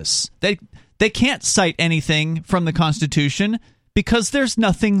basis. They can't cite anything from the Constitution because there's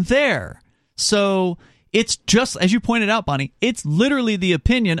nothing there. So it's just, as you pointed out, Bonnie, it's literally the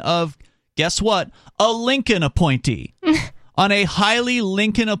opinion of, guess what, a Lincoln appointee on a highly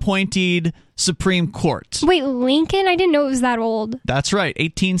Lincoln-appointed Supreme Court. Wait, Lincoln? I didn't know it was that old. That's right,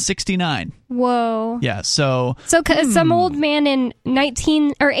 1869. Whoa. Yeah, so some old man in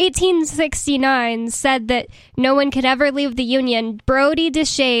 1869 said that no one could ever leave the Union. Brody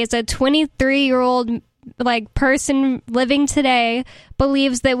DeShays, a 23-year-old person living today,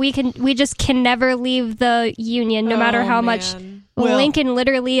 believes that we just can never leave the Union, no matter how much Lincoln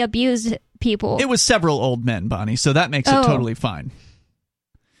literally abused people. It was several old men, Bonnie, so that makes it totally fine.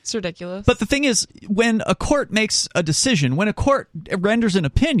 It's ridiculous. But the thing is, when a court makes a decision, when a court renders an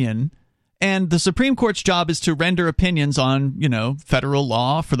opinion, and the Supreme Court's job is to render opinions on, federal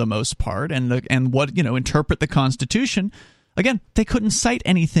law for the most part, and what, interpret the Constitution. Again, they couldn't cite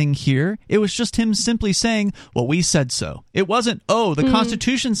anything here. It was just him simply saying, well, we said so. It wasn't, the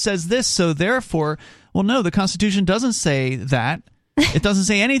Constitution says this, so therefore, well, no, the Constitution doesn't say that. It doesn't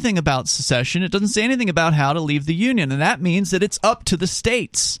say anything about secession. It doesn't say anything about how to leave the Union, and that means that it's up to the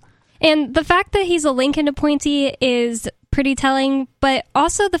states. And the fact that he's a Lincoln appointee is pretty telling, but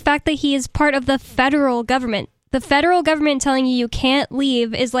also the fact that he is part of the federal government. The federal government telling you can't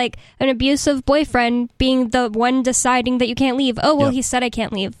leave is like an abusive boyfriend being the one deciding that you can't leave. Oh, well, He said I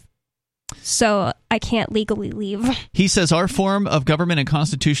can't leave, so I can't legally leave. He says our form of government and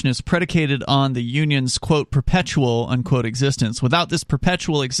constitution is predicated on the Union's, quote, perpetual, unquote, existence. Without this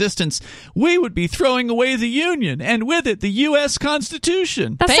perpetual existence, we would be throwing away the Union, and with it, the U.S.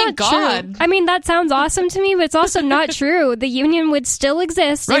 Constitution. That's Thank not God. True. I mean, that sounds awesome to me, but it's also not true. The Union would still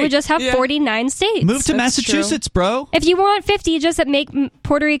exist. Right. It would just have 49 states. Move to Massachusetts, bro. If you want 50, just make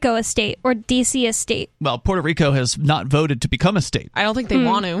Puerto Rico a state or D.C. a state. Well, Puerto Rico has not voted to become a state. I don't think they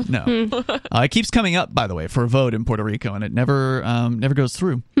want to. No. It keeps coming up, by the way, for a vote in Puerto Rico, and it never goes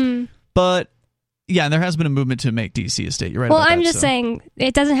through. But yeah, there has been a movement to make D.C. a state. You're right. Well, about that, I'm just saying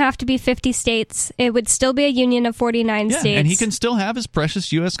it doesn't have to be 50 states. It would still be a union of 49 states, and he can still have his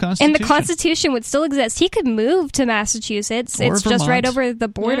precious U.S. Constitution, and the Constitution would still exist. He could move to Massachusetts. Or it's Vermont. just right over the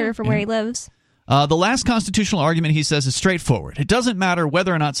border from where he lives. The last constitutional argument, he says, is straightforward. It doesn't matter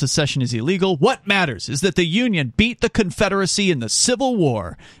whether or not secession is illegal. What matters is that the Union beat the Confederacy in the Civil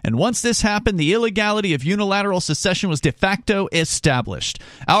War. And once this happened, the illegality of unilateral secession was de facto established.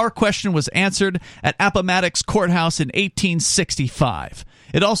 Our question was answered at Appomattox Courthouse in 1865.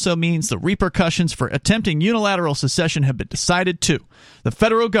 It also means the repercussions for attempting unilateral secession have been decided too. The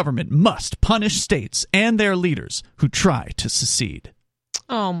federal government must punish states and their leaders who try to secede.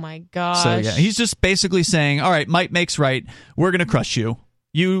 Oh my gosh. So yeah, he's just basically saying, all right, might makes right. We're going to crush you.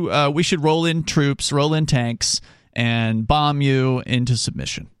 We should roll in troops, roll in tanks, and bomb you into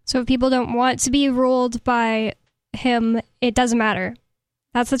submission. So if people don't want to be ruled by him, it doesn't matter.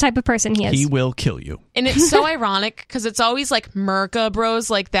 That's the type of person he is. He will kill you. And it's so ironic because it's always like Merca bros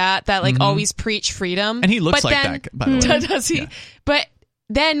like that like always preach freedom. And he looks that, by the way. Does he? Yeah. But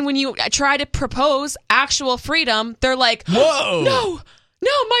then when you try to propose actual freedom, they're like, whoa!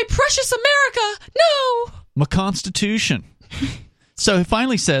 No, my precious America, no! My Constitution. So he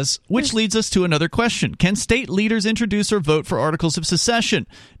finally says, which leads us to another question. Can state leaders introduce or vote for articles of secession?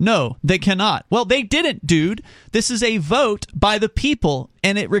 No, they cannot. Well, they didn't, dude. This is a vote by the people,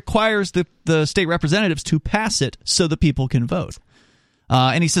 and it requires the state representatives to pass it so the people can vote.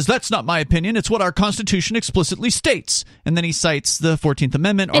 And he says, that's not my opinion. It's what our Constitution explicitly states. And then he cites the 14th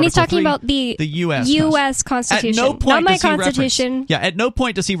Amendment, and Article he's talking 3, about the U.S. Constitution. At no point not my does he Constitution. at no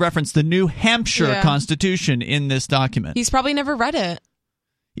point does he reference the New Hampshire Constitution in this document. He's probably never read it.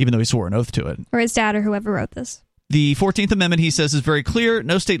 Even though he swore an oath to it. Or his dad or whoever wrote this. The 14th Amendment, he says, is very clear.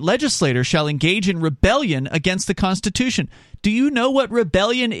 No state legislator shall engage in rebellion against the Constitution. Do you know what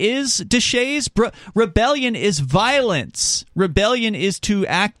rebellion is, Deshays? Rebellion is violence. Rebellion is to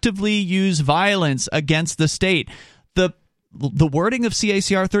actively use violence against the state. The wording of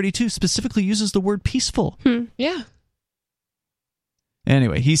CACR 32 specifically uses the word peaceful. Yeah.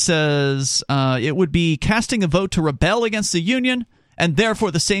 Anyway, he says it would be casting a vote to rebel against the Union, and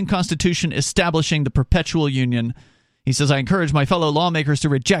therefore the same Constitution establishing the perpetual Union. He says, I encourage my fellow lawmakers to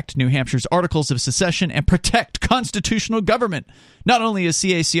reject New Hampshire's Articles of Secession and protect constitutional government. Not only is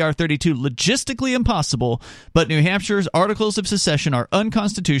CACR 32 logistically impossible, but New Hampshire's Articles of Secession are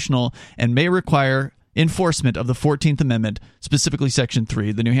unconstitutional and may require enforcement of the 14th Amendment, specifically Section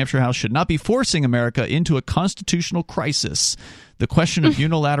 3. The New Hampshire House should not be forcing America into a constitutional crisis. The question of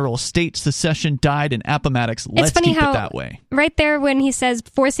unilateral state secession died in Appomattox. Let's keep it that way. Right there when he says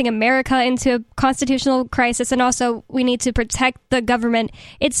forcing America into a constitutional crisis and also we need to protect the government,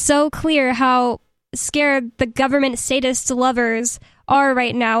 it's so clear how scared the government statist lovers are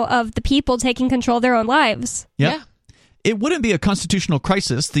right now of the people taking control of their own lives. Yep. Yeah. It wouldn't be a constitutional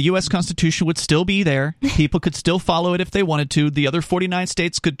crisis. The U.S. Constitution would still be there. People could still follow it if they wanted to. The other 49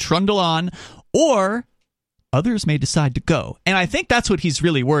 states could trundle on, or others may decide to go. And I think that's what he's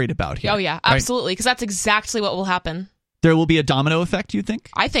really worried about here. Oh, yeah, absolutely, because that's exactly what will happen. There will be a domino effect, you think?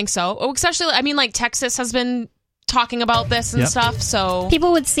 I think so. Especially, I mean, like Texas has been talking about this and stuff, so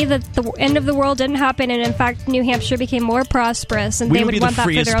people would see that the end of the world didn't happen, and in fact, New Hampshire became more prosperous, and they would want that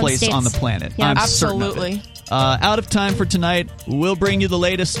for their own states. We would be the freest place on the planet. Yeah. I'm absolutely. Certain of it. Out of time for tonight. We'll bring you the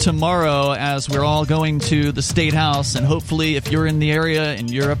latest tomorrow as we're all going to the State House, and hopefully if you're in the area and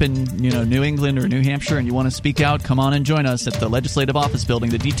you're up in New England or New Hampshire and you want to speak out, come on and join us at the Legislative Office Building.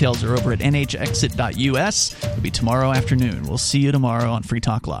 The details are over at nhexit.us. It'll be tomorrow afternoon. We'll see you tomorrow on Free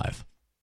Talk Live.